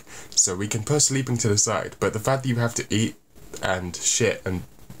mystique, so we can put sleeping to the side. But the fact that you have to eat and shit and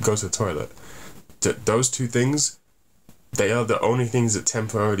go to the toilet, those two things, they are the only things that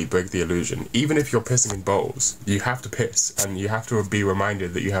temporarily break the illusion. Even if you're pissing in bowls, you have to piss, and you have to be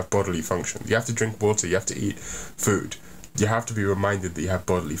reminded that you have bodily functions. You have to drink water, you have to eat food. You have to be reminded that you have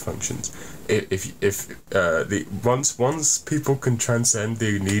bodily functions. Once people can transcend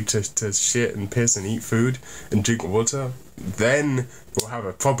the need to shit and piss and eat food and drink water, then we'll have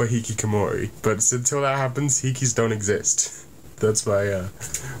a proper hikikomori. But until that happens, hikis don't exist. That's why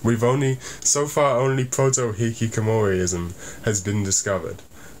we've only proto-hikikomoriism has been discovered.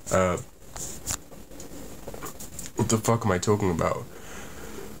 What the fuck am I talking about?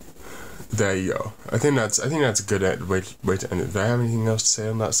 There you go. I think that's a good way to end it. Do I have anything else to say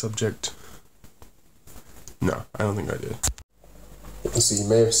on that subject? No, I don't think I did. So you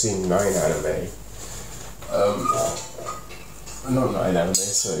may have seen 9-anime. Not 9-anime,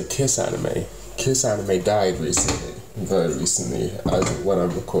 sorry, Kiss Anime. Kiss Anime died recently, very recently, as when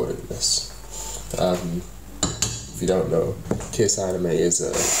I'm recording this. if you don't know, Kiss Anime is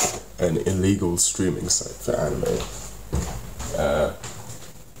an illegal streaming site for anime.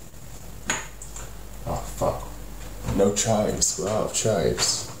 Oh fuck. No chives. We're out of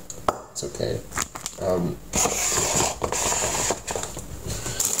chives. It's okay.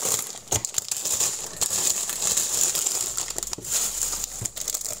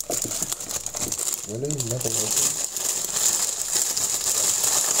 Really? Nothing open?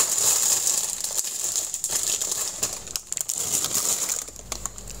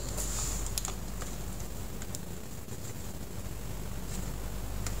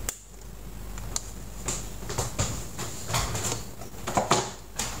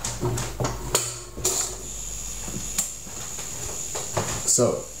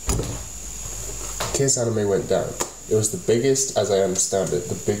 So, Kiss Anime went down. It was the biggest, as I understand it,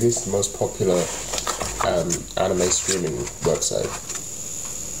 the biggest, most popular anime streaming website,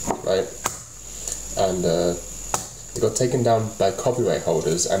 right? And it got taken down by copyright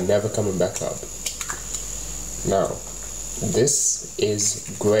holders and never coming back up. Now, this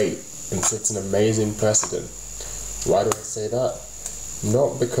is great and sets an amazing precedent. Why do I say that?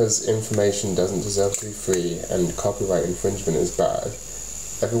 Not because information doesn't deserve to be free and copyright infringement is bad.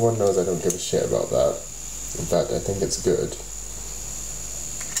 Everyone knows I don't give a shit about that. In fact, I think it's good.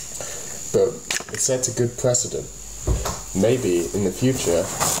 But it sets a good precedent. Maybe in the future,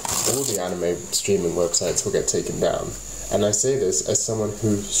 all the anime streaming websites will get taken down. And I say this as someone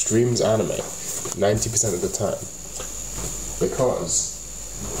who streams anime 90% of the time. Because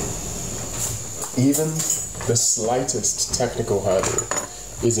even the slightest technical hurdle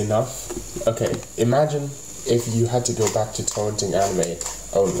is enough. Okay, imagine if you had to go back to torrenting anime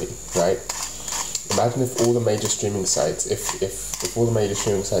only, right? Imagine if all the major streaming sites, if all the major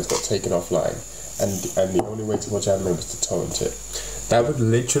streaming sites got taken offline, and the only way to watch anime was to torrent it. That would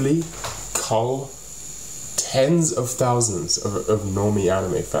literally cull tens of thousands of normie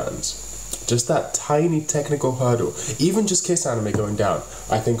anime fans. Just that tiny technical hurdle, even just Kiss Anime going down,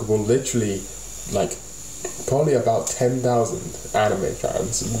 I think will literally, like, probably about 10,000 anime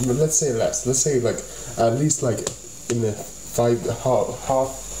fans. Let's say less. Let's say like at least like in the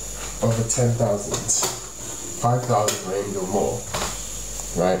half of the 10,000, 5,000 range or more,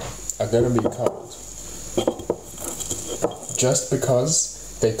 right, are gonna be culled just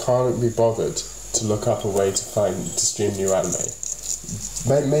because they can't be bothered to look up a way to stream new anime.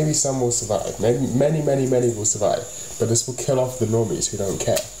 Maybe some will survive. Maybe many will survive. But this will kill off the normies who don't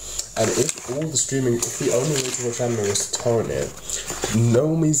care. And if the only way to watch anime was to torrent it,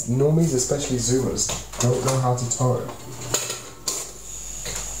 normies, especially Zoomers, don't know how to torrent.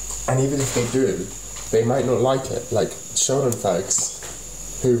 And even if they do, they might not like it. Like shonen fags,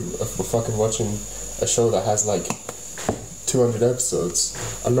 who are fucking watching a show that has like 200 episodes,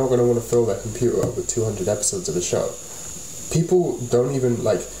 are not going to want to fill their computer up with 200 episodes of a show. People don't even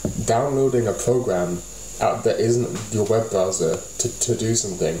like downloading a program out that isn't your web browser to do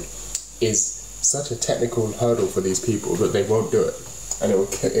something is such a technical hurdle for these people that they won't do it, and it will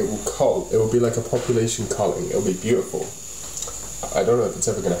cull. It will be like a population culling. It will be beautiful. I don't know if it's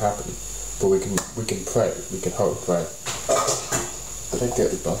ever going to happen, but we can pray. We can hope, right? Did I get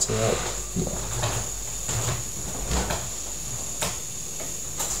the butter out? No.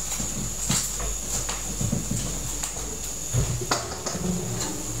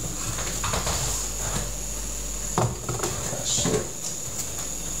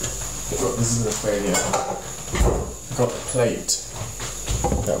 This is a failure. Got the plate.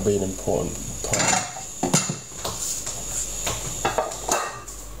 That'll be an important part.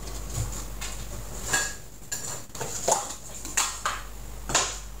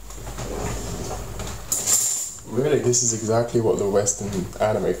 Really, this is exactly what the Western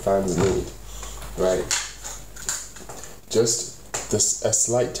anime fans need, right? Just a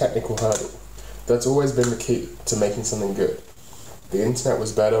slight technical hurdle. That's always been the key to making something good. The internet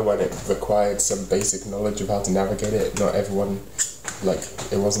was better when it required some basic knowledge of how to navigate it. Not everyone, like,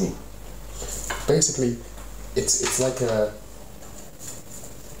 it wasn't... Basically, it's like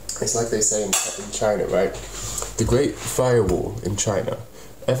they say in China, right? The Great Firewall in China.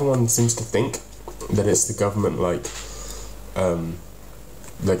 Everyone seems to think that it's the government, like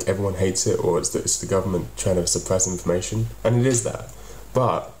everyone hates it, or it's the government trying to suppress information, and it is that.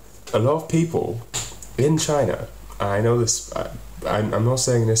 But a lot of people in China, I know this... I'm not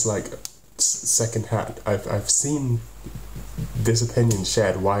saying this like second hand. I've seen this opinion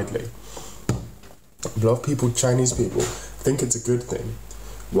shared widely. A lot of people, Chinese people, think it's a good thing.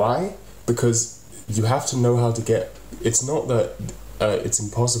 Why? Because you have to know how to get... It's not that it's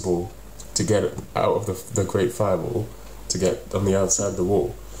impossible to get out of the Great Firewall, to get on the outside of the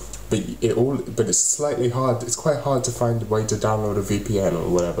wall. but it's slightly hard. It's quite hard to find a way to download a VPN or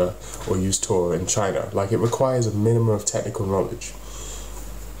whatever, or use Tor in China. Like, it requires a minimum of technical knowledge.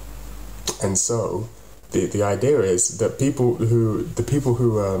 And so, the idea is that the people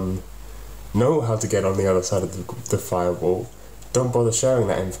who know how to get on the other side of the firewall don't bother sharing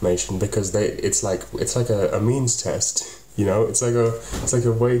that information, because it's like a means test. You know, it's like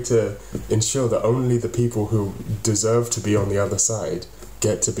a way to ensure that only the people who deserve to be on the other side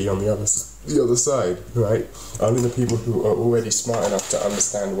get to be on the other side, right? Only the people who are already smart enough to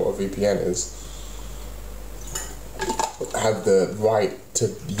understand what a VPN is have the right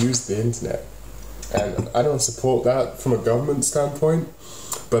to use the internet. And I don't support that from a government standpoint,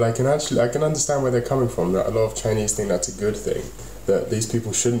 but I can understand where they're coming from, that a lot of Chinese think that's a good thing, that these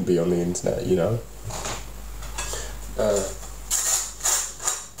people shouldn't be on the internet, you know?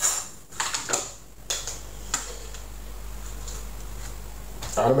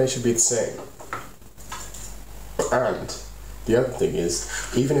 Anime should be the same. And the other thing is,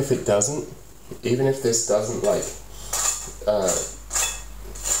 even if this doesn't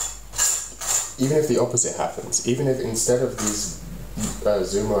even if the opposite happens, even if instead of these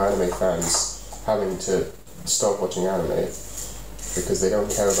Zoomer anime fans having to stop watching anime because they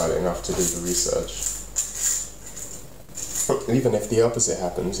don't care about it enough to do the research, even if the opposite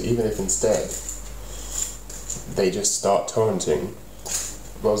happens, even if instead they just start torrenting,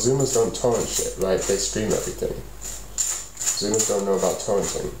 well, Zoomers don't torrent shit, right? They stream everything. Zoomers don't know about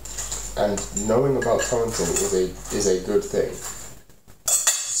torrenting. And knowing about torrenting is a good thing.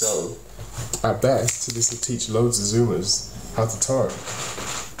 So, at best, this will teach loads of Zoomers how to torrent,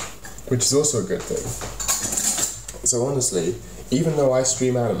 which is also a good thing. So honestly, even though I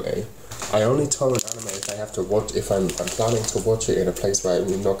stream anime, I only torrent anime if I have to watch, if I'm planning to watch it in a place where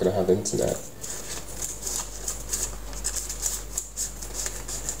I'm not going to have internet.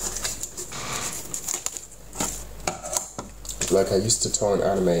 Like, I used to torrent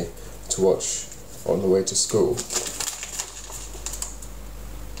anime to watch on the way to school.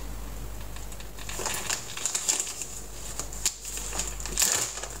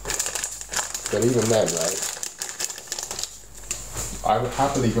 But even then, right, I would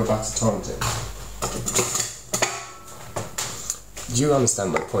happily go back to torrenting. You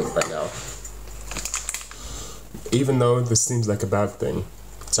understand my point right now. Even though this seems like a bad thing,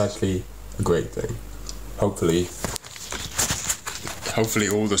 it's actually a great thing. Hopefully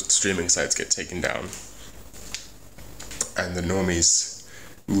all the streaming sites get taken down and the normies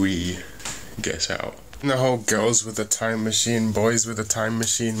get out. And the whole girls with a time machine, boys with a time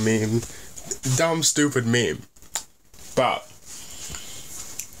machine meme. Dumb, stupid meme. But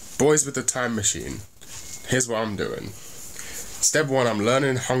boys with a time machine, here's what I'm doing. Step 1, I'm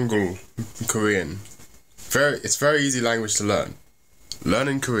learning Hangul, Korean. It's very easy language to learn.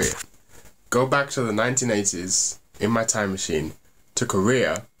 Learning Korean. Go back to the 1980s in my time machine to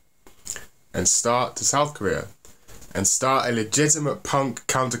Korea and start to South Korea and start a legitimate punk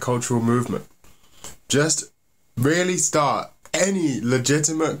countercultural movement. Just really start any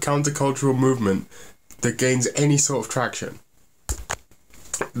legitimate countercultural movement that gains any sort of traction,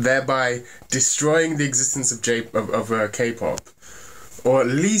 thereby destroying the existence of K-pop, or at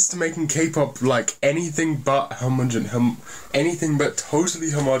least making K-pop like anything but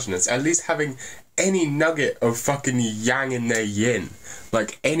totally homogenous. At least having any nugget of fucking yang in their yin,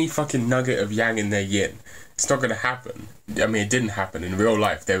 like any fucking nugget of yang in their yin. It's not gonna happen. I mean, it didn't happen in real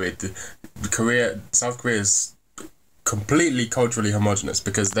life. South Korea is completely culturally homogenous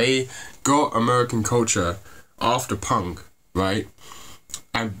because they got American culture after punk, right?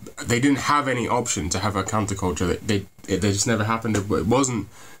 And they didn't have any option to have a counterculture. They just never happened. It wasn't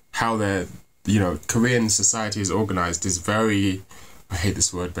how their, Korean society is organized. Is very, I hate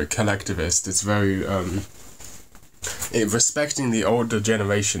this word, but collectivist. It's very respecting the older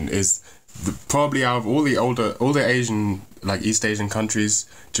generation is probably out of all the Asian, like East Asian countries,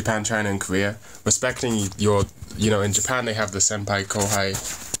 Japan, China, and Korea, respecting your, in Japan they have the senpai kohai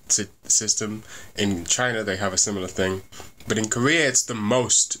system. In China they have a similar thing, but in Korea it's the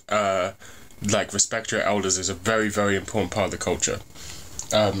most respect your elders is a very, very important part of the culture.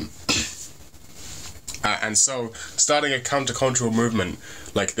 And so starting a countercultural movement,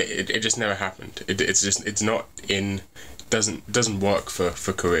 it just never happened. Doesn't work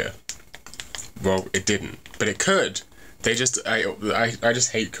for Korea. Well, it didn't, but it could. I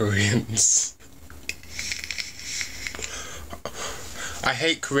just hate Koreans. I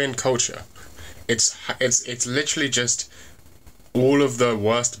hate Korean culture. It's literally just all of the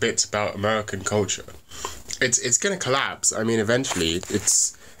worst bits about American culture. It's gonna collapse. I mean, eventually,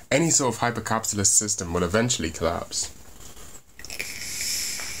 it's any sort of hyper-capitalist system will eventually collapse.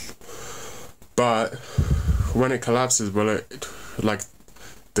 But when it collapses, the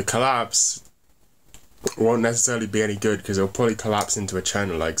collapse won't necessarily be any good, because it'll probably collapse into a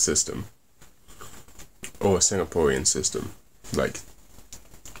China-like system or a Singaporean system.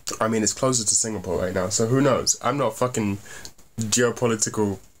 I mean, it's closer to Singapore right now, so who knows? I'm not fucking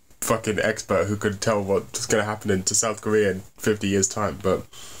geopolitical fucking expert who could tell what's gonna happen to South Korea in 50 years time, but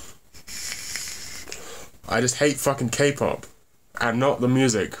I just hate fucking K-pop, and not the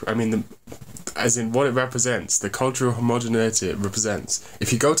music. I mean, as in what it represents, the cultural homogeneity it represents.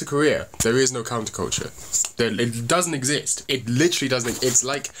 If you go to Korea, there is no counterculture. It doesn't exist. It literally doesn't. It's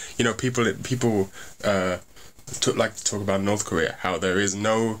like, you know, people like to talk about North Korea, how there is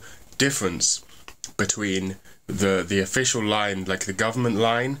no difference between the official line, like the government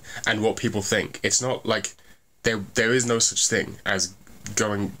line, and what people think. It's not like there is no such thing as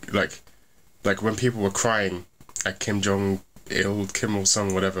going like when people were crying at Kim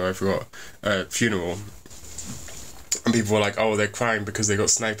Il-sung, whatever, I forgot, funeral, and people were like, oh, they're crying because they got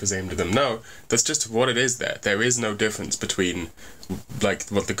snipers aimed at them. No, that's just what it is there. There is no difference between, like,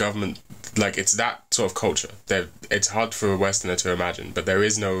 what the government, like, it's that sort of culture. It's hard for a Westerner to imagine, but there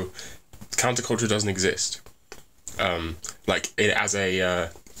is no, counterculture doesn't exist. As a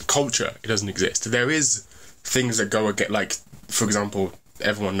culture, it doesn't exist. There is things that go against, like, for example,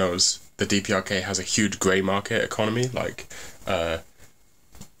 everyone knows the DPRK has a huge grey market economy, they're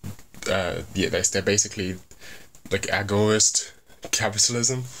basically like agorist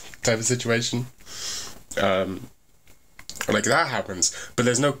capitalism type of situation. Like that happens, but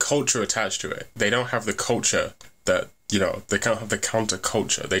there's no culture attached to it. They don't have the culture that, you know, they can't have the counter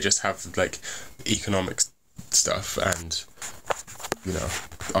culture. They just have like economic stuff and, you know,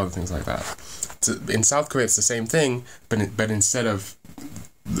 other things like that. So in South Korea it's the same thing, but instead of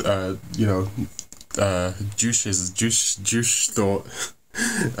Juice thought,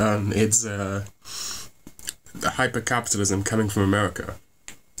 it's hyper capitalism coming from America.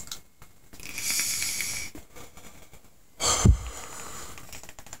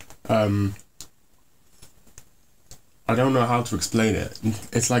 I don't know how to explain it.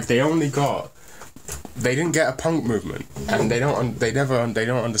 It's like they didn't get a punk movement, and they don't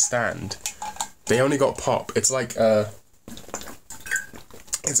understand. They only got pop. It's like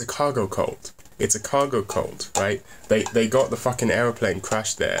it's a cargo cult. It's a cargo cult, right? They got the fucking airplane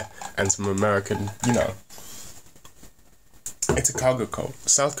crashed there, and some American, you know. It's a cargo cult.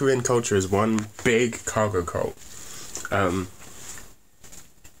 South Korean culture is one big cargo cult.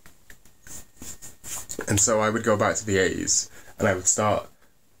 And so I would go back to the 80s, and I would start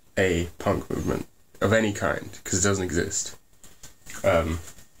a punk movement of any kind, because it doesn't exist.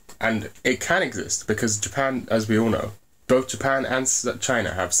 And it can exist, because Japan, as we all know, both Japan and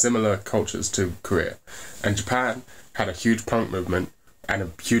China have similar cultures to Korea. And Japan had a huge punk movement and a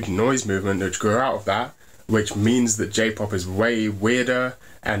huge noise movement which grew out of that, which means that J-pop is way weirder,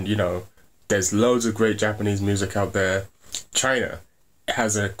 and, you know, there's loads of great Japanese music out there. China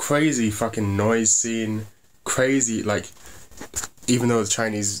has a crazy fucking noise scene, crazy, like, even though the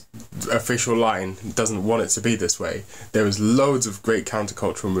Chinese official line doesn't want it to be this way, there is loads of great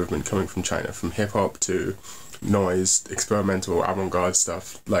countercultural movement coming from China, from hip-hop to noise, experimental, avant-garde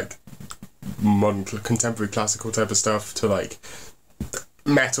stuff, like modern contemporary classical type of stuff, to like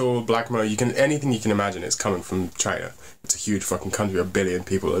metal, black metal. Anything you can imagine is coming from China. It's a huge fucking country, 1 billion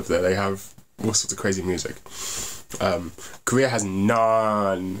people live there. They have all sorts of crazy music. Korea has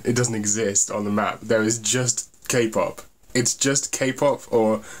none. It doesn't exist on the map. There is just K-pop. It's just K-pop,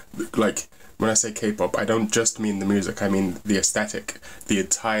 or like, when I say K-pop, I don't just mean the music, I mean the aesthetic, the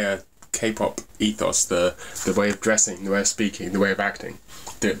entire K-pop ethos, the way of dressing, the way of speaking, the way of acting,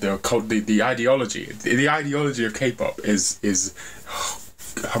 the ideology. The ideology of K-pop is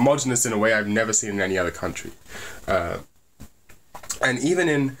homogenous in a way I've never seen in any other country. And even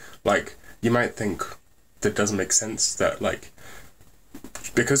in, like, you might think that doesn't make sense, that, like,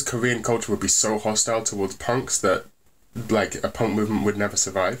 because Korean culture would be so hostile towards punks that, like, a punk movement would never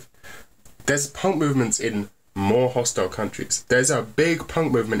survive. There's punk movements in more hostile countries. There's a big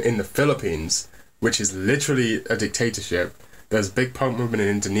punk movement in the Philippines, which is literally a dictatorship. There's a big punk movement in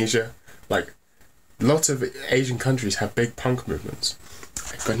Indonesia. Like, lots of Asian countries have big punk movements,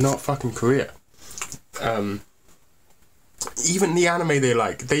 but not fucking Korea. Even the anime they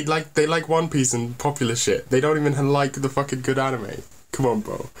like One Piece and popular shit. They don't even like the fucking good anime. Come on,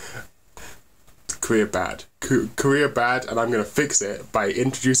 bro. Korea bad. Korea bad, and I'm gonna fix it by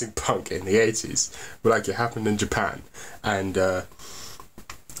introducing punk in the 80s, like it happened in Japan, and it'll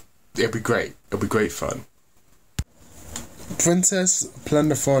be great. It'll be great fun. Princess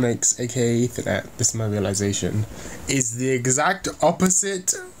Plunderphonics, aka Ethernet, this is my realization, is the exact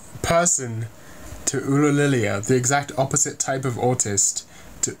opposite person to Ulalilia, the exact opposite type of autist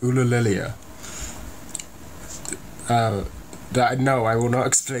to Ulalilia. No, I will not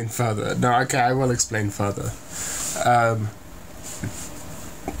explain further. No, okay, I will explain further.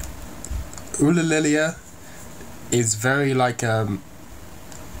 Ulalilia is very like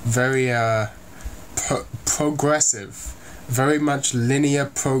very progressive, very much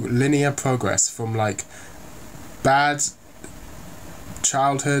linear progress from like bad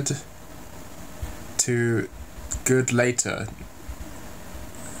childhood to good later,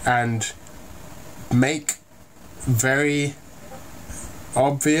 and make very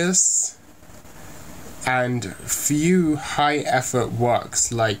obvious and few high effort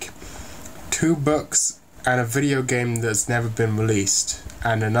works, like 2 books and a video game that's never been released,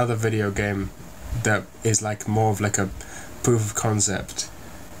 and another video game that is like more of like a proof of concept,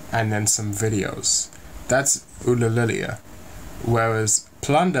 and then some videos. That's Ulalilia. Whereas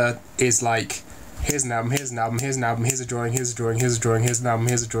Plunder is like, here's an album, here's an album, here's an album, here's a drawing, here's a drawing, here's a drawing, here's an album,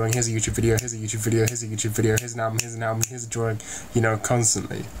 here's a drawing, here's a YouTube video, here's a YouTube video, here's a YouTube video, here's an album, here's a drawing, you know,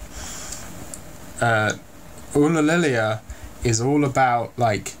 constantly. Ulalilia is all about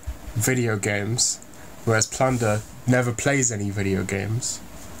like video games, whereas Plunder never plays any video games.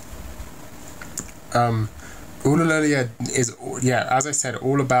 Ulalilia is, yeah, as I said,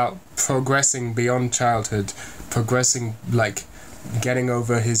 all about progressing beyond childhood, progressing, like getting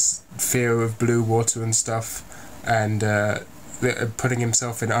over his fear of blue water and stuff, and putting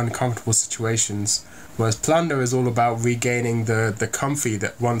himself in uncomfortable situations, whereas Plunder is all about regaining the comfy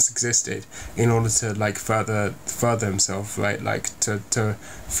that once existed in order to like further himself, right, like to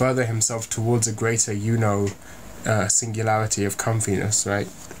further himself towards a greater, you know, singularity of comfiness, right?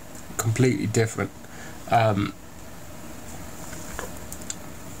 Completely different.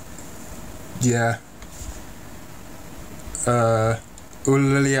 Yeah.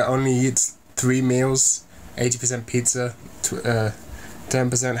 Ulalilia only eats 3 meals, 80% pizza,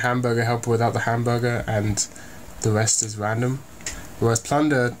 10% hamburger helper without the hamburger, and the rest is random. Whereas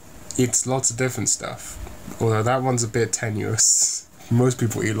Plunder eats lots of different stuff, although that one's a bit tenuous. Most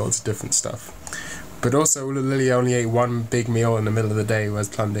people eat lots of different stuff. But also Ulalilia only ate 1 big meal in the middle of the day, whereas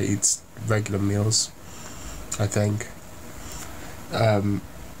Plunder eats regular meals, I think.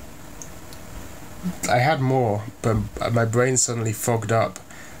 I had more, but my brain suddenly fogged up.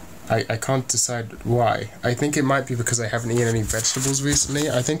 I can't decide why. I think it might be because I haven't eaten any vegetables recently.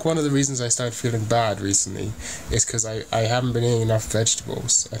 I think one of the reasons I started feeling bad recently is because I haven't been eating enough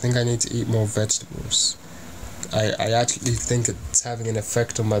vegetables. I think I need to eat more vegetables. I actually think it's having an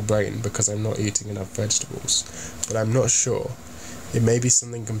effect on my brain because I'm not eating enough vegetables. But I'm not sure. It may be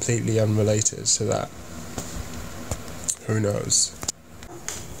something completely unrelated to that. Who knows?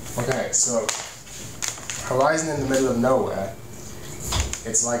 Okay, so Horizon in the middle of nowhere.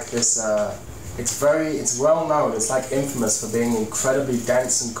 It's like this, it's well known, it's like infamous for being incredibly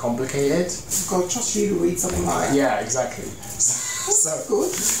dense and complicated. God, trust you to read something like that. Yeah, exactly. So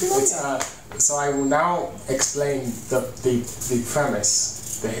I will now explain the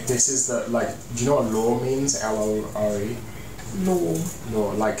premise. This is the, like, do you know what lore means? L-O-R-E? Lore.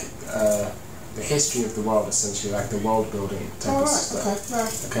 Lore, like, the history of the world, essentially, like the world building type of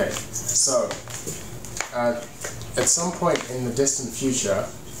stuff. Okay, so at some point in the distant future,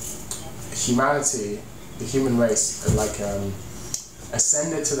 humanity, the human race,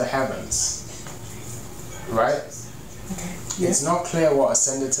 ascended to the heavens, right? Okay. Yeah. It's not clear what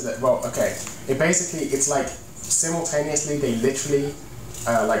ascended to the, well, okay, it's like simultaneously they literally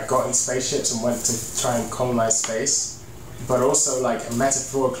got in spaceships and went to try and colonize space. But also, like,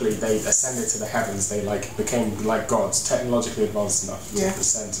 metaphorically, they ascended to the heavens. They, like, became, like, gods, technologically advanced enough to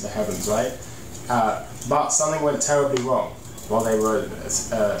ascend to the heavens, right? But something went terribly wrong while they were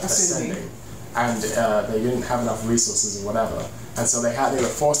ascending. And they didn't have enough resources or whatever. And so they were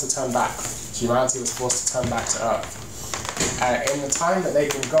forced to turn back. Humanity was forced to turn back to Earth. In the time that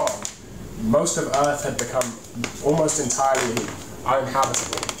they'd been gone, most of Earth had become almost entirely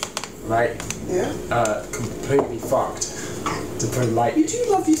uninhabitable, right? Yeah. Completely fucked. To put it lightly. You do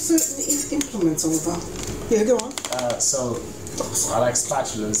love your certain implements, Oliver. Yeah, go on. So I like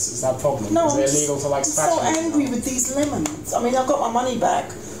spatulas. Is that a problem? No, is it illegal to like spatulas? I'm so angry with these lemons. I mean, I've got my money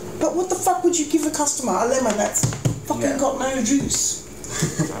back, but what the fuck would you give a customer a lemon that's fucking got no juice?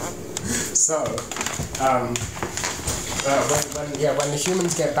 So, when the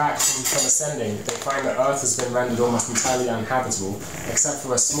humans get back from ascending, they find that Earth has been rendered almost entirely uninhabitable, except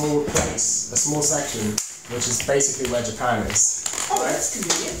for a small place, a small section, which is basically where Japan is. Oh, right? That's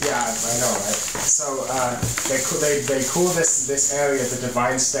convenient. Yeah, I know, right? So they call this area the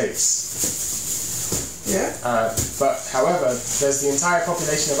Divine States. Yeah. But however, there's the entire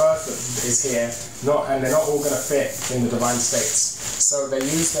population of Earth that is here, and they're not all going to fit in the divine states. So they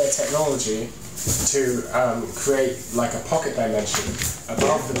use their technology to create like a pocket dimension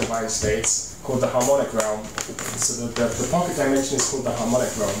above the divine states called the harmonic realm. So the pocket dimension is called the harmonic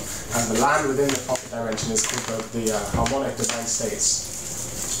realm, and the land within the pocket dimension is called the harmonic divine states.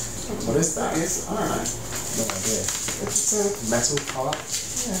 What is that? Yes, I don't know. No idea. It's a Metal part?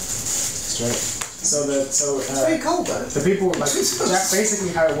 yeah. Straight. So It's very cold though. the people, like, basically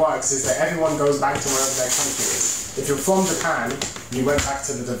how it works is that everyone goes back to wherever their country is. If you're from Japan, you went back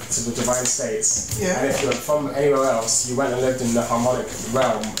to the divine states. Yeah. And if you're from anywhere else, you went and lived in the harmonic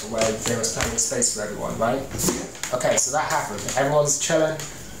realm where there was plenty of space for everyone, right? Yeah. Okay, so that happened. Everyone's chilling.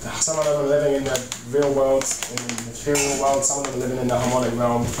 Some of them are living in the real world, in the material world. Some of them are living in the harmonic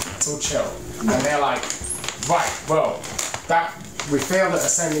realm. It's all chill. And they're like, right, well, we failed at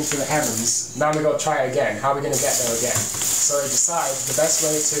ascending to the heavens. Now we got to try it again. How are we going to get there again? So they decide the best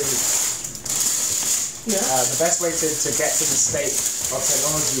way to get to the state of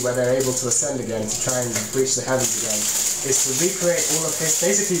technology where they're able to ascend again, to try and reach the heavens again, is to recreate all of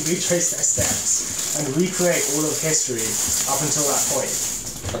history, basically retrace their steps and recreate all of history up until that point.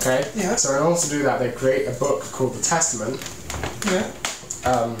 Okay? Yeah. So in order to do that, they create a book called the Testament. Yeah.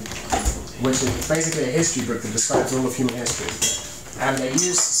 Which is basically a history book that describes all of human history. And they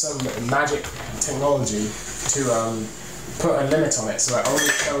use some magic technology to put a limit on it, so it only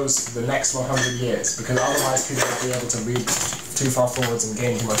shows the next 100 years, because otherwise people would be able to read too far forwards and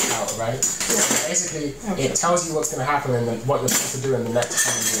gain too much power, right? So basically, it tells you what's going to happen and what you're supposed to do in the next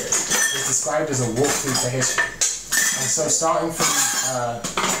 100 years. It's described as a walkthrough to history. And so starting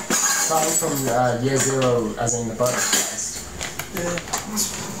from year zero, as in the birth of Christ,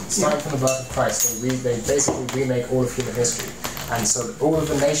 starting from the birth of Christ, they basically remake all of human history. And so all of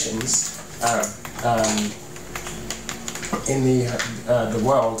the nations in the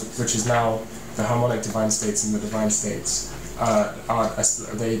world, which is now the harmonic divine states and the divine states,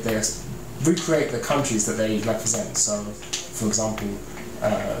 they recreate the countries that they represent. So, for example,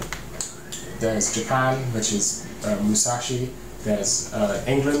 there's Japan, which is Musashi. There's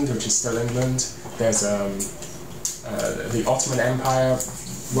England, which is still England. There's the Ottoman Empire.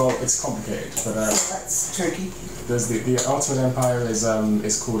 Well, it's complicated, but that's Turkey. There's the Ottoman Empire is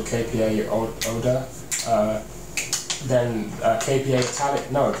called KPA Oda. Then KPA Italy.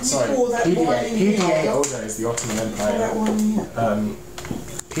 No, sorry. PDA Oda is the Ottoman Empire.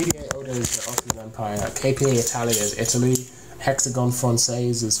 PDA Oda is the Ottoman Empire. KPA Italy is Italy. Hexagon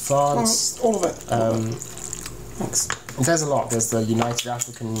Française is France. All of it. Thanks. There's a lot. There's the United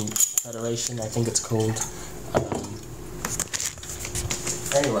African Federation, I think it's called.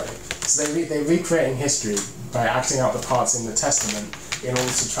 Anyway, so they're recreating history by acting out the parts in the Testament in order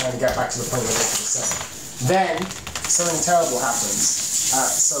to try and get back to the point where they can ascend. Then, something terrible happens.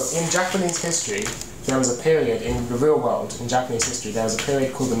 So in Japanese history, there was a period in the real world, in Japanese history, there was a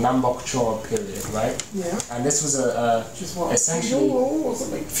period called the Nambokucho period, right? Yeah. And this was essentially,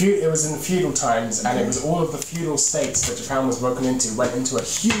 it was in feudal times, and it was all of the feudal states that Japan was broken into went into a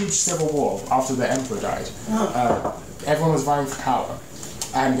huge civil war after the emperor died. Everyone was vying for power.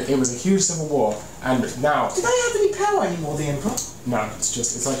 And it was a huge civil war, and now... Do they have any power anymore, the emperor? No, it's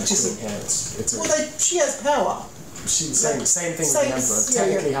like a queen here. She has power. Same thing with the emperor.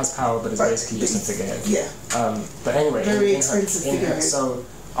 Technically has power, but it's basically just a figurehead. Yeah. But anyway, very expensive figurehead. So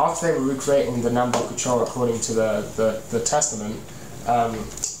after they were recreating the Nambokucho according to the Testament,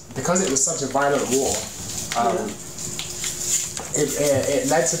 because it was such a violent war, it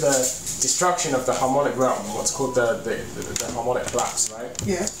led to the destruction of the harmonic realm, what's called the harmonic collapse, right?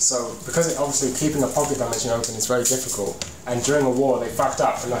 Yeah. So because obviously keeping a pocket dimension open is very difficult, and during a war they fucked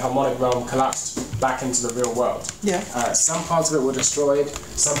up and the harmonic realm collapsed back into the real world. Yeah. Some parts of it were destroyed,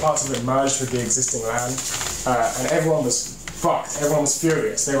 some parts of it merged with the existing land, and everyone was fucked. Everyone was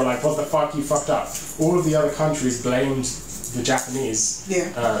furious. They were like, "What the fuck? You fucked up." All of the other countries blamed the Japanese,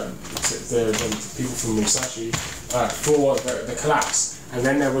 the people from Musashi, for the collapse. And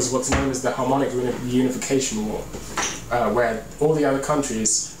then there was what's known as the harmonic unification war, where all the other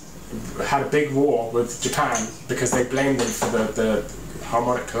countries had a big war with Japan because they blamed them for the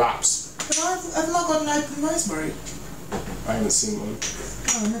harmonic collapse. But I've not got an open rosemary. I haven't seen one.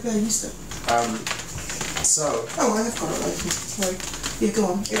 Oh, maybe I used it. So... Oh, I have got it open. Sorry. Yeah, go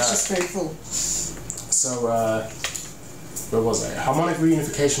on. It's just very full. So, where was I? Harmonic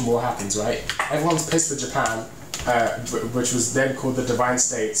reunification war happens, right? Everyone's pissed with Japan. Which was then called the Divine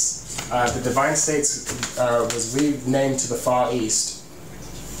States. The Divine States was renamed to the Far East,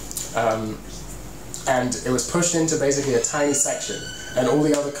 and it was pushed into basically a tiny section, and all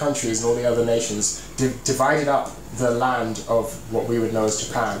the other countries and all the other nations divided up the land of what we would know as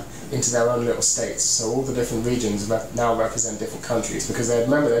Japan into their own little states. So all the different regions now represent different countries, because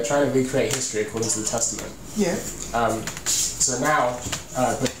remember, they're trying to recreate history according to the Testament. Yeah. So now,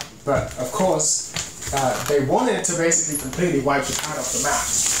 but of course, they wanted to basically completely wipe Japan off the map,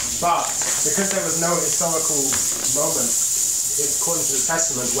 but because there was no historical moment, according to the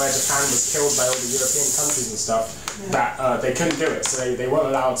Testament, where Japan was killed by all the European countries and stuff, that they couldn't do it. So they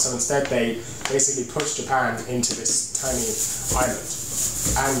weren't allowed. So instead, they basically pushed Japan into this tiny island.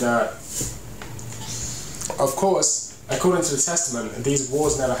 And of course, according to the Testament, these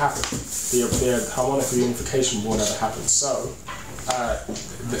wars never happened. The harmonic reunification war never happened. So,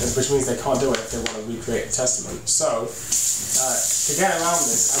 which means they can't do it if they want to recreate the Testament. So, to get around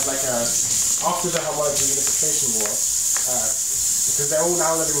this, as like after the harmonic reunification war, because they're all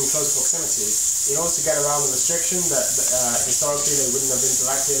now living in close proximity, in order to get around the restriction that historically they wouldn't have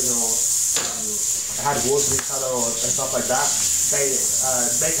interacted or had wars with each other or stuff like that, they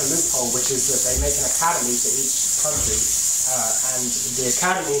make a loophole, which is that they make an academy for each country, and the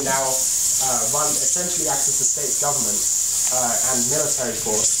academy now essentially acts as the state government and military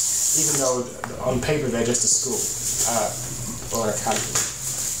force, even though on paper they're just a school or an academy.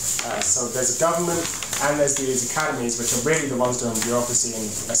 So there's a government and there's these academies, which are really the ones doing bureaucracy and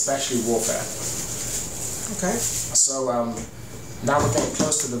especially warfare. Okay. So now we're getting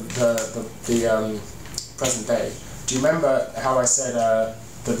close to the present day. Do you remember how I said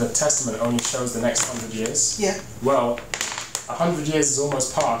that the Testament only shows the next 100 years? Yeah. Well, 100 years is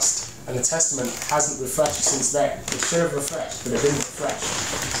almost past, and the Testament hasn't refreshed since then. It should have refreshed, but it didn't refresh.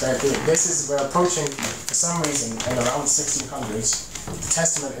 So we're approaching, for some reason, in around 1600s, the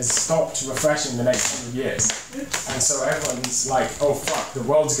Testament has stopped refreshing the next 100 years. And so everyone's like, oh fuck, the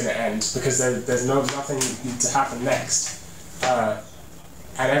world's gonna end, because there's nothing to happen next. And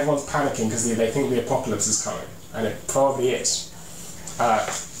everyone's panicking because they think the apocalypse is coming. And it probably is.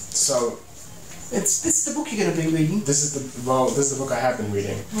 So it's the book you're going to be reading. This is the book I have been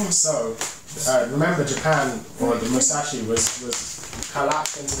reading. So remember, Japan, or the Musashi, was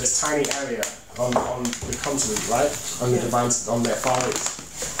collapsed into this tiny area on the continent, right? On their far east.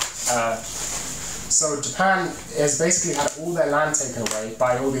 So Japan has basically had all their land taken away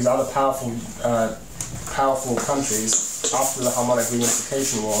by all these other powerful countries after the harmonic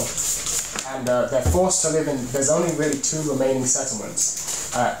reunification war. And they're forced to live in, there's only really 2 remaining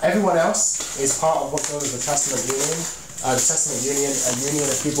settlements. Everyone else is part of what's known as the Testament Union. The Testament Union, a union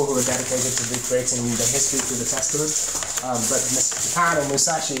of people who are dedicated to recreating the history through the Testament. But Japan and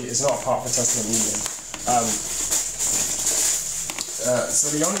Musashi is not part of the Testament Union.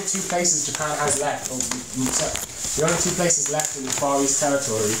 So the only 2 places Japan has left, the only 2 places left in the Far East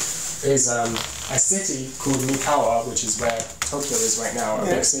territory is a city called Mikawa, which is where Tokyo is right now, a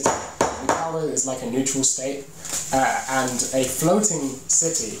big city. Mikawa is like a neutral state, and a floating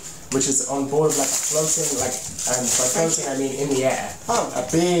city, which is on board of like a floating, and by floating I mean in the air, a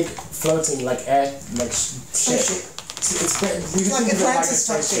big floating ship. It's like Atlantis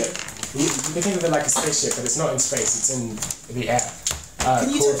type ship. You can think of it like a spaceship, but it's not in space, it's in the air.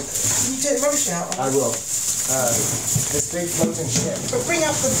 Can you take the rubbish out? I will. This big floating ship. But bring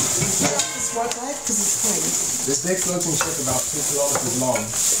up this white light, because it's clean. This big floating ship, about 2 kilometers long,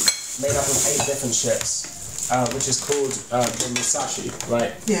 made up of 8 different ships, which is called the Musashi,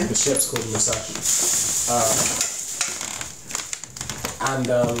 right? Yeah. The ship's called Musashi. And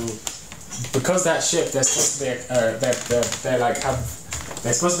because that ship, they're supposed to be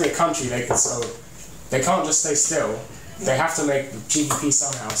they're supposed to be a country. They can't just stay still. They have to make GDP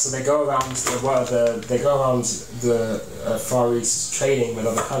somehow. So they go around the Far East trading with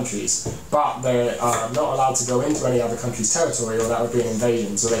other countries, but they are not allowed to go into any other country's territory, or that would be an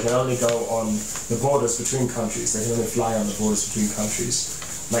invasion. So they can only go on the borders between countries. They can only fly on the borders between countries,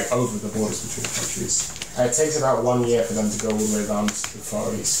 like over the borders between countries. And it takes about 1 year for them to go all the way around the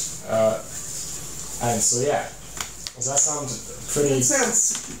Far East. And so yeah, does that sound pretty? It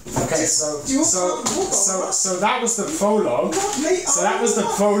sounds. Okay, so that was the prologue. So that was the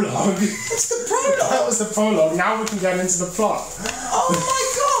prologue. What's the prologue? That was the prologue. Now we can get into the plot. Oh my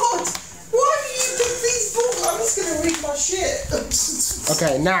god! Why do you pick these books? I'm just gonna read my shit.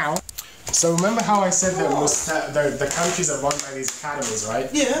 Okay, now. So remember how I said that the countries are run by these academies,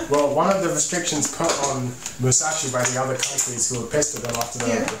 right? Yeah. Well, one of the restrictions put on Musashi by the other countries who were pissed at them after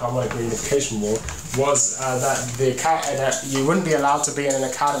the harmonic reunification war was that you wouldn't be allowed to be in an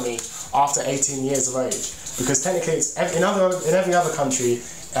academy after 18 years of age, because technically in every other country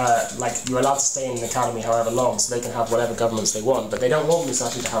like you're allowed to stay in the academy however long, so they can have whatever governments they want. But they don't want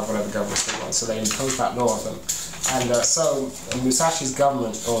Musashi to have whatever governments they want, so they impose that law on them. And so Musashi's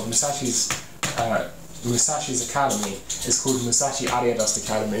government, or Musashi's academy, is called Musashi Arya Dust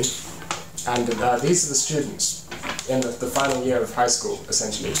Academy. And these are the students in the final year of high school,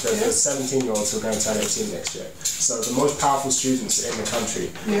 essentially. The 17-year-olds who are going to turn 18 next year. So the most powerful students in the country,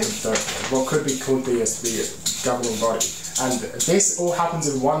 what could be called the governing body. And this all happens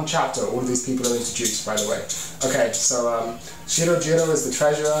in one chapter. All of these people are introduced, by the way. Okay, so Shirojiro is the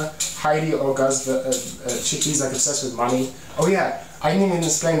treasurer. Heidi Chiki's like obsessed with money. Oh yeah, I didn't even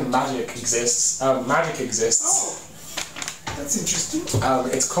explain that magic exists. Magic exists. Oh, that's interesting.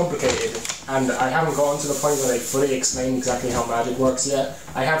 It's complicated, and I haven't gotten to the point where they fully explain exactly how magic works yet.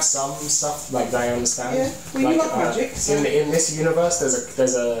 I have some stuff like that I understand. Yeah, well, you like magic. So. In this universe,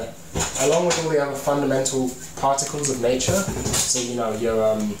 there's a along with all the other fundamental particles of nature. So you know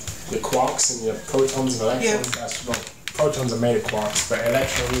your quarks and your protons and electrons. Well, protons are made of quarks, but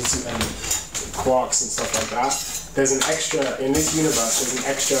electrons and quarks and stuff like that. There's an extra in this universe. There's an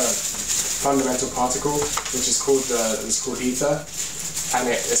extra fundamental particle which is called ether, and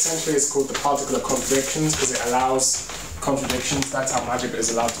it essentially is called the particle of contradictions because it allows contradictions. That's how magic is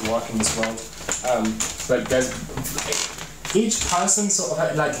allowed to work in this world. But there's each person sort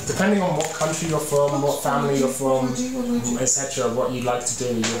of like, depending on what country you're from, what family you're from, etc., what you'd like to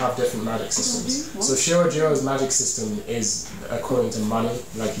do, you have different magic systems. So Shirojiro's magic system is according to money,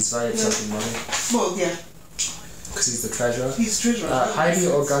 like he's very obsessed with money. Well, yeah. Because he's the treasurer. He's the treasurer. Heidi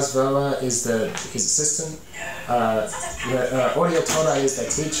Ogazvera is his assistant. Audio Toda is their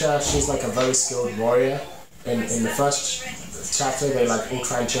teacher. She's like a very skilled warrior. In the first chapter, they like all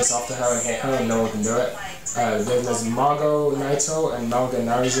try and chase after her and hit her, and no one can do it. Then there's Margot Naito and Malga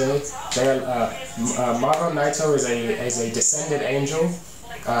Narize. Margot Naito is a descended angel.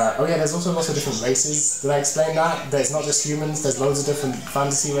 Oh yeah, there's also lots of different races. Did I explain that? There's not just humans. There's loads of different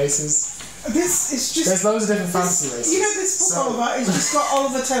fantasy races. This is just. There's loads of different fantasy races. You know, this book, Oliver, it's just got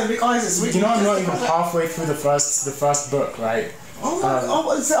Oliver Tellerwick Isaacs. You know, I'm not even halfway through the first book, right? Oh my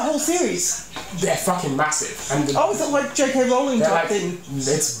god, it's that whole series? They're fucking massive. And is that like J.K. Rowling type thing?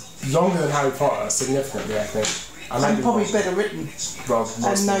 It's longer than Harry Potter, significantly, I think. And probably better written. Well,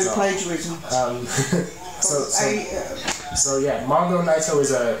 and no plagiarism. So yeah, Margot Naito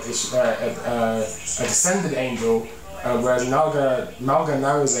is a descended angel. Whereas Malga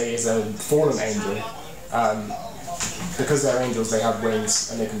Narize is a fallen angel. Because they're angels, they have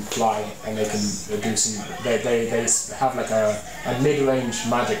wings and they can fly and they can do some. They have like a mid-range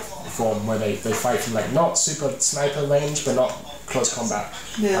magic form where they fight from like not super sniper range but not close combat,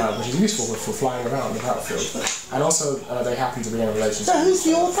 which is useful for flying around the battlefield. And also they happen to be in a relationship. So who's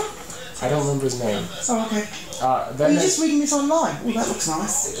the author? I don't remember his name. Oh, okay. Are you just reading this online? Oh, that looks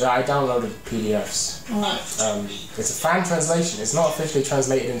nice. I downloaded PDFs. Right. It's a fan translation. It's not officially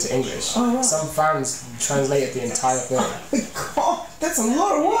translated into English. Oh, right. Some fans translated the entire thing. Oh my god, that's a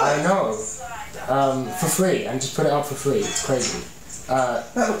lot of work. I know. For free, and just put it up for free. It's crazy.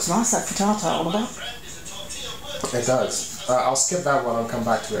 That looks nice, that frittata, Oliver. It does. I'll skip that one and come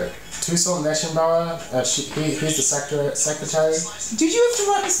back to it. Tucson Neshinbauer, he's the secretary. Did you have to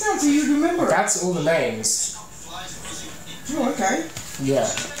write this down so you'd remember it? That's all the names. Oh, okay. Yeah.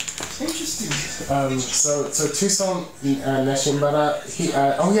 Interesting. So Tucson Neshinbauer,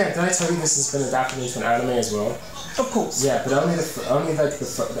 oh yeah, did I tell you this has been adapted into an anime as well? Of course. Yeah, but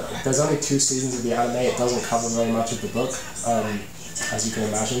there's only 2 seasons of the anime. It doesn't cover very much of the book. As you can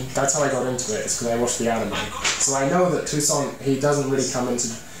imagine. That's how I got into it, it's because I watched the anime. So I know that Tucson, he doesn't really come into...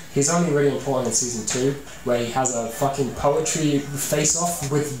 He's only really important in season 2, where he has a fucking poetry face-off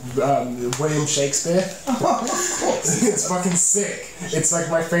with William Shakespeare. Oh, of course. It's fucking sick. It's like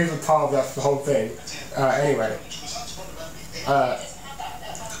my favourite part of that whole thing. Anyway.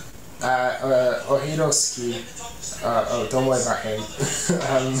 Ohiroski. Oh, don't worry about him.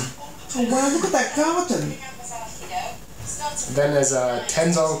 Oh wow, look at that garden. Then there's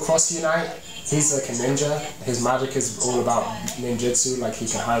Tenzo Cross Unite. He's like a ninja. His magic is all about ninjutsu, like he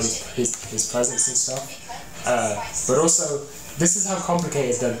can hide his presence and stuff. But also, this is how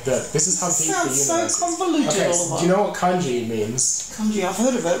complicated this is how deep the universe is. Sounds so convoluted. Okay, so do you know what kanji means? Kanji, I've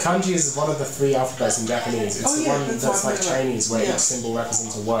heard of it. Kanji is one of the 3 alphabets in Japanese. It's the one that's like Chinese, where each symbol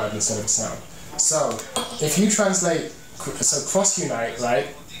represents a word instead of a sound. So, if you translate, cross unite, right?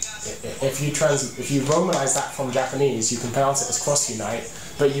 If you romanize that from Japanese, you can pronounce it as cross unite,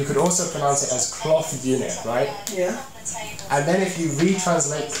 but you could also pronounce it as cloth unit, right? Yeah. And then if you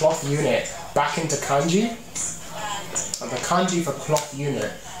retranslate cloth unit back into kanji, the kanji for cloth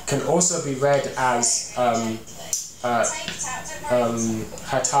unit can also be read as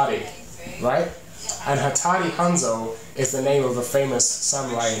Hatari, right? And Hatari Hanzo is the name of a famous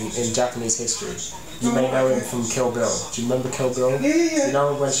samurai in Japanese history. You may know him from Kill Bill. Do you remember Kill Bill? Yeah. You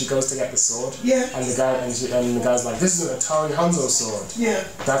know when she goes to get the sword? Yeah. And the guy's like, this is an Hatari Hanzo sword. Yeah.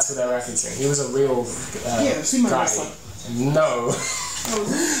 That's what they're referencing. He was a real guy. No.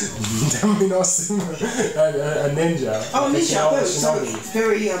 Definitely not a ninja. Oh, like ninja. So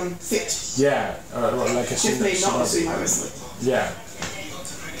very fit. Yeah. Like a Definitely not a shinobi. sumo wrestler. Yeah.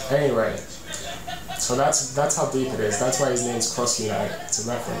 Anyway. So that's how deep it is. That's why his name's Cross Unite. It's a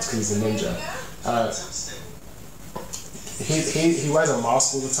reference because he's a ninja. He wears a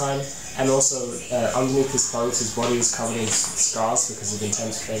mask all the time, and also underneath his clothes, his body is covered in scars because of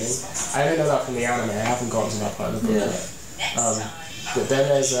intense training. I didn't know that from the anime. I haven't gotten to that part of the book yet. But then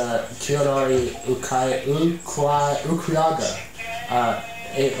there's Kiyonori Ukuyaga.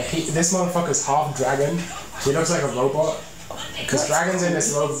 This motherfucker's half dragon. He looks like a robot. Because dragons in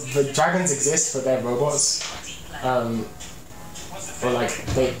this world, the dragons exist, but they're robots. Or like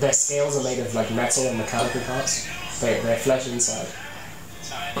their scales are made of like metal and mechanical parts. They're flesh inside.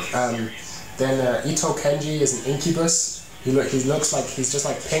 Then Ito Kenji is an incubus. He looks like he's just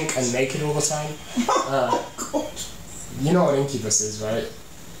like pink and naked all the time. Oh God. You know what incubus is, right?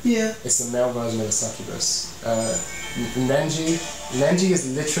 Yeah. It's the male version of a succubus. Nenji is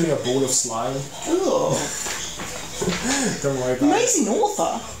literally a ball of slime. Oh. Don't worry about Amazing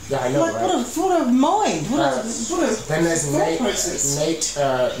author. Yeah, I know, like, right? What a mind. What a then there's Nate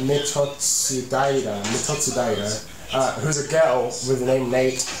Mitotsudaira, who's a girl with the name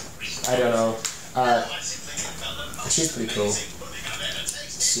Nate. I don't know. She's pretty cool.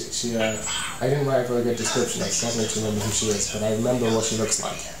 She I didn't write a very good description. I struggle to remember who she is, but I remember what she looks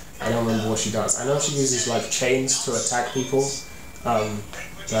like. I don't remember what she does. I know she uses like chains to attack people, but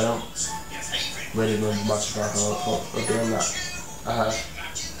I don't really remember much about her or doing that.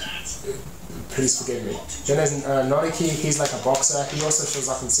 Please forgive me. Then there's Noriki. He's like a boxer. He also shows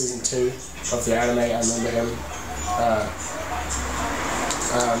up in season 2 of the anime. I remember him.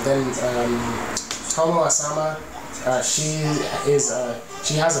 Then Tomo Asama.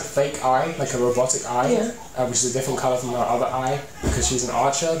 She has a fake eye, like a robotic eye, which is a different color from her other eye because she's an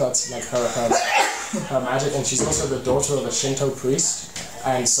archer. That's like her magic, and she's also the daughter of a Shinto priest.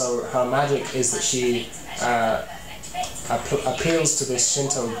 And so her magic is that she appeals to this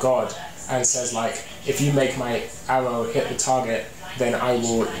Shinto god and says like, if you make my arrow hit the target, then I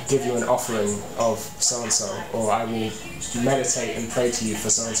will give you an offering of so-and-so, or I will meditate and pray to you for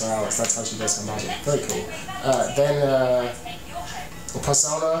so-and-so hours. That's how she does her magic. Very cool. Then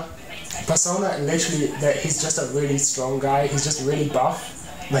Persona, literally, he's just a really strong guy. He's just really buff.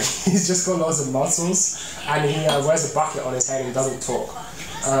 Like, he's just got loads of muscles, and he wears a bucket on his head and doesn't talk.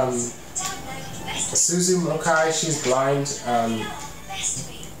 Suzu Mokai, she's blind.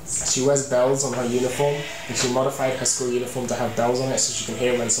 She wears bells on her uniform, and she modified her school uniform to have bells on it so she can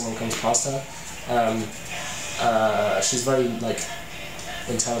hear when someone comes past her. She's very, like,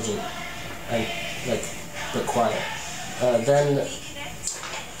 intelligent and, like, but quiet.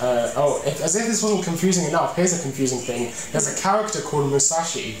 As if this wasn't confusing enough, here's a confusing thing. There's a character called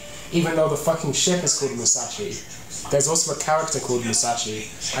Musashi, even though the fucking ship is called Musashi. There's also a character called Musashi,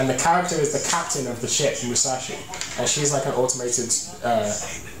 and the character is the captain of the ship, Musashi, and she's like an automated,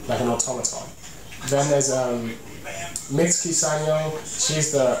 like an automaton. Then there's Mitsuki Sanyo,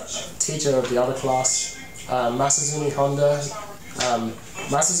 she's the teacher of the other class. Masazumi Honda.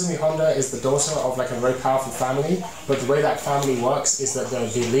 Masazumi Honda is the daughter of like a very powerful family, but the way that family works is that the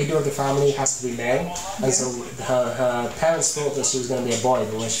leader of the family has to be male, and so her parents thought that she was going to be a boy,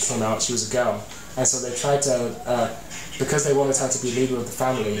 but when she came out she was a girl, and so they tried to, because they wanted her to be leader of the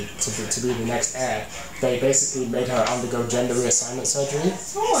family, to be the next heir, they basically made her undergo gender reassignment surgery.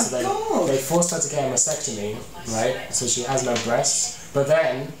 So they forced her to get a mastectomy, right, so she has no breasts, but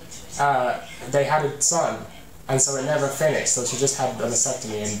then they had a son, and so it never finished, so she just had a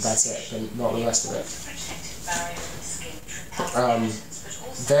mastectomy and that's it, and not the rest of it.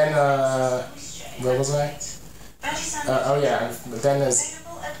 Then, where was I? Oh yeah, then there's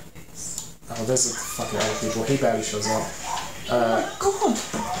fucking other people, he barely shows up. Oh my God,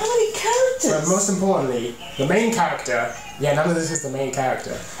 how many characters? But most importantly, the main character, none of this is the main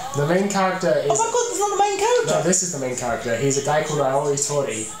character. The main character is... Oh my God, that's not the main character! No, this is the main character. He's a guy called Aoi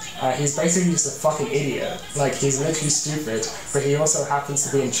Tori. He's basically just a fucking idiot. Like, he's literally stupid, but he also happens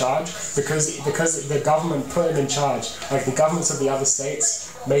to be in charge because the government put him in charge. Like, the governments of the other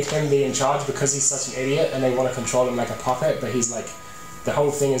states made him be in charge because he's such an idiot and they want to control him like a puppet, but he's like... The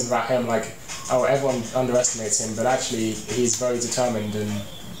whole thing is about him, like, oh, everyone underestimates him, but actually he's very determined and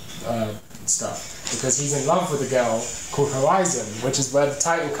stuff, because he's in love with a girl called Horizon, which is where the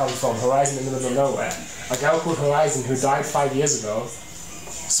title comes from, Horizon in the Middle of Nowhere. A girl called Horizon who died 5 years ago.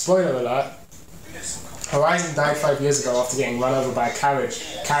 Spoiler alert. Horizon died 5 years ago after getting run over by a carriage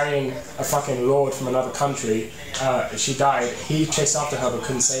carrying a fucking lord from another country. She died. He chased after her but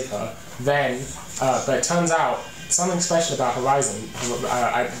couldn't save her. Then, but it turns out, something special about Horizon,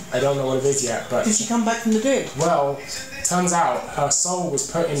 I don't know what it is yet, but... Did she come back from the dead? Well, turns out her soul was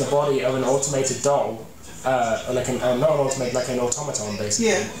put in the body of an automated doll, not an automated, like an automaton,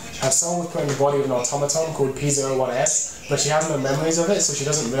 basically. Yeah. Her soul was put in the body of an automaton called P01S, but she has no memories of it, so she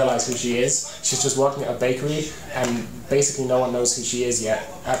doesn't realise who she is. She's just working at a bakery, and basically no one knows who she is yet,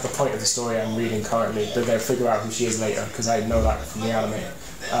 at the point of the story I'm reading currently, but they'll figure out who she is later, because I know that from the anime.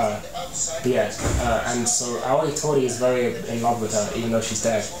 And so Aoi Tori is very in love with her, even though she's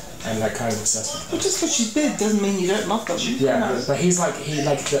dead, and like kind of obsessed with her. But just because she's dead doesn't mean you don't love them. Yeah, but he's like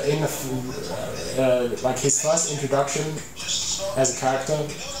like his first introduction as a character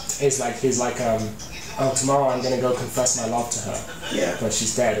is like oh, tomorrow I'm gonna go confess my love to her. Yeah. But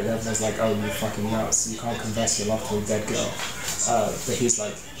she's dead, and everyone's like, oh, you fucking nuts, you can't confess your love to a dead girl. But he's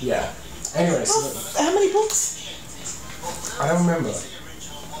like, yeah. Anyway, so how many books? I don't remember.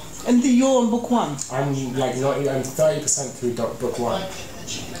 And you're on book 1? I'm like I'm 30% through book 1.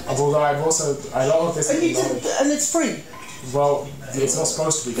 Although I've also a lot of this. And it's free. Well, it's not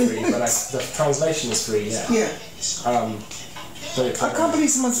supposed to be free, but the translation is free. Yeah. Yeah. But I can't believe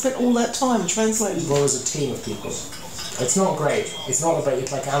someone spent all that time translating. Well, there's a team of people. It's not great. It's not about.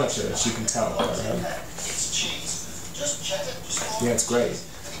 It's like amateur, as you can tell. But, yeah, it's great.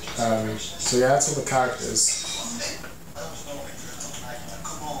 So yeah, that's all the characters.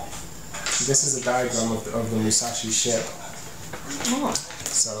 This is a diagram of the Musashi ship. Oh.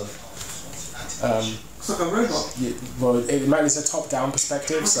 So, it's like a robot. It's a top-down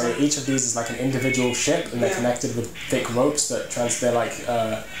perspective. Okay. So each of these is like an individual ship, and they're connected with thick ropes they're like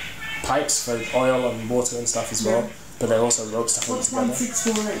pipes for oil and water and stuff as well. But they're also ropes to hold together. What's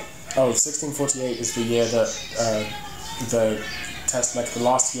 1648? Oh, 1648 is the year that the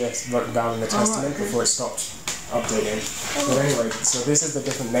last year written down in the Testament before it stopped updating. But anyway, so this is the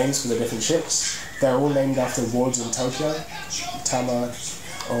different names for the different ships. They're all named after wards in Tokyo. Tama,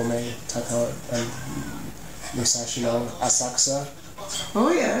 Ome, Taka, and Musashino, Asakusa. Oh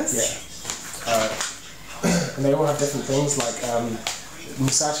yes. Yeah. And they all have different things, like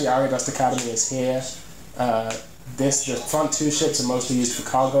Musashi Aridust Academy is here. The front two ships are mostly used for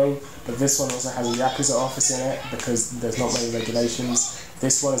cargo, but this one also has a Yakuza office in it because there's not many regulations.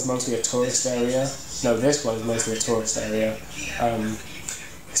 This one is mostly a tourist area. No, this one is mostly a tourist area.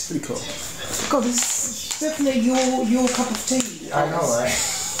 It's pretty cool. God, this is definitely your cup of tea. I know, right?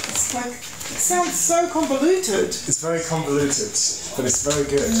 It's like, it sounds so convoluted. It's very convoluted, but it's very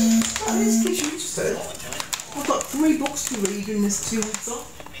good. At least keeps you interested. I've got 3 books to read in this 2 weeks off.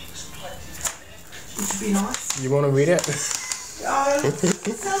 Which would be nice. You want to read it? It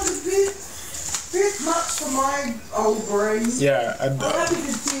sounds a bit much for my old brain. Yeah. I'm happy to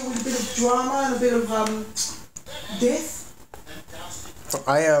deal with a bit of drama and a bit of death. A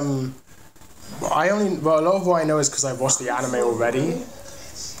lot of what I know is because I've watched the anime already.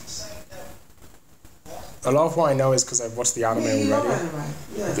 A lot of what I know is because I've watched the anime already.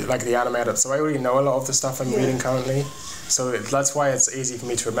 Yeah. Like the anime, so I already know a lot of the stuff I'm reading currently. So that's why it's easy for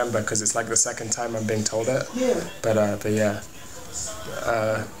me to remember, because it's like the second time I'm being told it. Yeah. But yeah.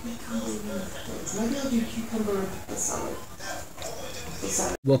 Maybe I'll do cucumber salad.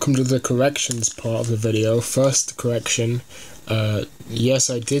 Welcome to the corrections part of the video. First correction. Yes,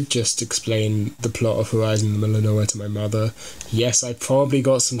 I did just explain the plot of Horizon in the Middle of Nowhere to my mother. Yes, I probably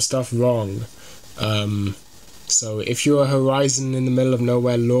got some stuff wrong. So if you're a Horizon in the Middle of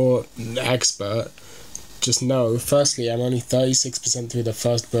Nowhere lore expert, just know, firstly, I'm only 36% through the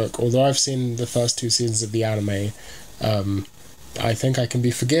first book. Although I've seen the first 2 seasons of the anime, I think I can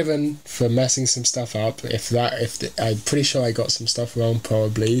be forgiven for messing some stuff up. I'm pretty sure I got some stuff wrong,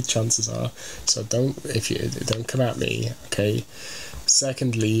 probably, chances are. So don't come at me, okay?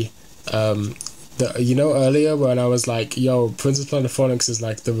 Secondly, earlier when I was like, yo, Princess Planophonics is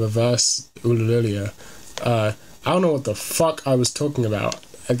like the reverse Ulalulia, I don't know what the fuck I was talking about.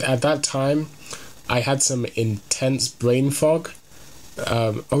 At that time, I had some intense brain fog.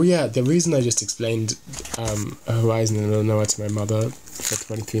 Oh yeah, the reason I just explained Horizon in the Middle of Nowhere to my mother for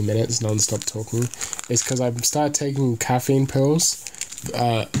 23 minutes non-stop talking is because I've started taking caffeine pills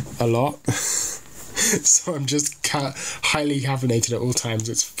a lot. So I'm just highly caffeinated at all times.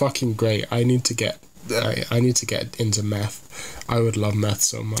 It's fucking great. I need to get into meth. I would love meth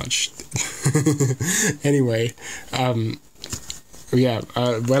so much. Anyway, yeah,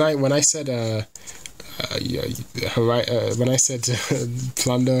 when I said when I said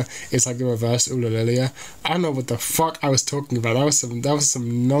plunder, it's like the reverse Ulalalia. I don't know what the fuck I was talking about. That was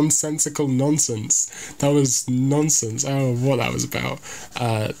some nonsensical nonsense. That was nonsense. I don't know what that was about.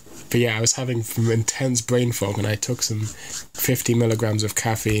 But yeah, I was having some intense brain fog, and I took some 50 milligrams of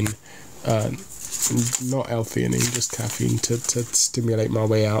caffeine, not L-theanine, just caffeine to stimulate my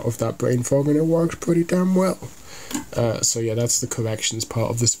way out of that brain fog, and it worked pretty damn well. So yeah, that's the corrections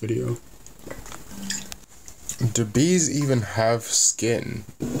part of this video. Do bees even have skin?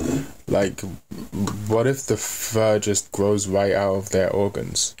 Like, what if the fur just grows right out of their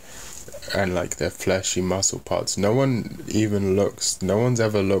organs and like their fleshy muscle parts? No one's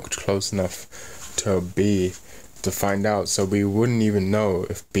ever looked close enough to a bee to find out, so we wouldn't even know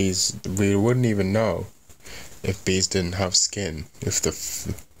if bees didn't have skin.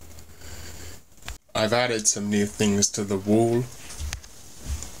 I've added some new things to the wall.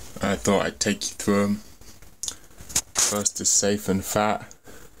 I thought I'd take you through them. First is safe and fat.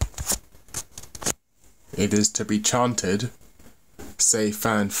 It is to be chanted, safe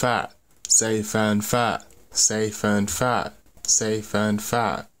and fat, safe and fat, safe and fat, safe and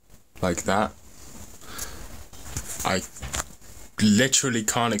fat, like that. I literally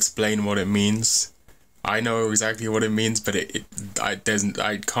can't explain what it means. I know exactly what it means, but I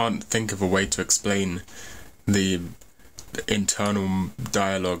can't think of a way to explain the internal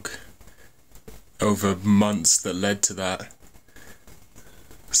dialogue over months that led to that.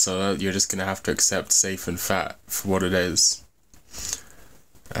 So you're just gonna have to accept safe and fat for what it is.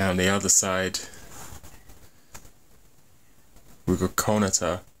 And on the other side, we've got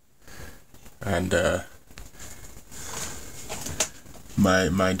Konata, and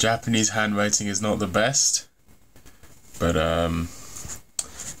my Japanese handwriting is not the best, but it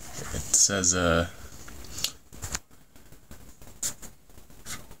says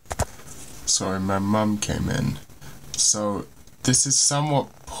sorry, my mum came in. So this is somewhat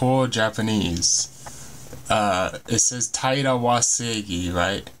poor Japanese. It says Taira wa seigi,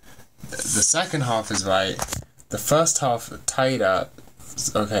 right? The second half is right. The first half, Taira,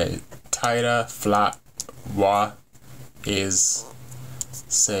 okay, Taira flat, wa is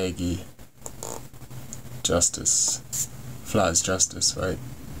seigi, justice. Flat is justice, right?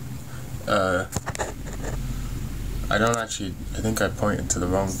 I think I pointed to the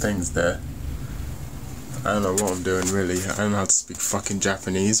wrong things there. I don't know what I'm doing, really. I don't know how to speak fucking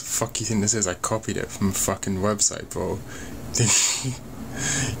Japanese. Fuck you think this is? I copied it from a fucking website, bro.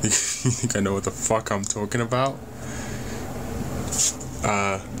 You think I know what the fuck I'm talking about?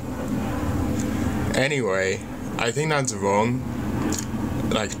 Anyway, I think that's wrong.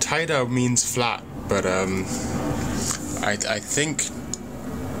 Like, taida means flat, but I think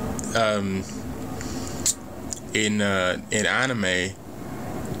in anime,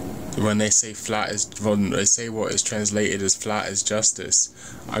 when they say they say what is translated as flat as justice,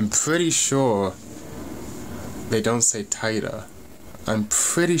 I'm pretty sure they don't say taida. I'm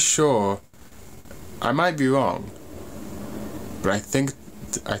pretty sure, I might be wrong, but I think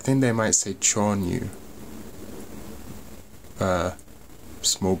they might say chonyu.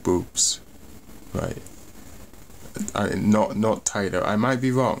 Small boobs, right? Not taida. I might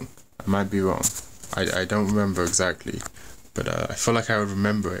be wrong. I don't remember exactly. But I feel like I would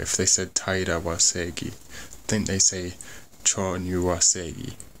remember it if they said Taira Wasegi. I think they say Chonyu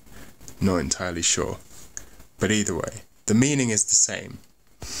Wasegi. Not entirely sure. But either way, the meaning is the same.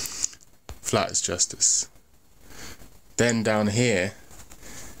 Flat is justice. Then down here,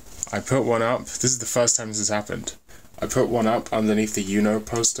 I put one up. This is the first time this has happened. I put one up underneath the Uno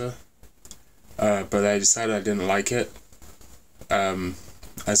poster. But I decided I didn't like it. And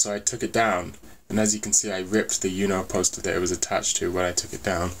so I took it down. And as you can see, I ripped the Uno poster that it was attached to when I took it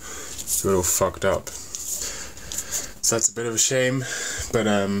down. It's all fucked up. So that's a bit of a shame, but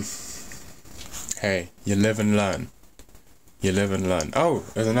hey, you live and learn. You live and learn. Oh,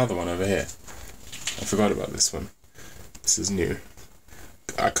 there's another one over here. I forgot about this one. This is new.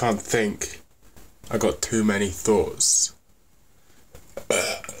 I can't think. I got too many thoughts.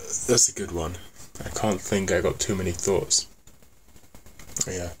 That's a good one. I can't think. I got too many thoughts.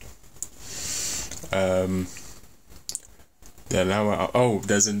 Yeah. Yeah, now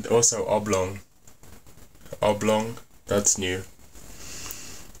there's also oblong. Oblong, that's new.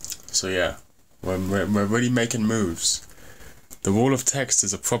 So yeah, we're really making moves. The wall of text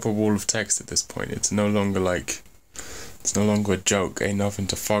is a proper wall of text at this point. It's no longer a joke. Ain't nothing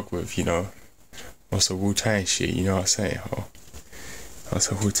to fuck with, you know. Also Wu-Tang shit, you know what I'm saying, ho?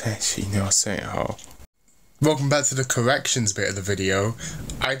 Also Wu-Tang shit, you know what I'm saying, ho? Welcome back to the corrections bit of the video.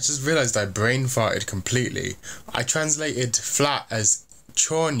 I just realised I brain farted completely. I translated flat as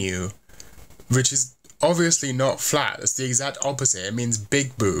chornu, which is obviously not flat. It's the exact opposite. It means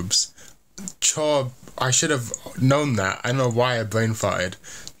big boobs. I should have known that. I don't know why I brain farted.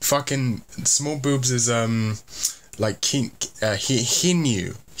 Fucking small boobs is like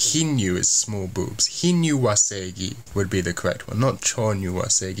hinu. Hinu is small boobs. Hinu wasegi would be the correct one, not chornu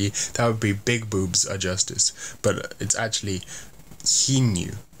wasegi. That would be big boobs are justice, but it's actually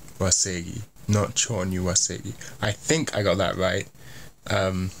hinu wasegi, not chornu wasegi. I think I got that right.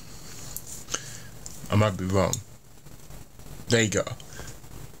 I might be wrong. There you go.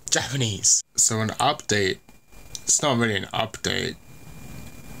 Japanese. So an update. It's not really an update.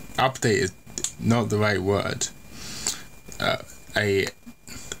 Update is not the right word. A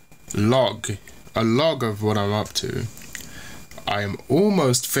log of what I'm up to. I am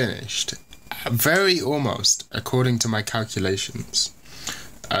almost finished, very almost, according to my calculations.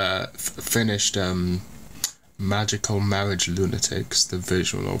 Finished Magical Marriage Lunatics, the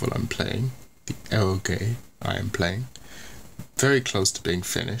visual novel I'm playing, the eroge I am playing. Very close to being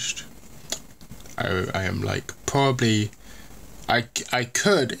finished. I am like probably. I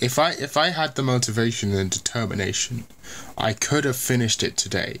could, if I had the motivation and determination, I could have finished it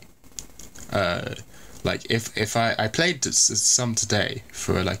today. Like if I played some today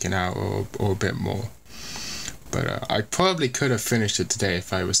for like an hour or a bit more, but I probably could have finished it today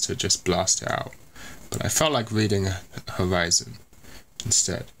if I was to just blast it out. But I felt like reading Horizon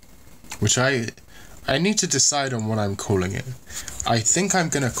instead, which I need to decide on what I'm calling it. I think I'm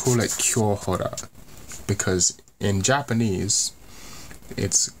gonna call it Kyohora, because in Japanese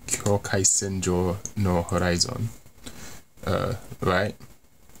it's Kyokai Senjo no Horizon, right?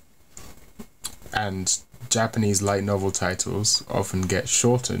 And Japanese light novel titles often get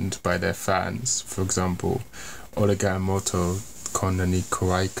shortened by their fans. For example, Ore ga moto konna ni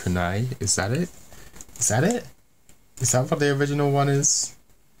kawaii kunai. Is that it? Is that it? Is that what the original one is?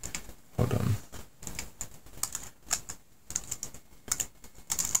 Hold on.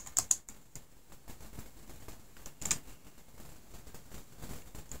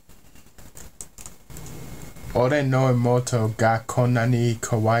 Ore no moto ga konna ni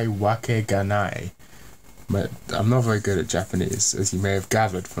kawaii wake ga nai. But I'm not very good at Japanese, as you may have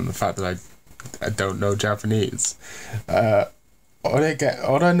gathered from the fact that I don't know Japanese. Ore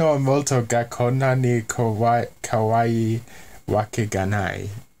no moto ga konna ni kawaii wake ga nai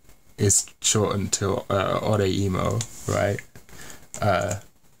is shortened to ore imo, right?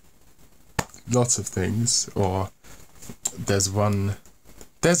 Lots of things, or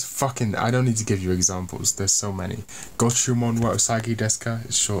there's fucking, I don't need to give you examples, there's so many. Gochumon wa usagi desu ka?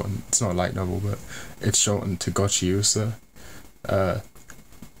 It's shortened, it's not a light novel, but it's shortened to Gochiusa.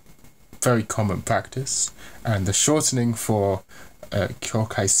 Very common practice. And the shortening for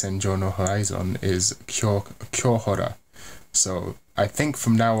Kyokai Senjo no Horizon is Kyohora. So I think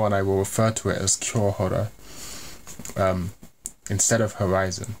from now on I will refer to it as Kyohora instead of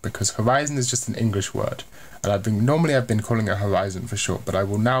Horizon, because Horizon is just an English word. And I've been calling it Horizon for short, but I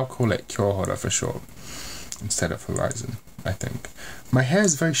will now call it Kyohora for short instead of Horizon, I think. My hair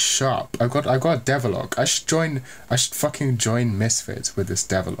is very sharp. I got a Devilock. I should fucking join Misfits with this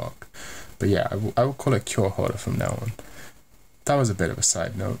Devilock. But yeah, I will call it Kyohora from now on. That was a bit of a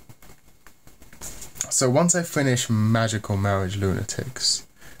side note. So once I finish Magical Marriage Lunatics,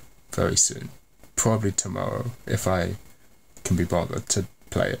 very soon, probably tomorrow, if I can be bothered to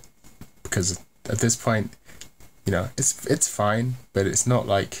play it, because at this point, you know, it's fine, but it's not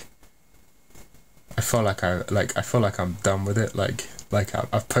like I feel like I'm done with it. Like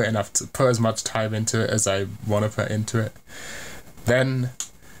I've put as much time into it as I want to put into it. Then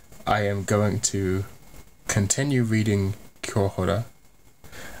I am going to continue reading Kyohora,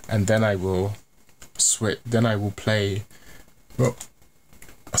 and then I will switch. Then I will play. Well,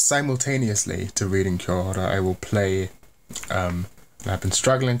 simultaneously to reading Kyohora, I will play. I've been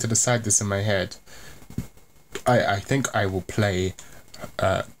struggling to decide this in my head. I think I will play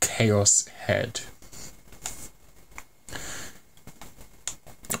Chaos Head.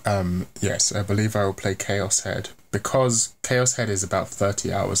 Yes, I believe I will play Chaos Head, because Chaos Head is about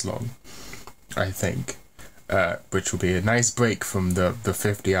 30 hours long, I think, which will be a nice break from the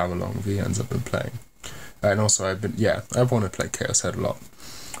 50-hour long VNs I've been playing. And also I want to play Chaos Head a lot.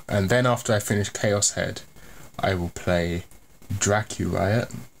 And then after I finish Chaos Head, I will play Dracu Riot.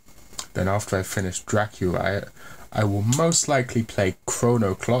 Then after I finish Dracu Riot, I will most likely play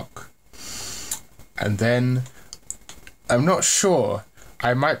Chrono Clock. And then, I'm not sure,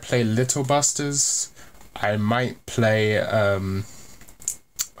 I might play Little Busters. I might play,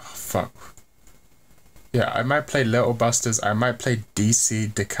 Yeah, I might play Little Busters, I might play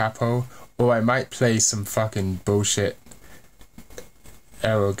DC Decapo, or I might play some fucking bullshit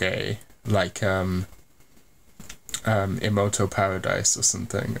eroge, like Emoto Paradise or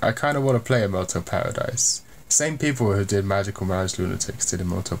something. I kind of want to play Emoto Paradise. Same people who did Magical Mirage Lunatics did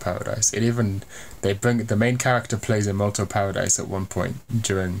Emoto Paradise. The main character plays Emoto Paradise at one point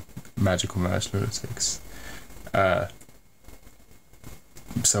during Magical Mirage Lunatics.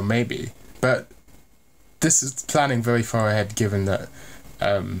 So maybe, but this is planning very far ahead, given that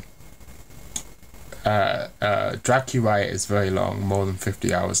Dracula is very long, more than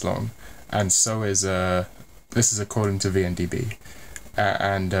 50 hours long, and so is this is according to VNDB,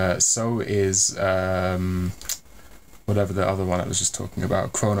 and so is whatever the other one I was just talking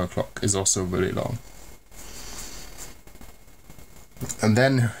about, Chrono Clock, is also really long. And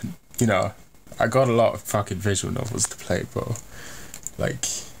then, you know, I got a lot of fucking visual novels to play, bro. Like,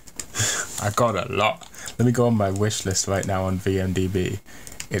 I got a lot. Let me go on my wish list right now on VNDB.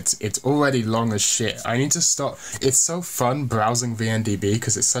 It's already long as shit. I need to stop. It's so fun browsing VNDB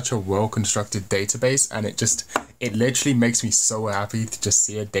because it's such a well-constructed database, and it literally makes me so happy to just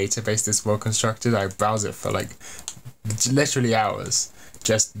see a database this well-constructed. I browse it for like literally hours,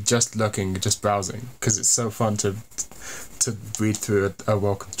 just looking, just browsing, because it's so fun to read through a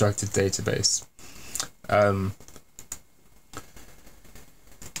well-constructed database.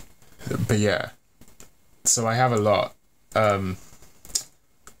 But yeah, so I have a lot.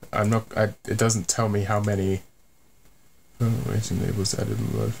 It doesn't tell me how many waiting labels added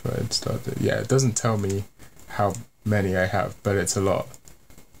and modified started. Yeah, it doesn't tell me how many I have, but it's a lot.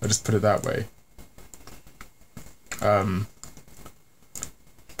 I'll just put it that way.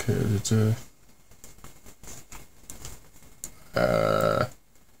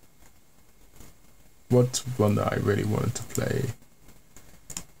 What's one that I really wanted to play?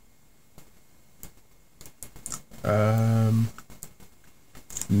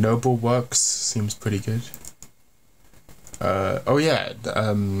 Noble Works seems pretty good. Oh yeah,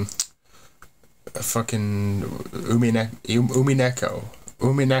 fucking Umineko.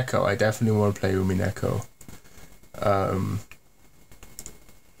 Umineko, I definitely want to play Umineko.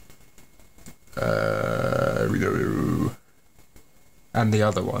 And the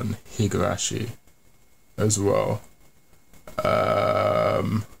other one, Higurashi, as well.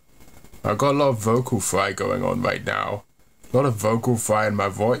 I've got a lot of vocal fry going on right now. A lot of vocal fry in my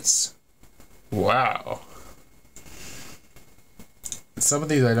voice. Wow. Some of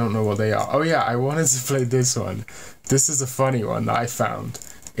these I don't know what they are. Oh yeah, I wanted to play this one. This is a funny one that I found.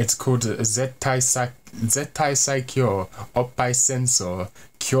 It's called Zettai Saikyo Oppai Sensor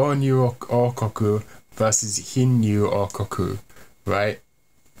Kyonyu Okoku versus Hinyu Okoku, right?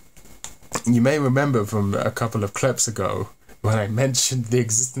 You may remember from a couple of clips ago when I mentioned the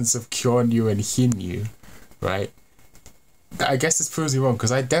existence of Kyonyu and Hinyu, right? I guess this proves me wrong,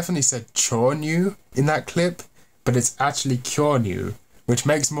 because I definitely said Chonyu in that clip, but it's actually Kyonyu, which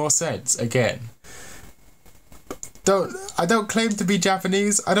makes more sense, again. I don't claim to be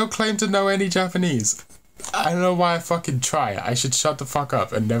Japanese. I don't claim to know any Japanese. I don't know why I fucking try. I should shut the fuck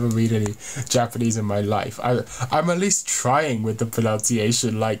up and never read any Japanese in my life. I'm at least trying with the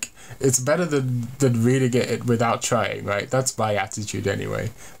pronunciation. Like, it's better than reading it without trying, right? That's my attitude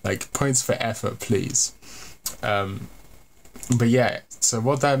anyway. Like, points for effort, please. But yeah, so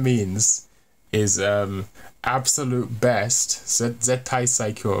what that means is absolute best. Zettai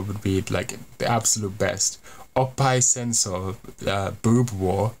Saikyo would be like the absolute best. Oppai Sensor, Boob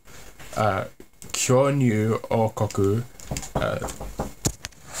War. Kyonyu Okoku,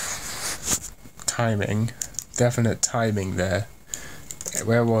 timing, definite timing there.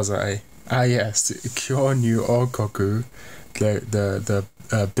 Where was I? Ah yes, Kyonyu Okoku, the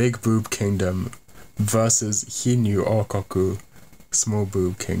Big Boob Kingdom versus Hinyu Okoku, Small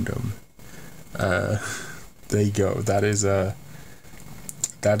Boob Kingdom. There you go. It's the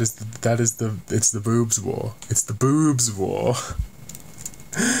boobs war. It's the boobs war.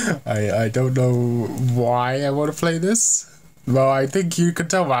 I don't know why I want to play this. Well, I think you can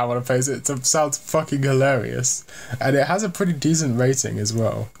tell why I want to play it. It sounds fucking hilarious. And it has a pretty decent rating as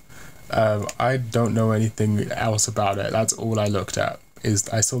well. I don't know anything else about it. That's all I looked at.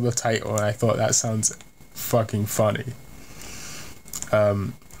 I saw the title and I thought that sounds fucking funny.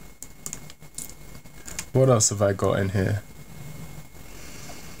 What else have I got in here?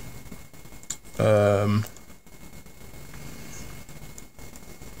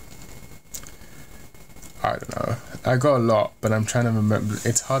 I don't know. I got a lot, but I'm trying to remember.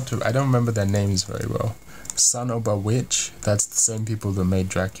 It's hard to. I don't remember their names very well. Sanoba Witch. That's the same people that made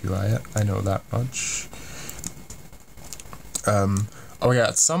Dracula. I know that much. Oh yeah,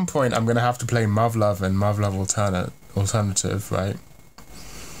 at some point I'm gonna have to play Muv-Luv and Muv-Luv Alternative, right?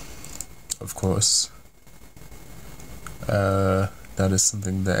 Of course. That is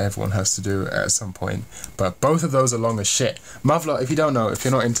something that everyone has to do at some point. But both of those are long as shit. Muv-Luv, if you don't know, if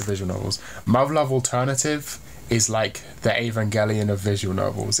you're not into visual novels, Muv-Luv Alternative is like the Evangelion of visual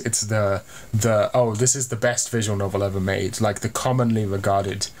novels. It's the oh, this is the best visual novel ever made, like the commonly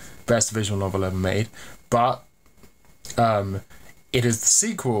regarded best visual novel ever made. But it is the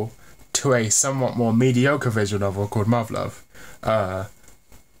sequel to a somewhat more mediocre visual novel called Muv-Luv.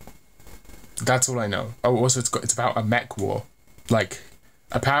 That's all I know. Oh, also it's about a mech war. Like,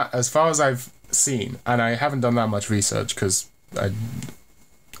 as far as I've seen, and I haven't done that much research because I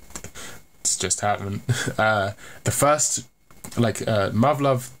just haven't. The first, like,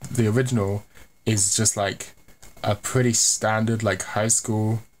 Muv-Luv, the original, is just like a pretty standard like high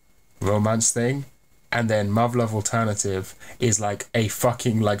school romance thing, and then Muv-Luv Alternative is like a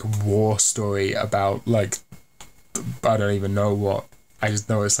fucking like war story about like I don't even know what. I just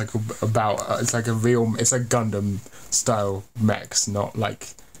know it's like about it's like Gundam style mechs, not like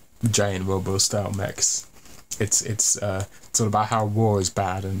giant robo style mechs. It's all about how war is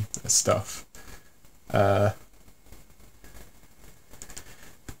bad and stuff.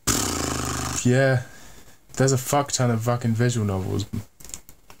 Yeah, there's a fuck ton of fucking visual novels.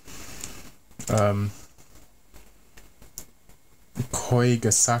 Koi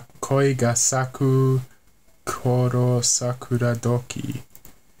ga saku Koro Sakura Doki.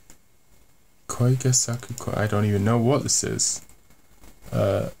 Koi ga saku I don't even know what this is.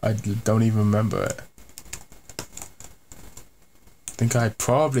 I don't even remember it. I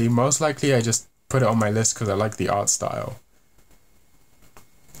think most likely I just put it on my list because I like the art style.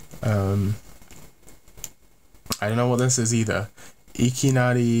 I don't know what this is either.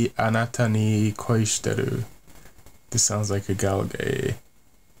 Ikinari anata ni koi shiteru. This sounds like a galgay.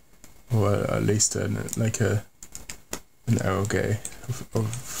 Or at least an eroge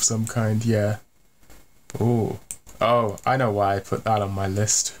of some kind, yeah. Oh, I know why I put that on my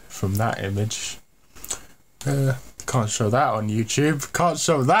list from that image. Can't show that on YouTube.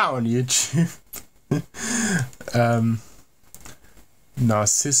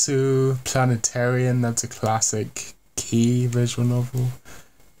 Narcissu Planetarian, that's a classic key visual novel.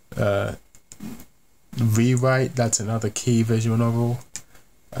 Rewrite, that's another key visual novel.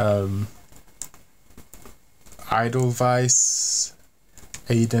 Edelweiss,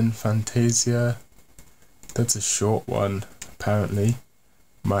 Aiden Fantasia, that's a short one, apparently.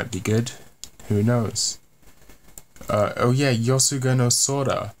 Might be good, who knows. Oh yeah, Yosuga no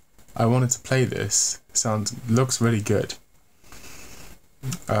Sora. I wanted to play this. Looks really good.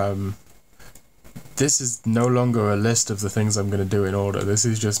 This is no longer a list of the things I'm gonna do in order. This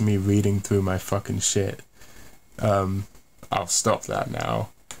is just me reading through my fucking shit. I'll stop that now.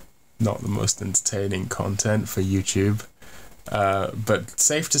 Not the most entertaining content for YouTube. But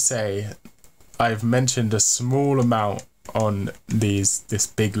safe to say, I've mentioned a small amount on this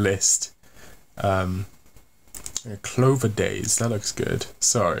big list. Clover Days, that looks good.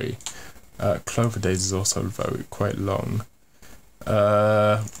 Sorry. Clover Days is also quite long.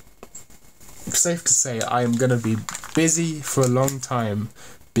 Safe to say, I am gonna be busy for a long time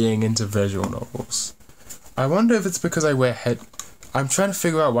being into visual novels. I wonder if it's because I wear I'm trying to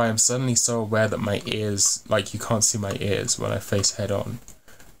figure out why I'm suddenly so aware that my ears, like you can't see my ears when I face head on.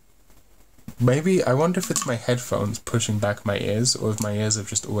 Maybe, I wonder if it's my headphones pushing back my ears, or if my ears have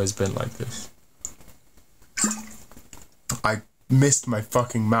just always been like this. I missed my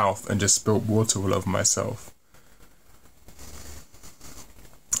fucking mouth and just spilled water all over myself.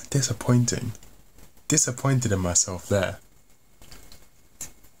 Disappointing. Disappointed in myself there.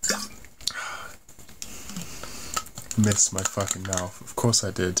 Missed my fucking mouth. Of course I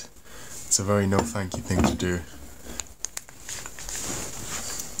did. It's a very no thank you thing to do.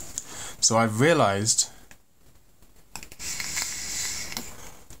 So I've realised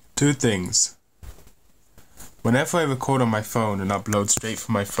two things. Whenever I record on my phone and upload straight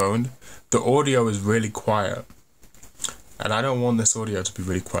from my phone, the audio is really quiet. And I don't want this audio to be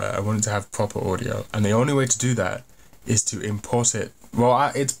really quiet. I want it to have proper audio. And the only way to do that is to import it.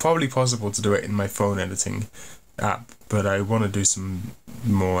 Well, it's probably possible to do it in my phone editing app, but I want to do some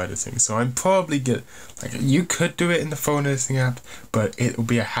more editing. So I'm probably you could do it in the phone editing app, but it will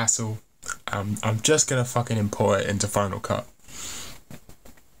be a hassle. I'm just gonna fucking import it into Final Cut.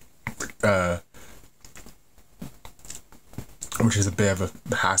 Which is a bit of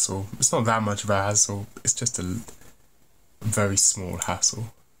a hassle. It's not that much of a hassle. It's just a very small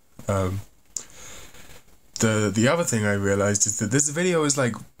hassle. The other thing I realized is that this video is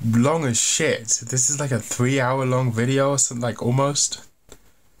like long as shit. This is like a 3 hour long video or something, like almost.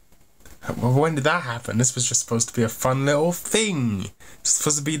 Well, when did that happen? This was just supposed to be a fun little thing. It's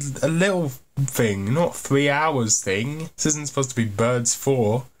supposed to be a little thing, not 3 hours thing. This isn't supposed to be Birds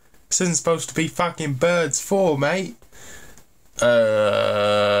 4. This isn't supposed to be fucking Birds 4, mate.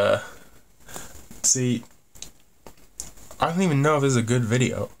 See, I don't even know if this is a good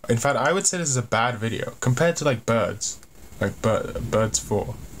video. In fact, I would say this is a bad video compared to like Birds. Like Birds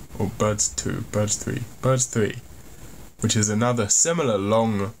 4 or Birds 2, Birds 3, Birds 3, which is another similar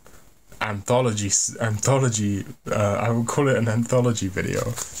long anthology. I would call it an anthology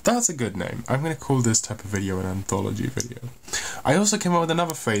video. That's a good name. I'm gonna call this type of video an anthology video. I also came up with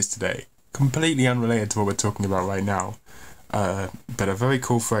another phrase today, completely unrelated to what we're talking about right now, but a very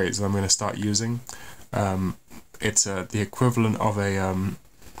cool phrase that I'm gonna start using. It's the equivalent of a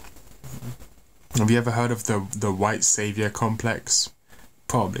have you ever heard of the white savior complex?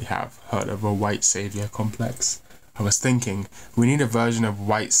 Probably have heard of a white savior complex. I was thinking we need a version of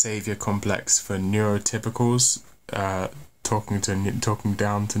white savior complex for neurotypicals, talking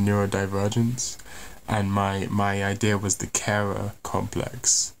down to neurodivergence, and my idea was the carer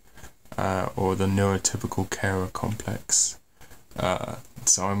complex, or the neurotypical carer complex.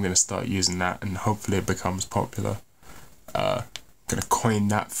 So I'm gonna start using that, and hopefully it becomes popular. Gonna coin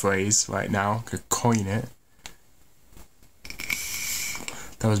that phrase right now. Gonna coin it.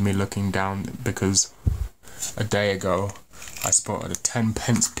 That was me looking down because a day ago I spotted a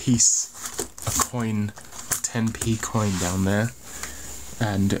 10p piece, a 10p coin down there,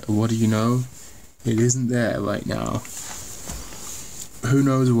 and what do you know? It isn't there right now. Who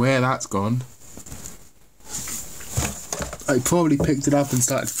knows where that's gone? I probably picked it up and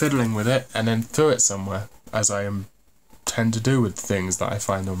started fiddling with it and then threw it somewhere, as I tend to do with things that I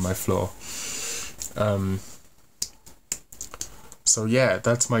find on my floor. So yeah,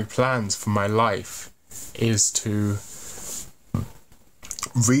 that's my plans for my life, is to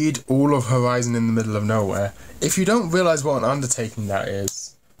read all of Horizon in the Middle of Nowhere. If you don't realise what an undertaking that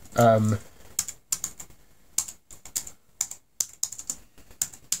is,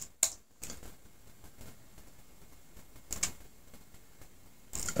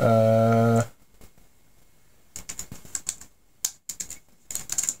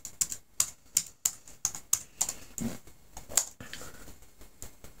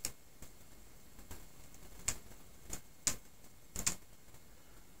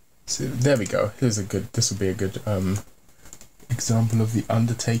 so there we go. This will be a good example of the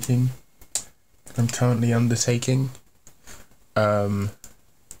undertaking that I'm currently undertaking.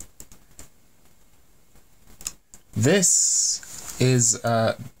 This is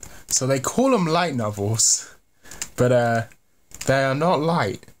so they call them light novels, but they are not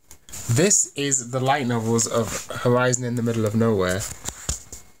light. This is the light novels of Horizon in the Middle of Nowhere.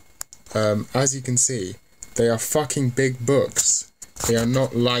 As you can see, they are fucking big books. They are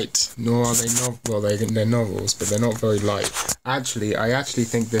not light, nor are they they're novels, but they're not very light. Actually, I actually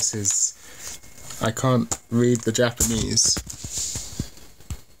think this is... I can't read the Japanese,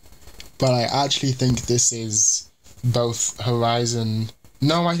 but I actually think this is both Horizon...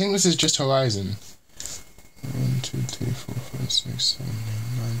 No, I think this is just Horizon. 1, 2, 3, 4, 5, 6, 7, 8,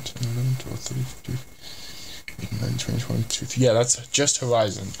 9, 10, 11, 12, 13, 14, 15, 18, 19, 20, 21, 22... Yeah, that's just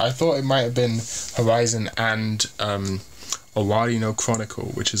Horizon. I thought it might have been Horizon and Owari no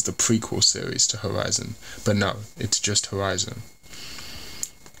Chronicle, which is the prequel series to Horizon. But no, it's just Horizon.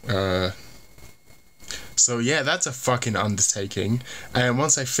 So yeah, that's a fucking undertaking. And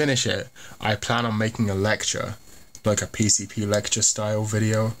once I finish it, I plan on making a lecture, like a PCP lecture style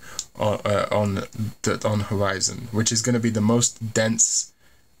video on Horizon, which is going to be the most dense.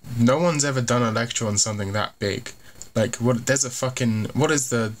 No one's ever done a lecture on something that big. Like, what? There's a fucking... What is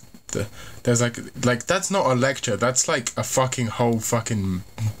the there's like that's not a lecture, that's like a fucking whole fucking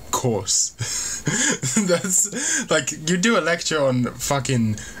course. That's like, you do a lecture on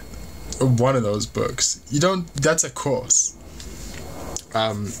fucking one of those books. You don't... That's a course.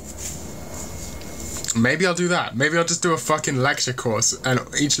 Maybe I'll do that. Maybe I'll just do a fucking lecture course, and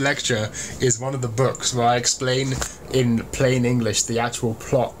each lecture is one of the books where I explain in plain English the actual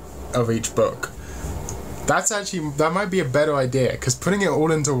plot of each book. That might be a better idea, because putting it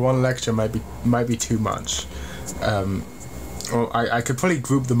all into one lecture might be too much. Or I could probably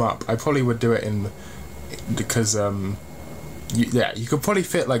group them up. I probably would do it because you could probably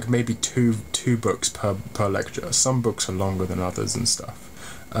fit like maybe two books per lecture. Some books are longer than others and stuff.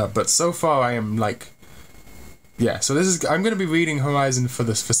 But so far I am like, yeah. So I'm going to be reading Horizon for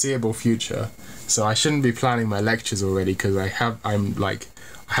the foreseeable future. So I shouldn't be planning my lectures already, because I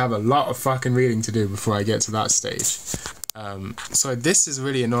have a lot of fucking reading to do before I get to that stage. So this is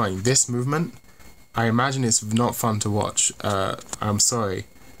really annoying. This movement, I imagine it's not fun to watch. I'm sorry.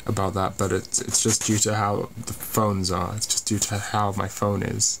 about that, but it's just due to how the phones are. It's just due to how my phone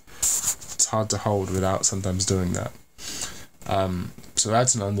is. It's hard to hold without sometimes doing that. So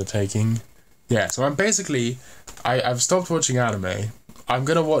that's an undertaking. Yeah, so I'm basically... I've stopped watching anime. I'm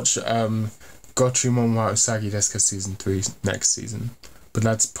gonna watch Gochumon wa Usagi desu ka Season 3 next season. But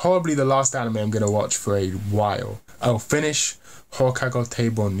that's probably the last anime I'm gonna watch for a while. I'll finish Hokago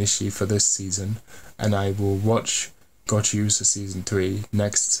Teibon Nishi for this season, and I will watch Gochiusa Season 3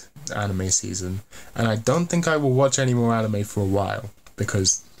 next anime season. And I don't think I will watch any more anime for a while,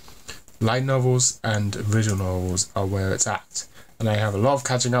 because light novels and visual novels are where it's at. And I have a lot of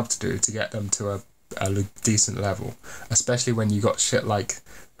catching up to do to get them to a decent level. Especially when you got shit like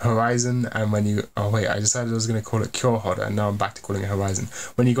Horizon, and when you... Oh wait, I decided I was going to call it Kyohora, and now I'm back to calling it Horizon.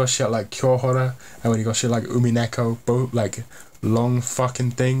 When you got shit like Kyohora, and when you got shit like Umineko, both like long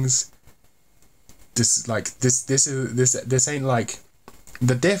fucking things. This ain't like...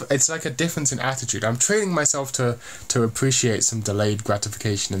 It's like a difference in attitude. I'm training myself to appreciate some delayed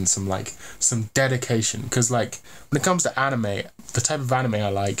gratification and some dedication, because like when it comes to anime, the type of anime I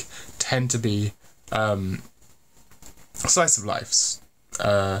like tend to be slice of lives.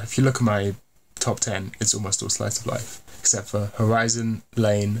 If you look at my top 10, it's almost all slice of life, except for Horizon,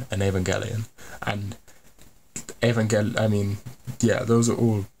 Lane, and Evangelion. And I mean, yeah, those are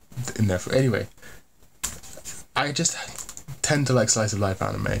all in there. Anyway, I just tend to like slice of life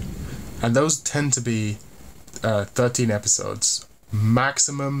anime, and those tend to be 13 episodes,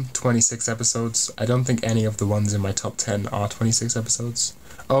 maximum 26 episodes. I don't think any of the ones in my top 10 are 26 episodes.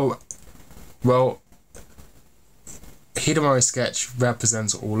 Oh, well, Hidamari Sketch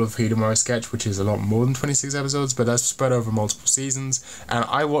represents all of Hidamari Sketch, which is a lot more than 26 episodes, but that's spread over multiple seasons, and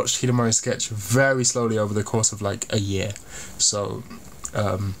I watched Hidamari Sketch very slowly over the course of like a year. So,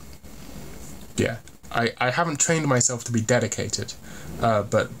 yeah. I haven't trained myself to be dedicated,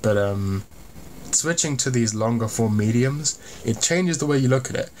 but switching to these longer form mediums, it changes the way you look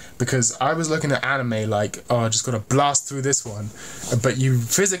at it. Because I was looking at anime like, oh, I just gotta blast through this one, but you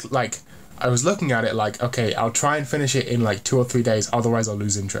physically, like, I was looking at it like, okay, I'll try and finish it in like 2 or 3 days, otherwise I'll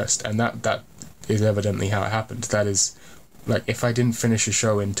lose interest, and that is evidently how it happened. That is, like, if I didn't finish a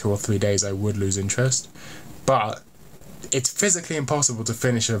show in 2 or 3 days, I would lose interest, but it's physically impossible to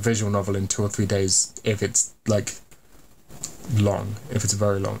finish a visual novel in 2 or 3 days if it's, like, long. If it's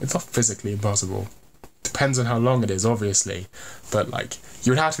very long. It's not physically impossible. Depends on how long it is, obviously. But, like,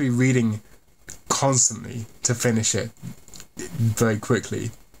 you would have to be reading constantly to finish it very quickly.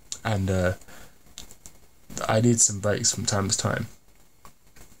 And, I need some breaks from time to time.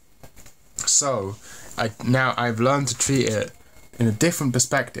 So, now I've learned to treat it in a different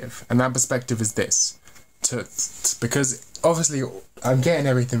perspective. And that perspective is this. Because obviously I'm getting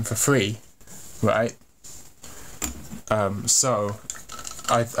everything for free, right? So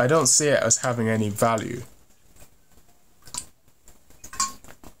I don't see it as having any value.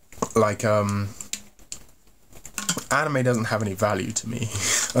 Like anime doesn't have any value to me.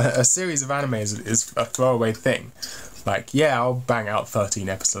 A series of anime is a throwaway thing. Like, yeah, I'll bang out 13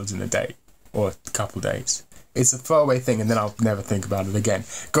 episodes in a day or a couple days. It's a throwaway thing, and then I'll never think about it again.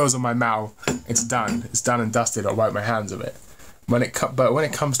 It goes on my mouth, it's done. It's done and dusted, I'll wipe my hands of it. But when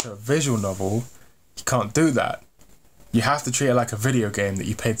it comes to a visual novel, you can't do that. You have to treat it like a video game that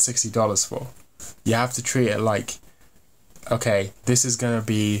you paid $60 for. You have to treat it like, okay, this is going to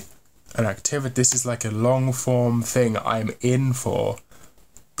be an activity, this is like a long form thing I'm in for,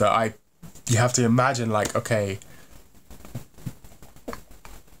 you have to imagine like, okay,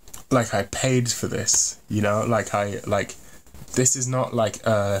 like I paid for this, you know, this is not like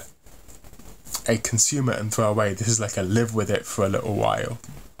a consumer and throw away. This is like a live with it for a little while,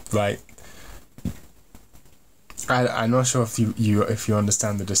 right? I'm not sure if you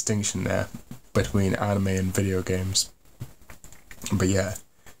understand the distinction there between anime and video games, but yeah,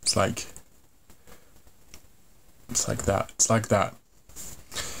 it's like that.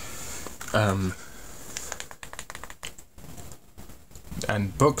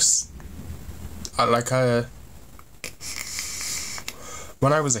 And books,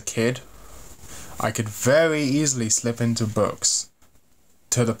 when I was a kid, I could very easily slip into books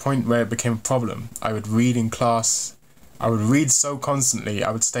to the point where it became a problem. I would read in class, I would read so constantly, I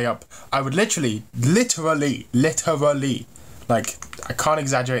would stay up, I would literally, like, I can't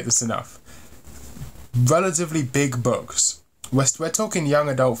exaggerate this enough, relatively big books. We're talking young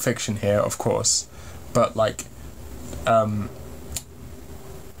adult fiction here, of course, but like,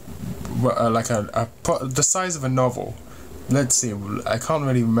 the size of a novel. Let's see, I can't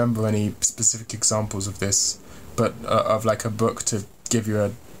really remember any specific examples of this, but of like a book to give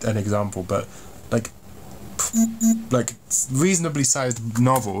you an example, but like like reasonably sized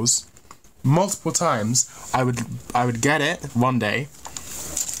novels multiple times. I would get it one day.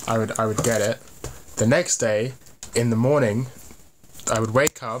 I would get it. The next day, in the morning, I would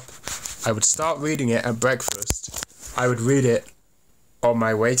wake up. I would start reading it at breakfast. I would read it on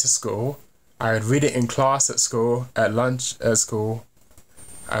my way to school. I would read it in class at school, at lunch at school.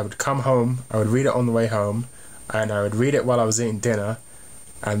 I would come home. I would read it on the way home, and I would read it while I was eating dinner,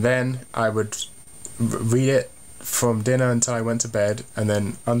 and then I would read it from dinner until I went to bed, and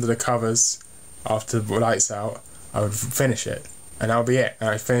then under the covers, after the lights out, I would finish it. And that'll be it. And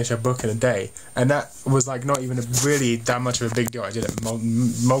I finished a book in a day. And that was like not even really that much of a big deal. I did it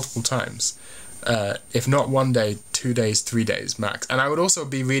multiple times. If not one day, 2 days, 3 days max. And I would also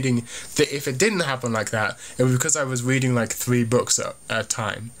be reading, if it didn't happen like that, it was because I was reading like 3 books at a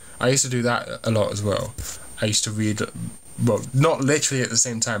time. I used to do that a lot as well. I used to read, well, not literally at the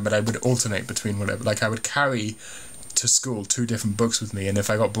same time, but I would alternate between whatever. Like I would carry to school 2 different books with me, and if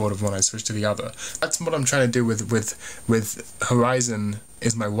I got bored of one, I'd switch to the other. That's what I'm trying to do with Horizon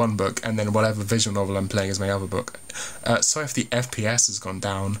is my one book, and then whatever visual novel I'm playing is my other book. So if the FPS has gone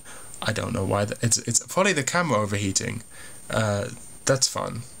down, I don't know why. It's probably the camera overheating. That's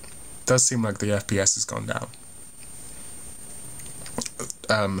fun. Does seem like the FPS has gone down.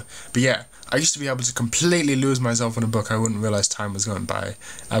 But yeah, I used to be able to completely lose myself in a book. I wouldn't realize time was going by.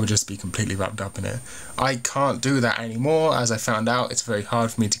 I would just be completely wrapped up in it. I can't do that anymore. As I found out, it's very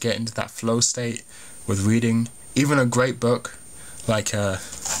hard for me to get into that flow state with reading. Even a great book, like,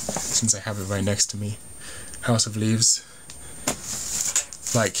 since I have it right next to me, House of Leaves.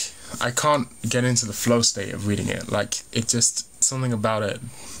 Like, I can't get into the flow state of reading it. Like, it just, something about it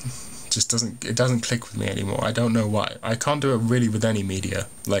just doesn't click with me anymore. I don't know why. I can't do it really with any media.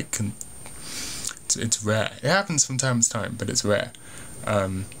 Like, it's rare. It happens from time to time, but it's rare.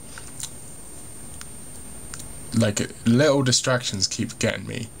 Like, little distractions keep getting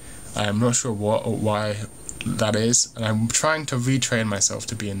me. I'm not sure what or why that is, and I'm trying to retrain myself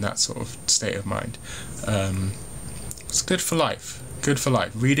to be in that sort of state of mind. It's good for life. Good for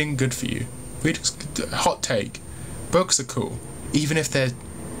life. Reading, good for you. Reading's good. Hot take. Books are cool, even if they're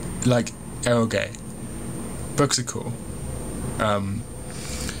like gay. Books are cool.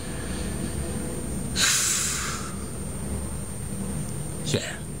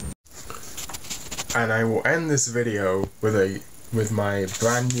 Yeah. And I will end this video with my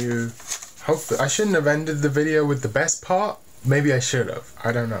brand new. Hopefully, I shouldn't have ended the video with the best part. Maybe I should have.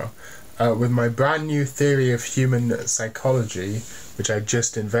 I don't know. With my brand new theory of human psychology, which I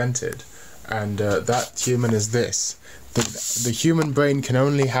just invented, and that human is this: the human brain can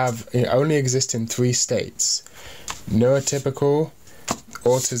only exist in 3 states: neurotypical,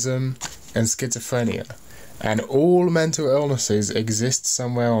 autism, and schizophrenia. And all mental illnesses exist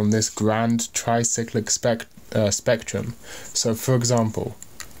somewhere on this grand tricyclic spectrum. So, for example,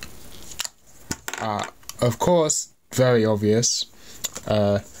 of course, very obvious,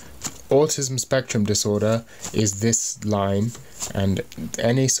 autism spectrum disorder is this line, and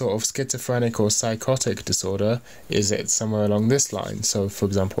any sort of schizophrenic or psychotic disorder is somewhere along this line. So, for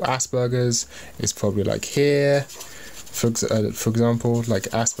example, Asperger's is probably like here. For example, like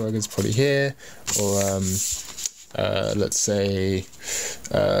Asperger's probably here, or let's say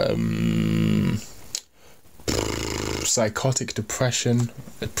psychotic depression,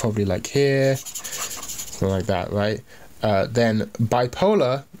 probably like here, something like that, right? Then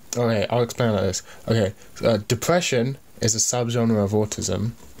bipolar. Okay, I'll explain like this. Okay, depression is a subgenre of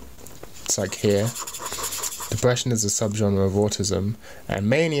autism. It's like here. Depression is a subgenre of autism, and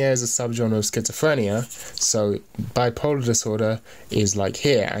mania is a subgenre of schizophrenia. So bipolar disorder is like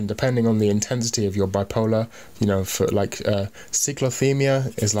here, and depending on the intensity of your bipolar, you know, for like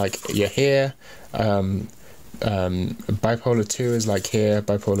cyclothymia is like you're here, bipolar 2 is like here,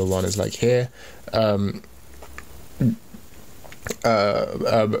 bipolar 1 is like here,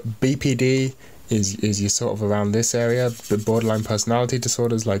 BPD is you sort of around this area, the borderline personality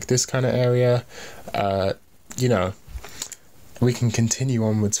disorders like this kind of area. You know, we can continue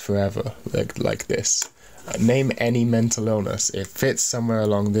onwards forever like this. Name any mental illness, it fits somewhere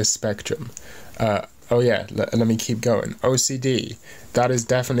along this spectrum. Oh yeah, let me keep going. OCD, that is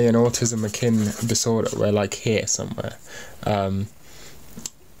definitely an autism akin disorder. We're like here somewhere.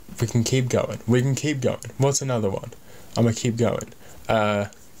 We can keep going. What's another one? I'm gonna keep going.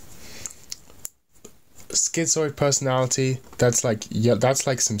 Schizoid personality, that's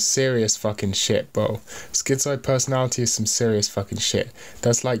like some serious fucking shit, bro. Schizoid personality is some serious fucking shit.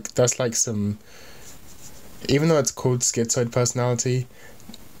 That's like some, even though it's called schizoid personality,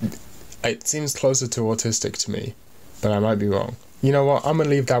 it seems closer to autistic to me, but I might be wrong. you know what? I'm gonna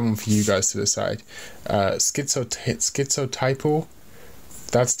leave that one for you guys to decide. Schizotypal.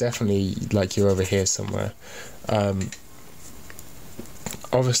 That's definitely like you're over here somewhere.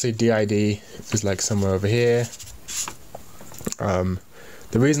 Obviously DID is like somewhere over here.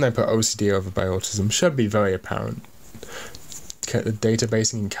 The reason I put OCD over by autism should be very apparent.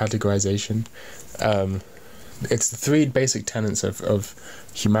 Databasing and categorization. It's the three basic tenets of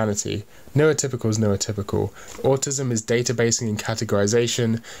humanity. Neurotypical is neurotypical. Autism is databasing and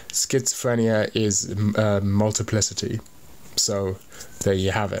categorization. Schizophrenia is multiplicity. So there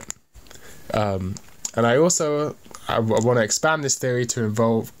you have it. And I want to expand this theory to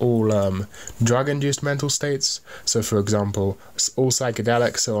involve all drug-induced mental states. So, for example, all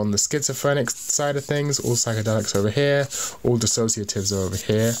psychedelics are on the schizophrenic side of things. All psychedelics are over here. All dissociatives are over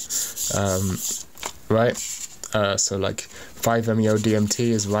here. Right? So, like 5-MeO-DMT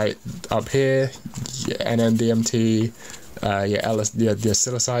is right up here. NN-DMT, your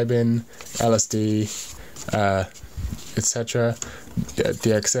psilocybin, LSD, etc.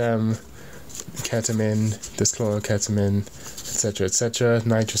 DXM. Ketamine, dyschloroketamine, etc.,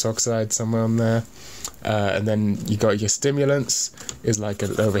 nitrous oxide somewhere on there, and then you got your stimulants is like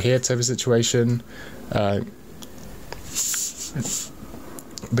an over here type of situation,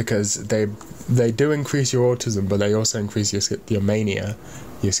 because they do increase your autism, but they also increase your mania,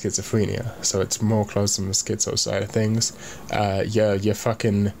 your schizophrenia. So it's more close to the schizo side of things. Your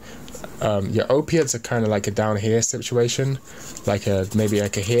fucking your opiates are kind of like a down here situation, like maybe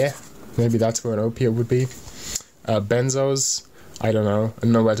like a here. Maybe that's where an opiate would be. Benzos, I don't know. I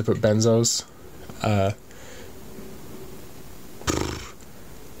don't know where to put benzos.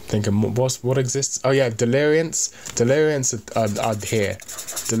 Think of what exists. Oh yeah, deliriants. Deliriants are here.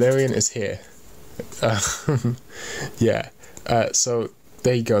 Deliriant is here. Yeah. So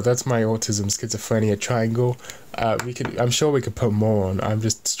there you go. That's my autism schizophrenia triangle. I'm sure we could put more on. I'm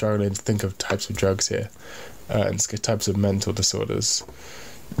just struggling to think of types of drugs here, and types of mental disorders.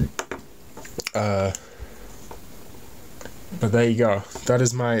 But there you go. That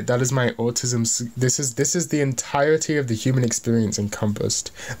is my autism. This is the entirety of the human experience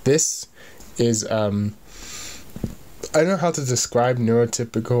encompassed. This is I don't know how to describe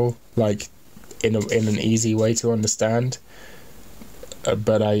neurotypical like in an easy way to understand.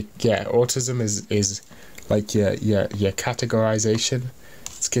 But autism is like your categorization.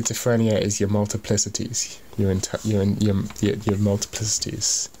 Schizophrenia is your multiplicities. Your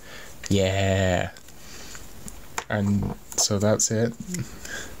multiplicities. Yeah. And so that's it.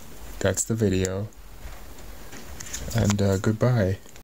 That's the video. And goodbye.